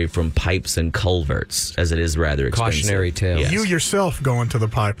dogs away from pipes and culverts, as it is rather expensive. Cautionary tale. Yes. You yourself going to the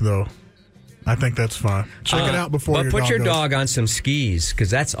pipe, though. I think that's fine. Check it out before but your put dog your goes. dog on some skis,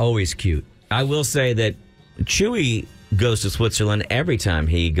 because that's always cute. I will say that Chewy goes to Switzerland every time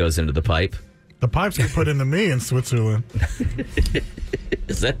he goes into the pipe. The pipes get put into me in Switzerland.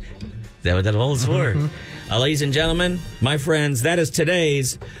 Is that what that all is for? Ladies and gentlemen, my friends, that is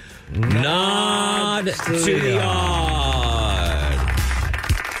today's Nod to the Odd.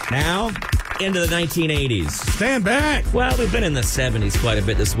 Now, into the 1980s. Stand back. Well, we've been in the 70s quite a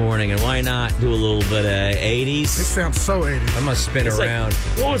bit this morning, and why not do a little bit of 80s? This sounds so 80s. I'm going to spin around.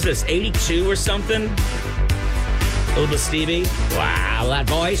 What was this, 82 or something? A little bit Stevie. Wow, that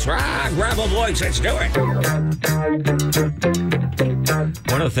voice. Grab a voice. Let's do it.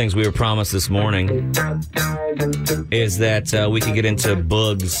 One of the things we were promised this morning is that we could get into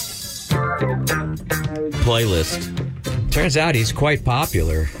Boog's playlist. Turns out he's quite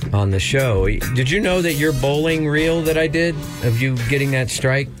popular on the show. Did you know that your bowling reel that I did of you getting that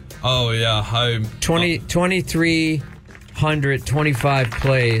strike? Oh, yeah. 2,325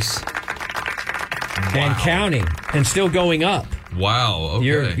 plays. And counting. And still going up. Wow.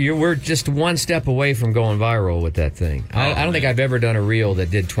 Okay. We're just one step away from going viral with that thing. I don't think I've ever done a reel that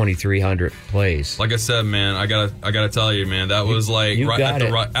did 2,300 plays. Like I said, man, I gotta tell you, man, that was like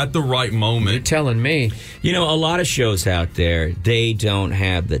at the right moment. You're telling me. A lot of shows out there, they don't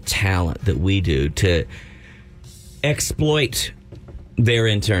have the talent that we do to exploit their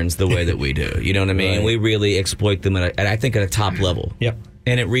interns the way that we do. You know what I mean? Right. We really exploit them at a top level. Yep.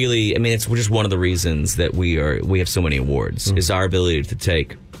 And it really, it's just one of the reasons that we have so many awards, is our ability to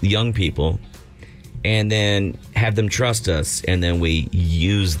take young people and then have them trust us, and then we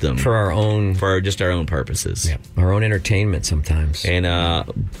use them for just our own purposes. Yeah. Our own entertainment sometimes. And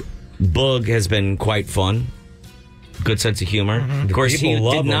Boog has been quite fun. Good sense of humor. Of course, he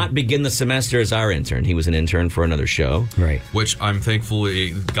did not begin the semester as our intern. He was an intern for another show. Right. Which I'm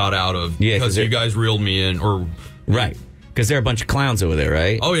thankfully got out of because you guys reeled me in. Right. Because they're a bunch of clowns over there,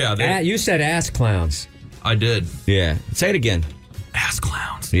 right? Oh, yeah. You said ass clowns. I did. Yeah. Say it again. Ass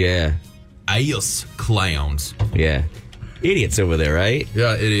clowns. Yeah. Ass clowns. Yeah. Idiots over there, right?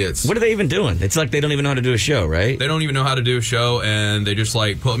 Yeah, idiots. What are they even doing? It's like they don't even know how to do a show, right? They don't even know how to do a show, and they just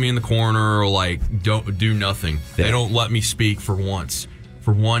put me in the corner or don't do nothing. Yeah. They don't let me speak for once.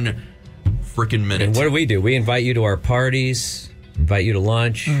 For one freaking minute. And what do? We invite you to our parties. Invite you to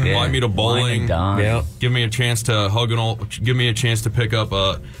lunch. Invite me to bowling. Yep. Give me a chance to give me a chance to pick up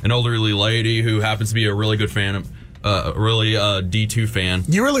an elderly lady who happens to be a really good fan of D2 fan.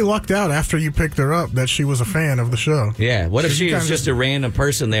 You really lucked out after you picked her up that she was a fan of the show. Yeah. What if she was just a random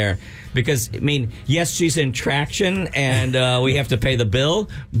person there? Because, yes, she's in traction and we have to pay the bill,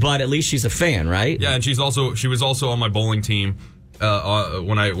 but at least she's a fan, right? Yeah, and she was also on my bowling team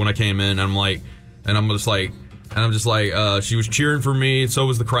when I came in. And I'm just like, she was cheering for me. So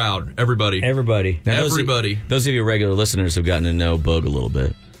was the crowd. Everybody. Now, those of you regular listeners have gotten to know Boog a little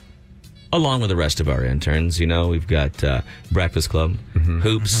bit. Along with the rest of our interns. We've got Breakfast Club,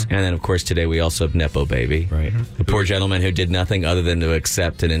 Hoops, and then, of course, today we also have Nepo Baby. Right. The poor gentleman who did nothing other than to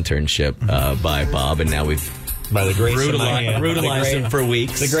accept an internship by Bob, and now we've by the grace of my hand. brutalized him for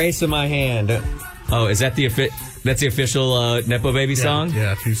weeks. The grace of my hand. Oh, is that that's the official Nepo Baby song?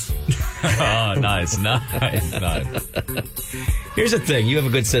 Yeah, he's... Oh, nice. Here's the thing: you have a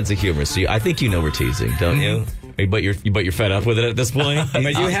good sense of humor, so I think you know we're teasing, don't you? But you're fed up with it at this point. But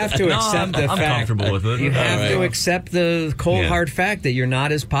you have to accept the I'm fact. comfortable with it. You have to accept the cold hard fact that you're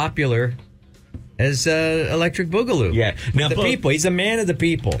not as popular as Electric Boogaloo. Yeah. Now, the people. He's a man of the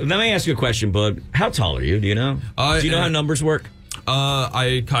people. Let me ask you a question, Bud. How tall are you? Do you know? Do you know how numbers work?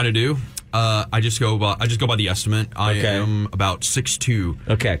 I kind of do. I just go by the estimate. I am about 6'2".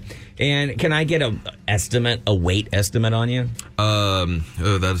 Okay. And can I get a weight estimate on you?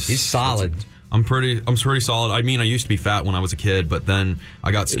 He's solid. I'm pretty solid. I mean, I used to be fat when I was a kid, but then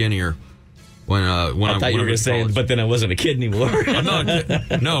I got skinnier. When I thought you were going to say, but then I wasn't a kid anymore.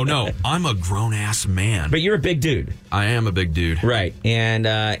 No, I'm a grown ass man. But you're a big dude. I am a big dude, right?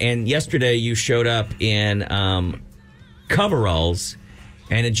 And yesterday you showed up in coveralls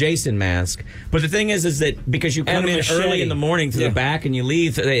and a Jason mask. But the thing is that because you come in early in the morning to the back and you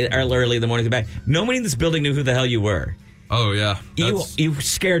leave early in the morning to the back, nobody in this building knew who the hell you were. Oh yeah, you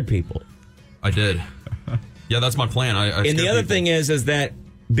scared people. I did. Yeah, that's my plan. And the other thing is that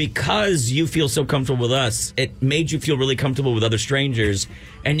because you feel so comfortable with us, it made you feel really comfortable with other strangers,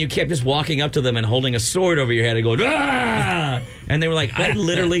 and you kept just walking up to them and holding a sword over your head and going, ah! And they were like, I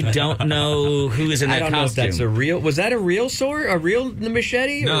literally don't know who is in that costume. I don't know if that's a real... Was that a real sword? A real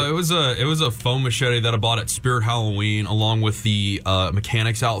machete? No, it was a foam machete that I bought at Spirit Halloween along with the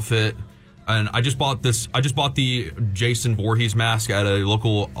mechanic's outfit. And I just bought the Jason Voorhees mask at a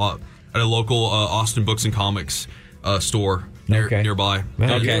local Austin Books and Comics store nearby.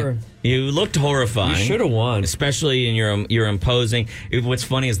 Okay. You looked horrifying. You should have won. Especially in your imposing. What's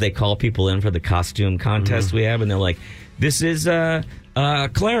funny is they call people in for the costume contest we have, and they're like, this is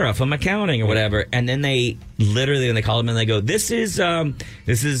Clara from accounting or whatever. And then they literally, when they call them in, they go, this is a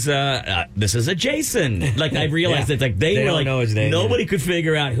Jason. Like, I realized that they were like, know his name. Nobody could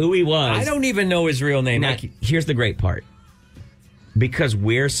figure out who he was. I don't even know his real name. Now, here's the great part. Because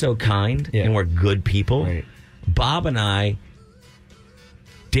we're so kind and we're good people, Bob and I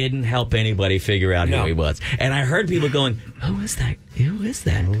didn't help anybody figure out who he was. And I heard people going, who is that? Who is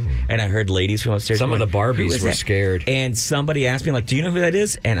that? Oh. And I heard ladies from upstairs Some going, of the Barbies were scared. And somebody asked me, like, do you know who that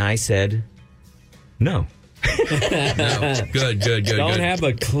is? And I said, no. No. Good. Don't have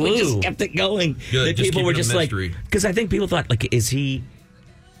a clue. We just kept it going. Good. People were just like, because I think people thought, like, does he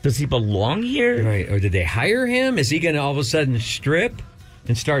belong here? Right. Or did they hire him? Is he going to all of a sudden strip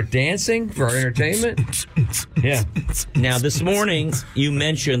and start dancing for our entertainment? Yeah. Now, this morning, you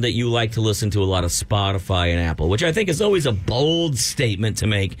mentioned that you like to listen to a lot of Spotify and Apple, which I think is always a bold statement to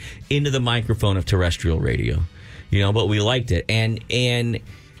make into the microphone of terrestrial radio. But we liked it. And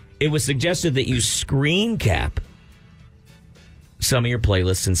it was suggested that you screen cap some of your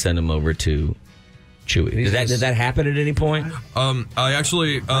playlists and send them over to Chewy. Did that happen at any point? I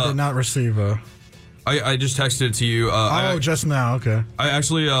actually... I did not receive a... I just texted it to you. Just now. Okay. I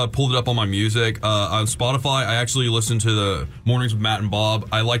actually pulled it up on my music. On Spotify, I actually listen to the Mornings with Matt and Bob.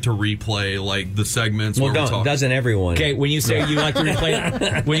 I like to replay, like, the segments where we talk. Doesn't everyone? Okay, when you say you like to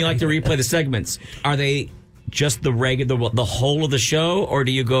replay the segments, are they just the whole of the show, or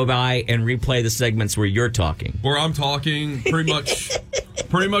do you go by and replay the segments where you're talking? Where I'm talking, pretty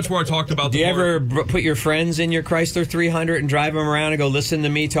much where I talked about. Do you ever put your friends in your Chrysler 300 and drive them around and go listen to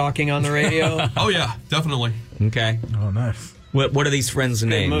me talking on the radio? Oh yeah, definitely. Okay. Oh, nice. What are these friends'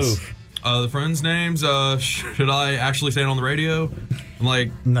 names? Move. The friends' names. Should I actually say it on the radio? I'm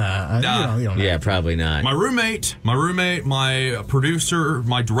like, nah. You don't yeah, probably not. My roommate, my producer,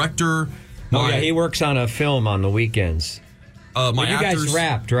 my director. He works on a film on the weekends. You guys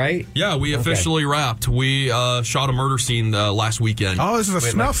wrapped, right? Yeah, we officially wrapped. We shot a murder scene last weekend. Oh, this is a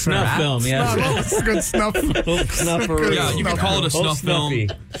snuff film. Yeah, it's a good snuff. Yeah, you can call it a snuff film.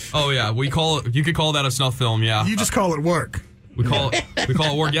 Oh yeah, you could call that a snuff film. Yeah, you just call it work. We call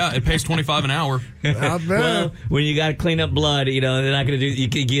it work. Yeah, it pays $25 an hour. Well, when you got to clean up blood, they're not going to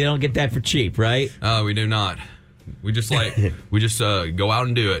do. You don't get that for cheap, right? We do not. We just go out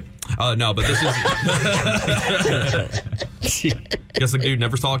and do it. No, but this is. Guess the dude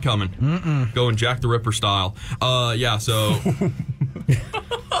never saw it coming. Going Jack the Ripper style.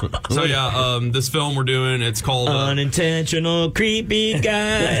 This film we're doing, it's called Unintentional Creepy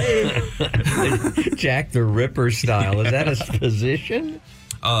Guy. Jack the Ripper style. Is that a position?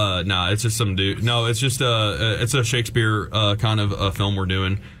 It's just some dude. No, it's just it's a Shakespeare kind of a film we're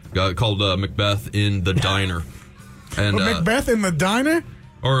doing called Macbeth in the Diner. And Macbeth in the Diner?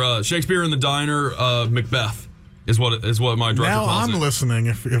 Or Shakespeare in the Diner, Macbeth is what my director calls it. Now I'm listening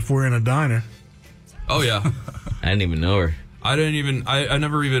if we're in a diner. Oh, yeah. I didn't even know her. I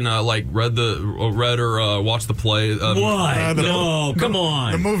never even read or watched the play. What? No, come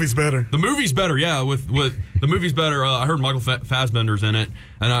on. The movie's better. The movie's better, yeah. With the movie's better. I heard Michael Fassbender's in it,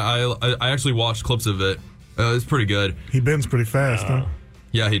 and I actually watched clips of it. It's pretty good. He bends pretty fast, huh?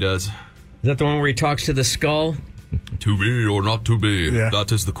 Yeah, he does. Is that the one where he talks to the skull? To be or not to be? Yeah.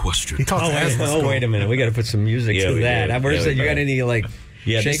 That is the question. He talks as the skull. Wait a minute. We got to put some music to that. You got any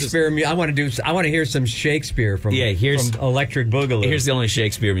Shakespeare? I want to hear some Shakespeare from Electric Boogaloo. Here's the only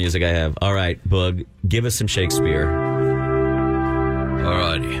Shakespeare music I have. All right, Boog, give us some Shakespeare. All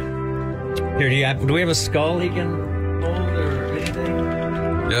righty. Here, do we have a skull he can hold or anything?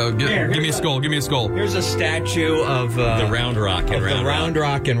 Yeah, give me a skull. Give me a skull. Here's a statue of the Round Rock in Round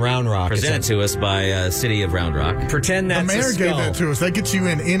Rock. Presented to us by City of Round Rock. Pretend that's the mayor gave that to us. That gets you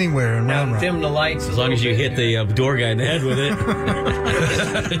in anywhere in Round Rock. Dim the lights. As long as you hit the door guy in the head with it.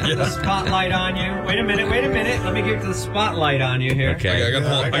 The spotlight on you. Wait a minute. Let me get the spotlight on you here. Okay. I gotta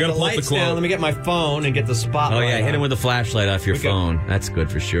pull up the lights quote. down. Let me get my phone and get the spotlight. Oh yeah, hit him with the flashlight off your phone. That's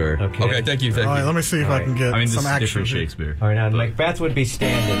good for sure. Okay, thank you. All right, let me see if I can get this some is action. different Shakespeare. All right, now Macbeth would be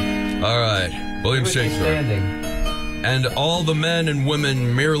standing. All right, William Shakespeare. Standing. And all the men and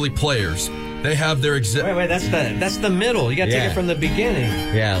women merely players. They have their Wait, that's the middle. You got to take it from the beginning.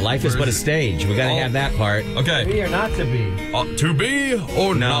 Yeah, life is but a stage. We got to have that part. Okay. To be or not to be? To be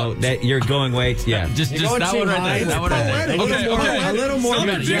or no, not? that you're going way. Just that one right there. That one right there. Okay. A little more.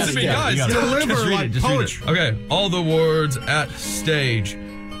 Deliver like poetry. Okay. All the words at stage.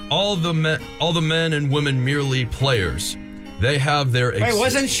 All the men and women merely players. They have their. Wait,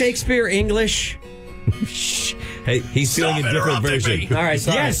 wasn't Shakespeare English? Hey, he's doing a different version. All right,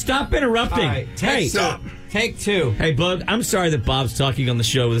 sorry. Yeah, stop interrupting. Right, take two. Hey, Bug, I'm sorry that Bob's talking on the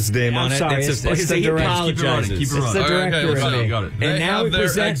show with his name on it. Sorry, it's the director. Apologizes. Keep it running. It's the director. You got it. And now we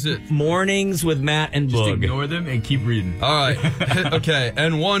present Mornings with Matt and Just Bug. ignore them and keep reading. All right. Okay.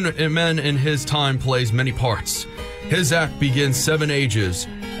 And one man in his time plays many parts. His act begins 7 ages.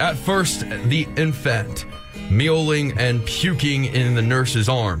 At first, the infant, mewling and puking in the nurse's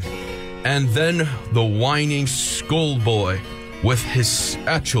arm. And then the whining schoolboy with his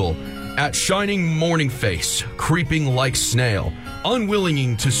satchel at shining morning face, creeping like snail,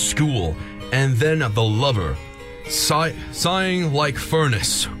 unwilling to school. And then the lover, sighing like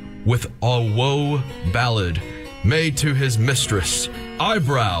furnace, with a woe ballad made to his mistress.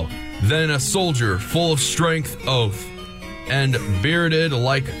 Eyebrow, then a soldier full of strength, oath, and bearded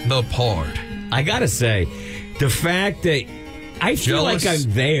like the pard. I gotta say, the fact that I feel like I'm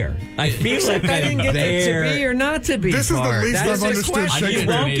there. I feel like I didn't get there. the to be or not to be. This is the least I've understood Shakespeare. You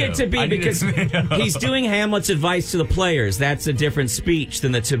won't get to be because he's doing Hamlet's advice to the players. That's a different speech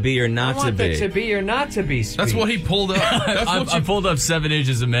than the to be or not to be. To be or not to be speech. That's what he pulled up. I pulled up 7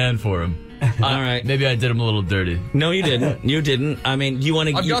 Ages of Man for him. All right. Maybe I did him a little dirty. No, you didn't. You didn't. I mean, you want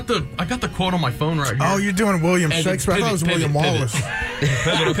to. I got the quote on my phone right here. Oh, you're doing William Shakespeare. I thought it was William Wallace.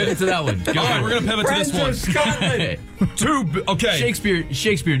 Pivot to that one. All right, we're gonna pivot to this one. Scotland. Okay.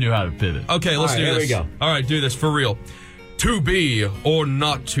 Shakespeare knew how to pivot. Okay, let's do this. Here we go. All right, do this for real. To be or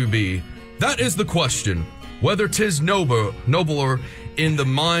not to be, that is the question. Whether 'tis nobler in the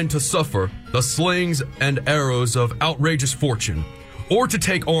mind to suffer the slings and arrows of outrageous fortune, or to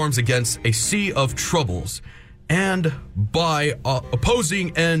take arms against a sea of troubles, and by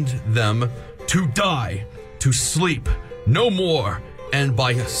opposing end them, to die, to sleep no more, and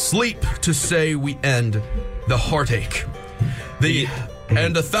by sleep to say we end the heartache,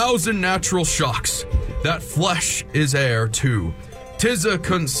 and 1,000 natural shocks, that flesh is heir to. 'Tis a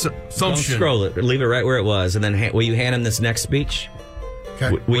consumption. Don't scroll it. Leave it right where it was, and then will you hand him this next speech?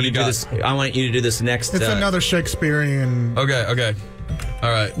 Okay. Will you do this? I want you to do this next. It's another Shakespearean. Okay. All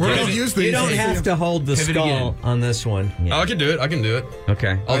right. We're going to use these. You don't have to hold the skull on this one. Yeah. Oh, I can do it.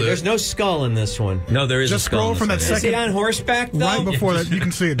 Okay. There's no skull in this one. No, there is Just a skull. scroll from that second. Is he on horseback, though? Right before that, you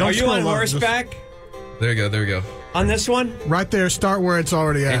can see it. Don't Are you scroll on up, horseback? There we go. On this one? Right there. Start where it's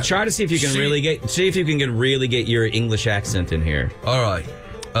already at. And try to see if you can really get your English accent in here. All right.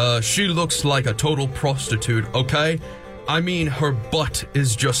 She looks like a total prostitute, okay? I mean, her butt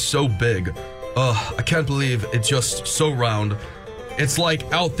is just so big. I can't believe it's just so round. It's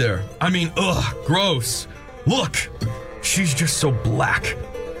like out there. I mean, gross. Look, she's just so black.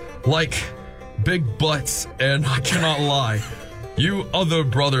 Like big butts, and I cannot lie. You other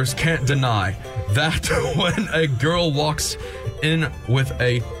brothers can't deny that when a girl walks in with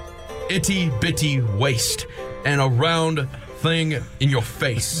a itty-bitty waist and a round thing in your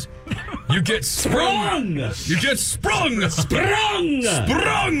face, you get sprung. You get sprung.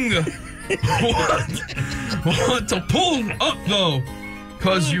 Want to pull up though,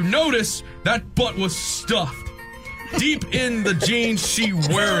 cause you notice that butt was stuffed. deep in the jeans she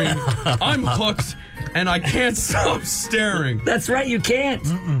wearing. I'm hooked, and I can't stop staring. That's right, you can't.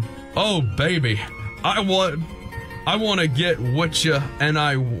 Oh, baby, I want to get with you,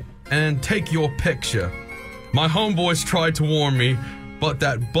 and take your picture. My homeboys tried to warn me, but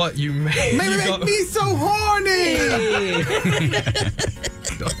that butt you made. Make me so horny.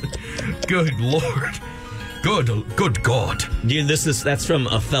 Good Lord. Good God. Dude, that's from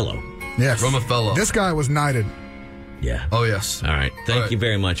Othello. Yes. From Othello. This guy was knighted. Yeah. Oh, yes. All right. Thank you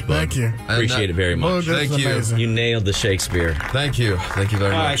very much, Bud. Thank you. Appreciate it very much. Thank you. Amazing. You nailed the Shakespeare. Thank you. Thank you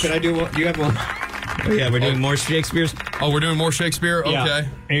very All right, much. can I do one? Do you have one? Oh, yeah, we're doing more Shakespeare's. Oh, we're doing more Shakespeare? Okay. Yeah.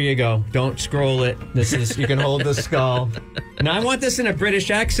 Here you go. Don't scroll it. You can hold the skull. Now, I want this in a British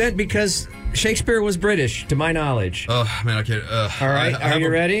accent because Shakespeare was British, to my knowledge. Oh, man, I can't. All right, are you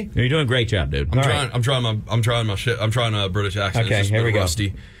ready? You're doing a great job, dude. I'm trying a British accent. Okay, it's just here a we bit go.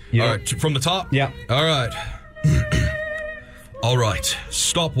 rusty. All right, from the top? Yeah. All right. All right.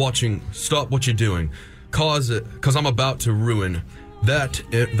 Stop what you're doing. Cause I'm about to ruin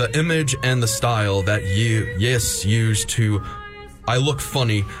the image and the style that you used to. I look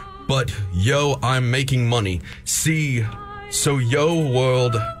funny, but yo, I'm making money. See, so yo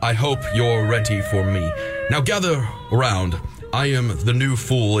world, I hope you're ready for me. Now gather around. I am the new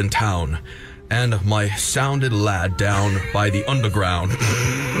fool in town, and my sounded lad down by the underground.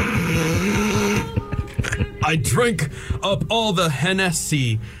 I drink up all the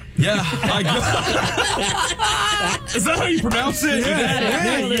Hennessy. Yeah, I got. Is that how you pronounce it?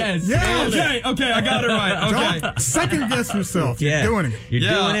 Yes. Okay, I got it right. Okay. Don't second guess yourself. Yeah. You're doing it. You're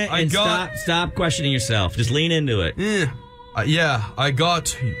doing it, and stop questioning yourself. Just lean into it. Yeah, I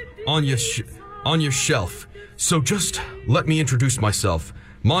got on your shelf. So just let me introduce myself.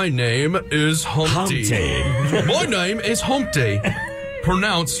 My name is Humpty. My name is Humpty.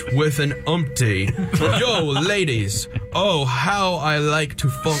 Pronounced with an umpty. Yo, ladies. Oh, how I like to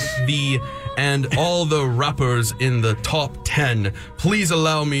funk thee and all the rappers in the top 10. Please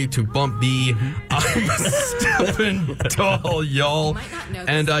allow me to bump thee. I'm stepping tall, y'all.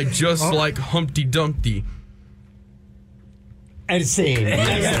 And I just like Humpty Dumpty. And scene.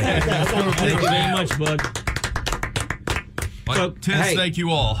 Thank you very much, Bud. Thank you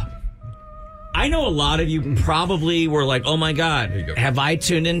all. I know a lot of you probably were like, oh my God, have I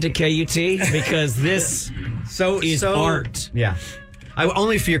tuned into KUT? Because this is art. Yeah.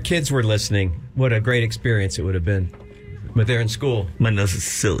 Only if your kids were listening, what a great experience it would have been. But they're in school. My nose is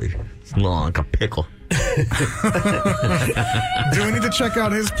silly. It's long like a pickle. Do we need to check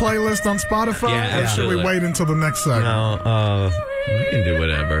out his playlist on Spotify? Yeah, or should we wait until the next segment? No, we can do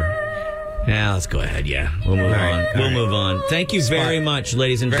whatever. Yeah, let's go ahead. Yeah, we'll move on. We'll move on. Thank you very much,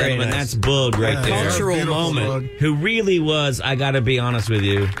 ladies and gentlemen. Nice. That's Bug right there. Cultural moment. Who really was, I got to be honest with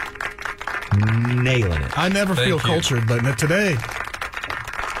you, nailing it. I never feel cultured, but today.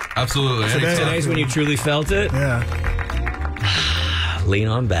 Absolutely. Today's when you truly felt it? Yeah. Lean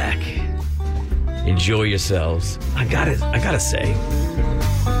on back. Enjoy yourselves. I gotta say,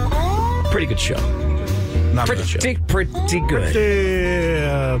 pretty good show. Pretty good.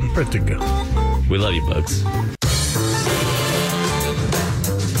 Pretty good. We love you, Bugs.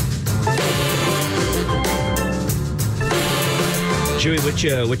 Chewy,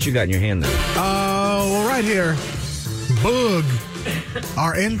 what you got in your hand there? Well, right here, Bug,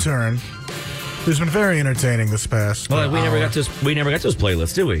 our intern, who's been very entertaining this past. Well, we never got those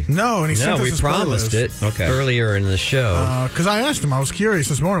playlists, did we? No, and he sent us we his promised playlist. it earlier in the show. Because I asked him, I was curious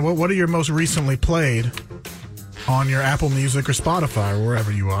this morning, what are your most recently played on your Apple Music or Spotify or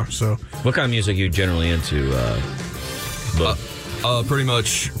wherever you are? So, what kind of music are you generally into?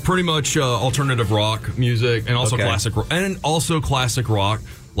 Pretty much alternative rock music and also classic rock.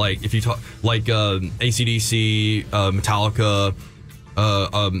 Like if you talk like AC/DC, Metallica,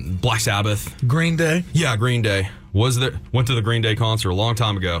 Black Sabbath, Green Day. Yeah, Green Day. Went to the Green Day concert a long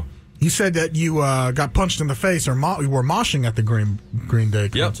time ago. You said that you got punched in the face or you were moshing at the Green Day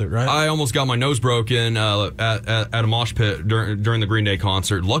concert, right? I almost got my nose broken at a mosh pit during the Green Day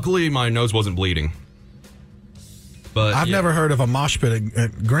concert. Luckily, my nose wasn't bleeding. But I've never heard of a mosh pit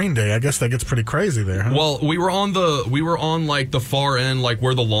at Green Day. I guess that gets pretty crazy there. Huh? Well, we were on like the far end, like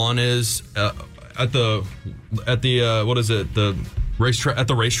where the lawn is at the what is it? The racetrack at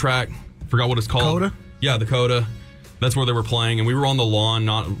the racetrack. Forgot what it's called. Coda? Yeah, the Coda. That's where they were playing, and we were on the lawn,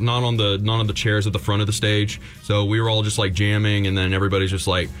 not on the chairs at the front of the stage. So we were all just like jamming, and then everybody's just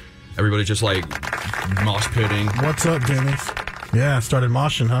like mosh pitting. What's up, Dennis? Yeah, started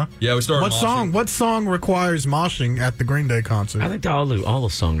moshing, huh? Yeah, we started. What song requires moshing at the Green Day concert? I think all the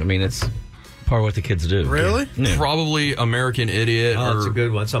songs. I mean, it's Part of what the kids do. Really? Yeah. Probably American Idiot. Oh, it's a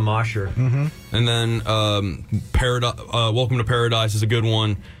good one. It's a mosher. Mm-hmm. And then Welcome to Paradise is a good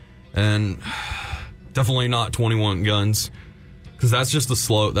one. And definitely not 21 Guns. Because that's just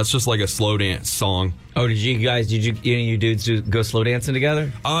like a slow dance song. Oh, did you dudes go slow dancing together?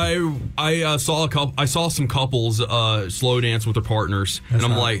 I saw some couples slow dance with their partners, and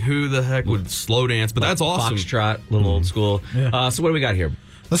I'm like, who the heck would slow dance? But that's awesome. Foxtrot, a little old school. Yeah. So what do we got here?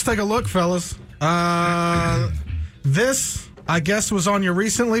 Let's take a look, fellas. This, I guess, was on your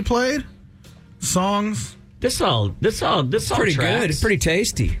recently played songs. This all Pretty tracks. good. It's pretty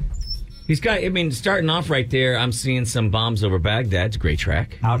tasty. He's got. I mean, starting off right there, I'm seeing some Bombs Over Baghdad. It's a great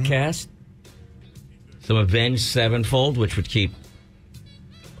track. Outcast. Some Avenged Sevenfold, which would keep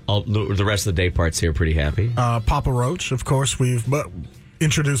all the rest of the day parts here pretty happy. Papa Roach, of course. We've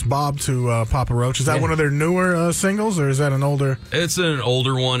introduced Bob to Papa Roach. Is that one of their newer singles, or is that an older? It's an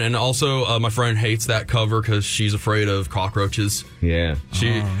older one, and also my friend hates that cover because she's afraid of cockroaches. Yeah,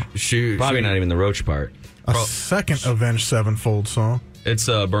 she probably not even the Roach part. A second Avenged Sevenfold song. It's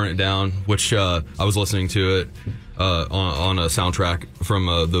Burn It Down, which I was listening to it on a soundtrack from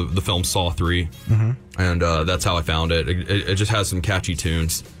the film Saw 3, and that's how I found it. It just has some catchy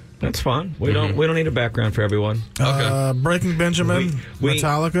tunes. That's fun. We don't need a background for everyone. Okay. Breaking Benjamin,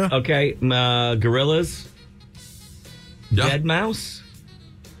 Metallica. Okay, Gorillaz. Yeah. Dead Mouse.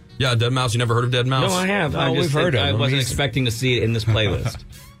 Yeah, Dead Mouse. You never heard of Dead Mouse? No, I have. We've heard of him. I wasn't expecting to see it in this playlist.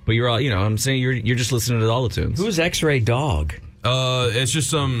 But you're all, I'm saying you're just listening to all the tunes. Who's X-Ray Dog? It's just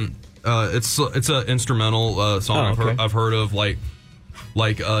some. It's an instrumental song I've heard of, like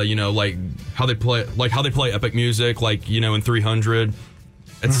how they play epic music, in 300.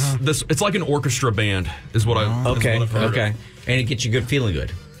 It's like an orchestra band, is what I. Okay. What I've heard Okay. of. And it gets you feeling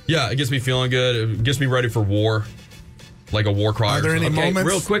good. Yeah, it gets me feeling good. It gets me ready for war, like a war cry. Are there any moments?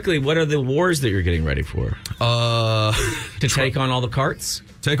 Real quickly, what are the wars that you're getting ready for? To take on all the carts.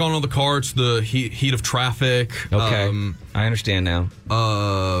 Take on all the carts, the heat of traffic. Okay, I understand now.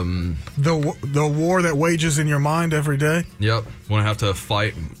 The war that wages in your mind every day. Yep, when I have to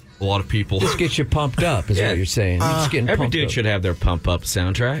fight a lot of people. This gets you pumped up, is what you're saying. You're just getting Every pumped dude up. should have their pump up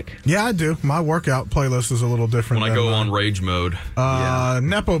soundtrack. Yeah, I do. My workout playlist is a little different. When I go on rage mode.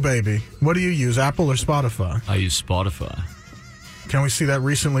 Nepo Baby. What do you use, Apple or Spotify? I use Spotify. Can we see that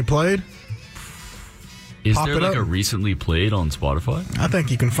recently played? Is Pop there it like up. a recently played on Spotify? I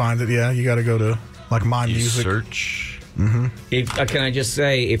think you can find it. Yeah, you got to go to My You Music. search. Can I just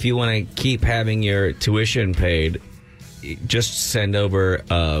say, if you want to keep having your tuition paid, just send over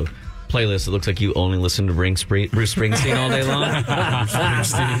a playlist that looks like you only listen to Bruce Springsteen all day long.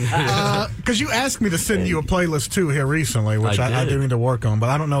 Because you asked me to send you a playlist too here recently, which I do need to work on. But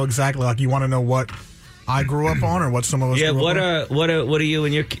I don't know exactly. Like, you want to know what I grew up on, or what some of us. Yeah, grew what up on? are you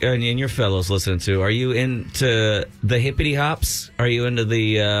and your fellows listening to? Are you into the hippity hops? Are you into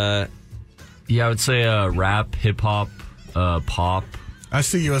the? Yeah, I would say rap, hip hop, pop. I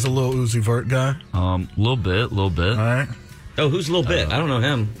see you as a Lil Uzi Vert guy. Little bit. All right. Oh, who's Lil Bit? I don't know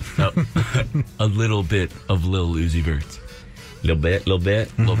him. A little bit of Lil Uzi Vert. Little bit.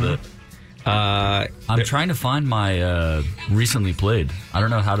 I'm trying to find my recently played. I don't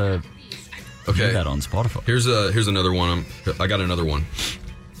know how to do that on Spotify. Here's another one. I got another one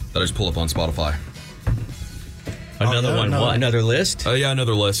that I just pull up on Spotify. Another one? What? Another list? Yeah,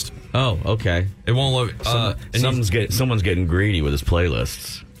 another list. Oh, okay. It won't load. Someone's getting greedy with his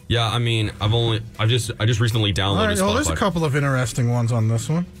playlists. Yeah, I mean, I just recently downloaded All right, Spotify. well, there's a couple of interesting ones on this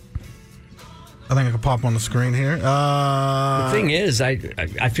one. I think I can pop on the screen here. The thing is, I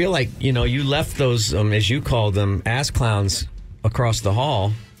feel like, you left those, as you call them, ass clowns across the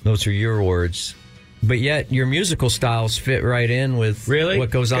hall. Those are your words. But yet, your musical styles fit right in with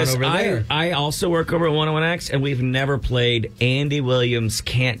what goes on over there. I also work over at 101X, and we've never played Andy Williams'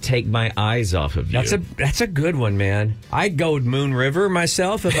 "Can't Take My Eyes Off of You." That's a good one, man. I'd go with Moon River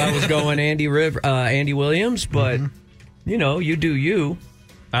myself if I was going Andy Williams, but you do you.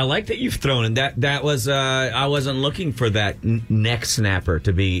 I like that you've thrown in that was I wasn't looking for that neck snapper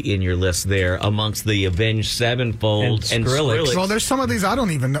to be in your list there amongst the Avenged Sevenfold and Skrillex. Well, there's some of these I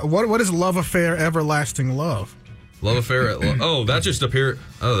don't even know. What is Love Affair, Everlasting Love? Love Affair. That just appeared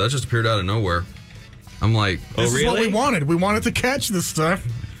out of nowhere. I'm like, this is what we wanted. We wanted to catch this stuff.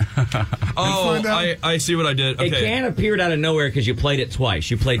 I see what I did. Okay. It can't appear out of nowhere because you played it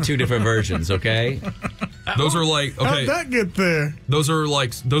twice. You played two different versions. Okay. Those are like How'd that get there? Those are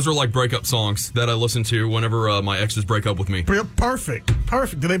like breakup songs that I listen to whenever my exes break up with me. Perfect.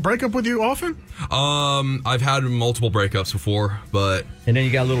 Do they break up with you often? I've had multiple breakups before, but and then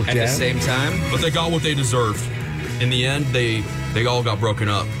you got a little at the same time. But they got what they deserved. In the end, they all got broken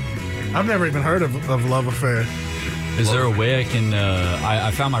up. I've never even heard of Love Affair. Is there a way I can?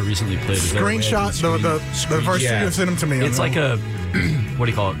 I found my recently played. Screenshot the verse. You can send them to me. It's like a what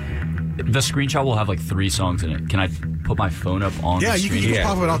do you call it? The screenshot will have like 3 songs in it. Can I put my phone up on? Yeah, the screen? you can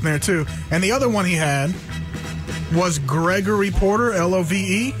pop it up there too. And the other one he had was Gregory Porter, Love.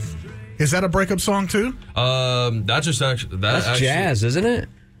 Is that a breakup song too? That's just actually that's jazz, isn't it?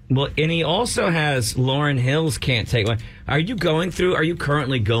 Well, and he also has Lauryn Hill's "Can't Take One." Are you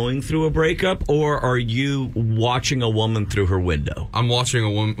currently going through a breakup, or are you watching a woman through her window? I'm watching a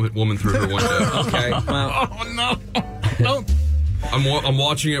woman through her window. Okay. Well, oh no! Don't. I'm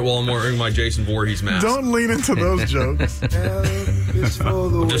watching it while I'm wearing my Jason Voorhees mask. Don't lean into those jokes.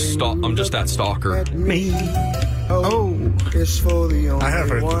 I'm just that stalker. Me. Oh, it's for the only I have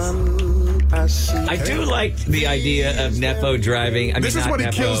heard this. I do like the idea of Nepo driving. This is what he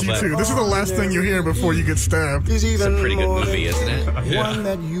kills you too. This is the last thing you hear before you get stabbed. It's a pretty good movie, isn't it? One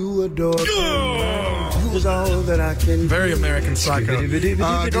that you adore. Is all that I can. Very American Psycho.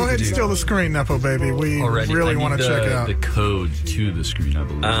 Go ahead and steal the screen, Nepo baby. We really want to check it out. The code to the screen, I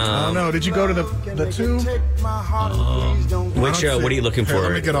believe. Oh no! Did you go to the 2? Which? What are you looking for? Here,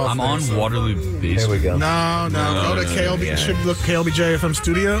 let me get off I'm this. on Waterloo Basement. There we go. No. Go to KLB. Should look KLBJ FM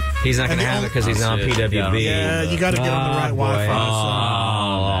studio. He's not going to have it because he's on PWB. Yeah, you got to get on the right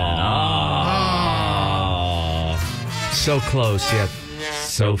Wi-Fi. So close yet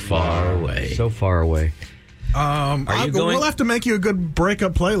so far away. So far away. We'll have to make you a good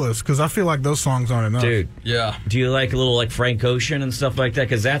breakup playlist because I feel like those songs aren't enough. Dude, yeah. Do you like a little like Frank Ocean and stuff like that?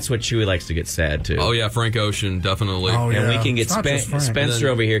 Because that's what Chewy likes to get sad to. Oh yeah, Frank Ocean, definitely. Oh, and yeah. we can get It's not just Frank. Spencer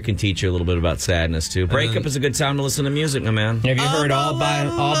over here can teach you a little bit about sadness too. Breakup is a good time to listen to music, my man. Have you heard All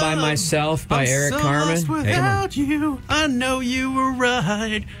by Myself by Eric Carmen? Without you, I know you were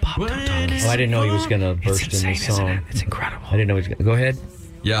right. Oh, I didn't know he was going to burst in the song. It's incredible. I didn't know he was going to. Go ahead.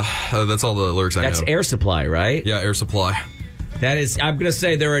 Yeah, that's all the lyrics I know. That's Air Supply, right? Yeah, Air Supply. That is, I'm going to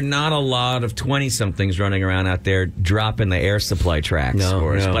say there are not a lot of 20-somethings running around out there dropping the Air Supply tracks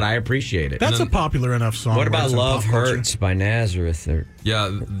for us, but I appreciate it. That's a popular enough song. What about Love Hurts by Nazareth? Yeah,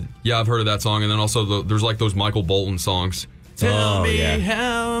 I've heard of that song. And then also there's like those Michael Bolton songs. Tell me,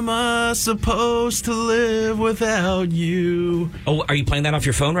 how am I supposed to live without you? Oh, are you playing that off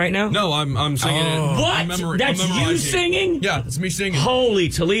your phone right now? No, I'm singing it. What? That's you singing? Yeah, it's me singing. Holy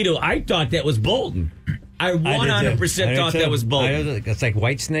Toledo, I thought that was Bolton. I 100% thought that was Bolton. It's like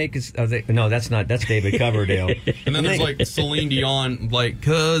Whitesnake. No, that's not. That's David Coverdale. And then there's like Celine Dion, like,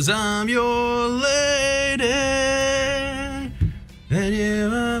 'cause I'm your lady. And you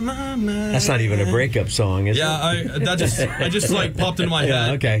are my man. That's not even a breakup song, is it? Yeah, I just like popped into my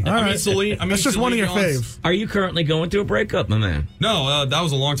head. Okay. I mean, Celine. That's just one of your faves. Are you currently going through a breakup, my man? No, that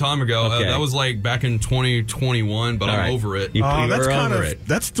was a long time ago. Okay. That was like back in 2021, but I'm over it.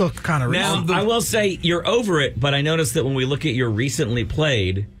 That's still kind of recent. Now, I will say you're over it, but I noticed that when we look at your recently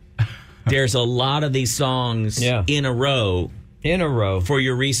played, there's a lot of these songs in a row for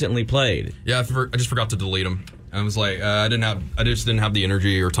your recently played. Yeah, I just forgot to delete them. I was like, I just didn't have the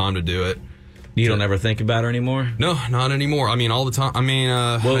energy or time to do it. You don't ever think about her anymore? No, not anymore. I mean, all the time. I mean,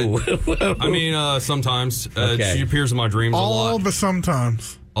 sometimes. Okay. She appears in my dreams a lot. All the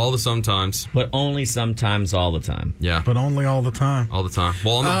sometimes. All the sometimes. But only sometimes, all the time. Yeah. But only all the time. All the time.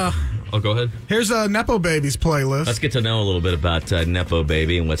 Well, go ahead. Here's a Nepo Babies playlist. Let's get to know a little bit about Nepo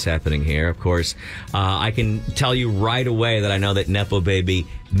Baby and what's happening here. Of course, I can tell you right away that I know that Nepo Baby...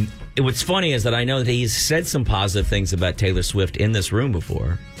 What's funny is that I know that he's said some positive things about Taylor Swift in this room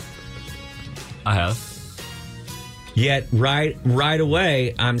before. I have. Yet right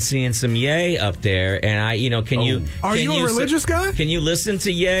away, I'm seeing some Ye up there, and Are you a religious guy? Can you listen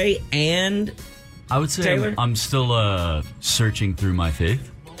to Ye and I would say Taylor? I'm still searching through my faith.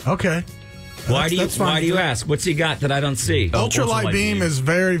 Okay. Why do you ask? What's he got that I don't see? Ultralight Beam is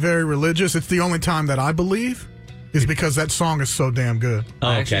very, very religious. It's the only time that I believe is because that song is so damn good.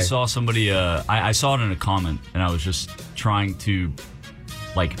 I actually saw somebody. I saw it in a comment, and I was just trying to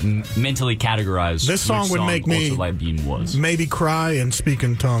mentally categorize this song would make me Ultralight Beam was. Maybe cry and speak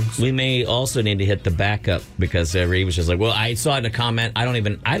in tongues. We may also need to hit the backup because he was just like, well, I saw it in a comment. I don't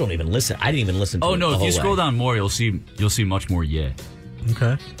even listen. I didn't even listen to it. Oh no! The If whole you scroll way. down more, you'll see much more. Yeah.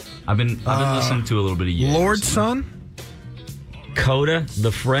 Okay. I've been listening to a little bit of Yeah. Lord's Son. Coda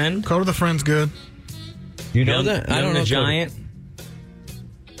the Friend. Coda the Friend's good. You know that? I don't know. Giant.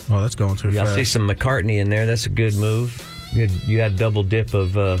 Oh, that's going too fast. I see some McCartney in there. That's a good move. You had double dip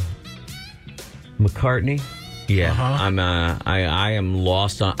of McCartney. Yeah, I am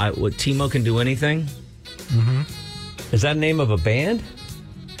lost on. Timo Can Do Anything. Mm-hmm. Is that the name of a band?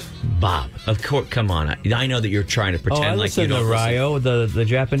 Bob, of course, come on. I know that you're trying to pretend I like you listen to don't Ryo, the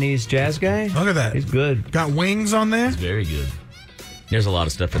Japanese jazz guy. Look at that. He's good. Got wings on there? It's very good. There's a lot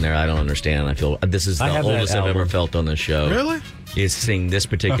of stuff in there I don't understand. I feel this is the oldest I've ever felt on this show. Really? Is seeing this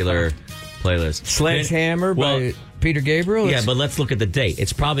particular playlist. Sledgehammer by Peter Gabriel? Yeah, but let's look at the date.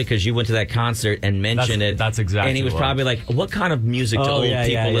 It's probably because you went to that concert and mentioned it. That's exactly And he was probably like, what kind of music do old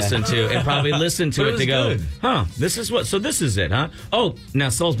people listen to? And probably listened to it to go, this is what, so this is it, huh? Oh, now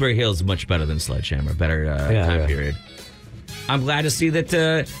Salisbury Hill is much better than Sledgehammer. Better time period. I'm glad to see that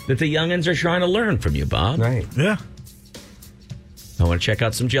the youngins are trying to learn from you, Bob. Right. Yeah. I want to check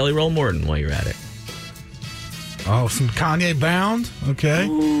out some Jelly Roll Morton while you're at it. Oh, some Kanye Bound. Okay.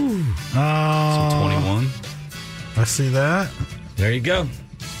 Some 21. I see that. There you go.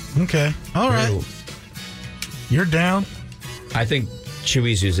 Okay. All right. You're down. I think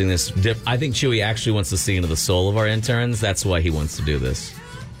Chewy's using this. I think Chewy actually wants to see into the soul of our interns. That's why he wants to do this.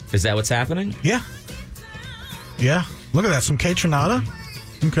 Is that what's happening? Yeah. Yeah. Look at that. Some K-Tronada.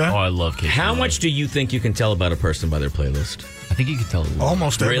 Okay. Oh, I love K-Tronada. How much do you think you can tell about a person by their playlist? I think you can tell a lot.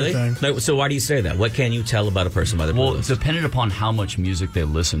 Almost everything. Really? So why do you say that? What can you tell about a person by their playlist? Well, dependent upon how much music they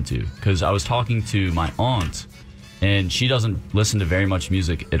listen to. Because I was talking to my aunt, and she doesn't listen to very much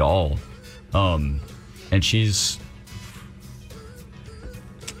music at all. And she's...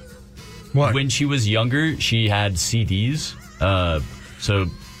 What? When she was younger, she had CDs. So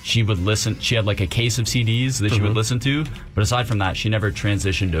she would listen. She had like a case of CDs that she would listen to. But aside from that, she never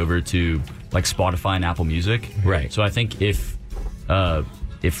transitioned over to like Spotify and Apple Music. Right. So I think if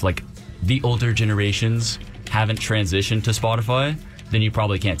like the older generations haven't transitioned to Spotify, then you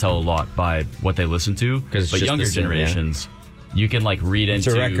probably can't tell a lot by what they listen to. But younger generations, you can like read into.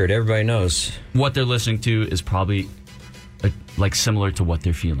 It's a record. Everybody knows what they're listening to is probably like similar to what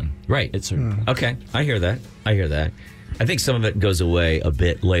they're feeling. Right. It's okay. I hear that. I think some of it goes away a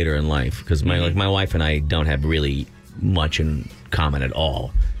bit later in life because my wife and I don't have really much in common at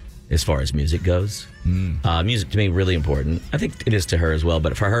all as far as music goes. Music to me really important. I think it is to her as well,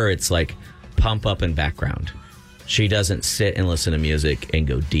 but for her it's like pump up and background. She doesn't sit and listen to music and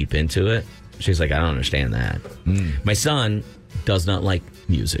go deep into it. She's like, I don't understand that. My son does not like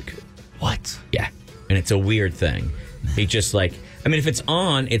music. What? Yeah. And it's a weird thing. He just like, I mean, if it's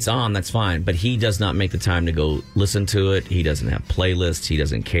on, that's fine. But he does not make the time to go listen to it. He doesn't have playlists. He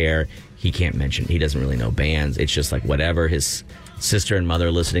doesn't care. He can't mention, he doesn't really know bands. It's just like whatever his sister and mother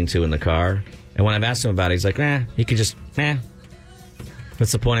are listening to in the car. And when I've asked him about it, he's like, he could just,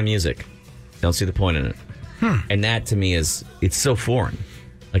 what's the point of music? Don't see the point in it. And that to me it's so foreign.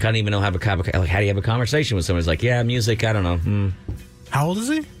 Like, I don't even know how do you have a conversation with someone who's like, yeah, music, I don't know. How old is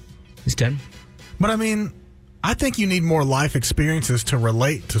he? He's 10. But I mean, I think you need more life experiences to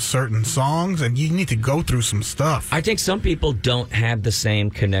relate to certain songs, and you need to go through some stuff. I think some people don't have the same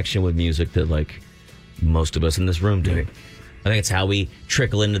connection with music that, like, most of us in this room do. I think it's how we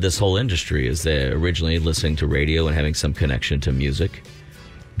trickle into this whole industry, is they're originally listening to radio and having some connection to music,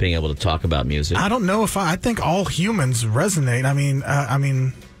 being able to talk about music. I don't know if I think all humans resonate. I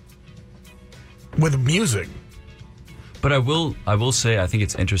mean, with music. But I will say, I think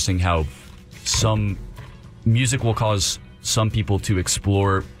it's interesting how some music will cause some people to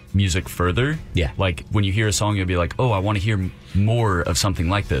explore music further. Yeah. Like when you hear a song, you'll be like, oh, I want to hear more of something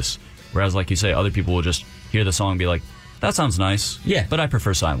like this. Whereas, like you say, other people will just hear the song and be like, that sounds nice. Yeah. But I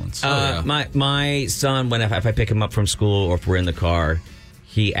prefer silence. My son, if I pick him up from school or if we're in the car,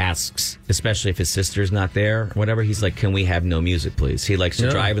 he asks, especially if his sister's not there or whatever, he's like, can we have no music, please? He likes to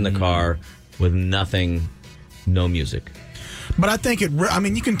drive in the car with no music. But I think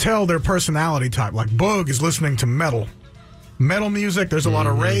you can tell their personality type. Like Boog is listening to metal music. There's a lot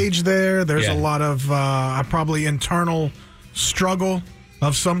of rage there. There's a lot of probably internal struggle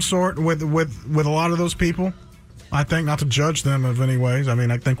of some sort with a lot of those people. I think, not to judge them of any ways. I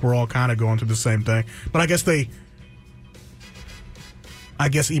mean, I think we're all kind of going through the same thing. But I guess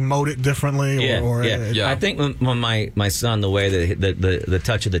emote it differently. I think when my son, the way that the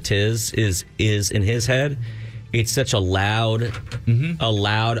touch of the tiz is in his head, it's such a loud,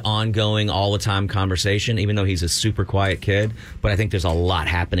 ongoing, all the time conversation. Even though he's a super quiet kid, but I think there's a lot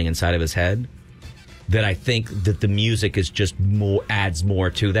happening inside of his head that I think that the music is just adds more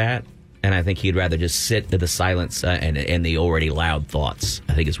to that. And I think he'd rather just sit to the silence and the already loud thoughts.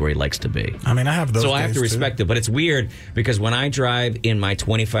 I think is where he likes to be. I mean, I have those. So I have to respect it. But it's weird because when I drive in my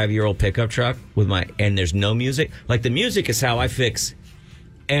 25-year-old pickup truck and there's no music, like the music is how I fix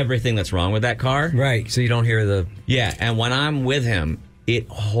everything that's wrong with that car. Right. So you don't hear the... Yeah. And when I'm with him, it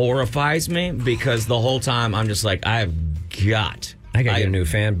horrifies me because the whole time I'm just like, I gotta get a new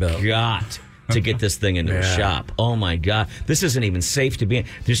fan belt. to get this thing into a shop. Oh my God, this isn't even safe to be in.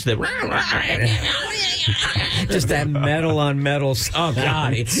 Just the just that metal on metal. Oh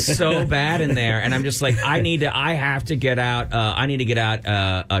God, it's so bad in there, and I'm just like, I have to get out. I need to get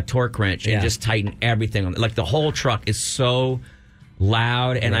out a torque wrench and just tighten everything on. Like the whole truck is so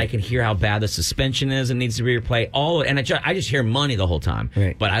loud, and I can hear how bad the suspension is and needs to be replaced. And I just hear money the whole time.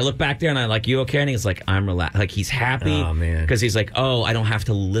 Right. But I look back there and I'm like, "You okay?" And he's like, "I'm relaxed." Like he's happy because he's like, "Oh, I don't have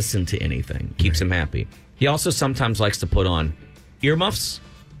to listen to anything." Keeps him happy. He also sometimes likes to put on earmuffs,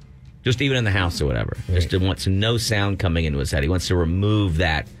 just even in the house or whatever. Just wants no sound coming into his head. He wants to remove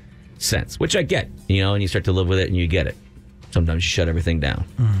that sense, which I get. And you start to live with it, and you get it. Sometimes you shut everything down.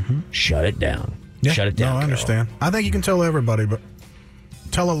 Mm-hmm. Shut it down. Yeah. Shut it down. No, I understand. I think you can tell everybody, but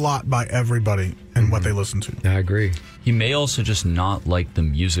tell a lot by everybody and what they listen to. I agree. He may also just not like the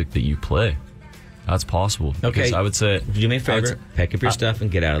music that you play. That's possible. Okay. I would say, do me a favor, pack up your stuff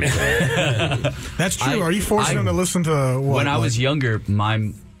and get out of the way. That's true. Are you forcing them to listen to what? When I was younger,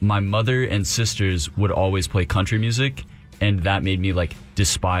 my mother and sisters would always play country music, and that made me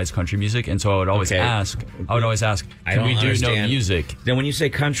despise country music. And so I would always ask, can we do no music? Then when you say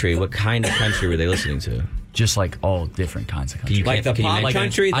country, what kind of country were they listening to? Just all different kinds of country. Like the pop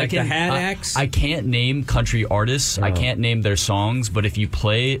country, like the Hat Axe? I can't name country artists. I can't name their songs, but if you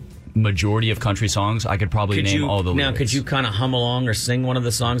play majority of country songs, I could probably name all the lyrics. Now, could you kind of hum along or sing one of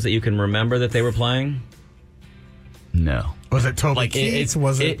the songs that you can remember that they were playing? No. Was it Toby Keith?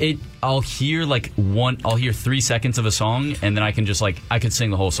 I'll hear I'll hear 3 seconds of a song, and then I can just I could sing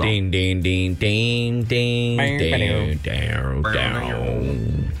the whole song. Ding, ding, ding, ding, ding, ding,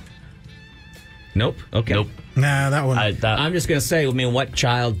 down. Nope. Okay. Nope. Nah, that one. I'm just gonna say. What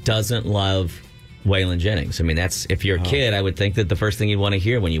child doesn't love Waylon Jennings? That's if you're a kid, I would think that the first thing you want to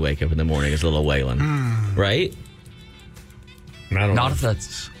hear when you wake up in the morning is a little Waylon, right? Not if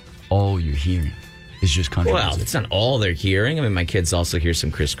that's all you're hearing. It's just country music. It's not all they're hearing. My kids also hear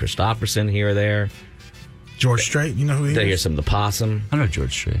some Chris Christopherson here or there. George Strait, you know who he is? They hear some of the Possum. I know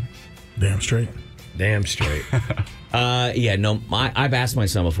George Strait. Damn straight. I've asked my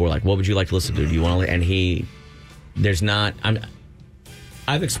son before, what would you like to listen to? Do you want to? And there's not.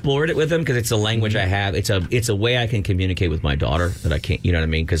 I've explored it with him because it's a language I have. It's a way I can communicate with my daughter that I can't. You know what I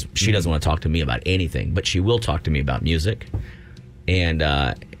mean? Because she doesn't want to talk to me about anything, but she will talk to me about music. And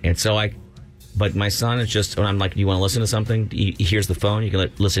so But my son is just, when I'm like, do you want to listen to something? He hears the phone. You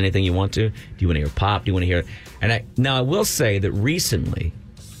can listen to anything you want to. Do you want to hear pop? Do you want to hear? And now I will say that recently,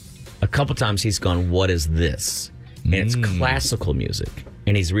 a couple times he's gone, what is this? And it's classical music.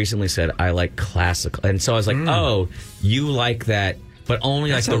 And he's recently said, I like classical. And so I was like, oh, you like that, but only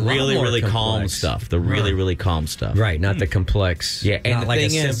That's the really, really complex. Calm stuff. The really, really calm stuff. Right, not the complex. Yeah, and not the like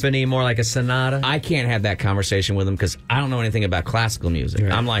thing a symphony, more like a sonata. I can't have that conversation with him because I don't know anything about classical music.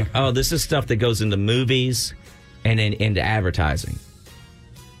 Right. I'm like, oh, this is stuff that goes into movies and then into advertising.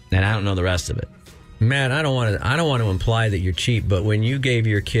 And I don't know the rest of it. Man, I don't want to imply that you're cheap, but when you gave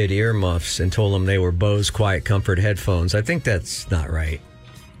your kid earmuffs and told them they were Bose Quiet Comfort headphones, I think that's not right.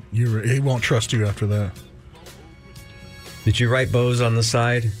 He won't trust you after that. Did you write Bose on the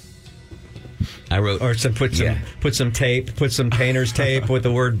side? I wrote, or put some painter's tape with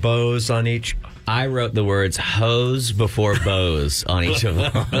the word Bose on each. I wrote the words "hose" before Bose on each of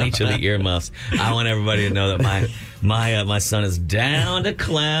the earmuffs. I want everybody to know that my son is down to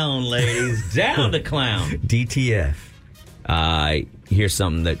clown, ladies, down to clown. DTF. Here's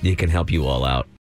something that can help you all out.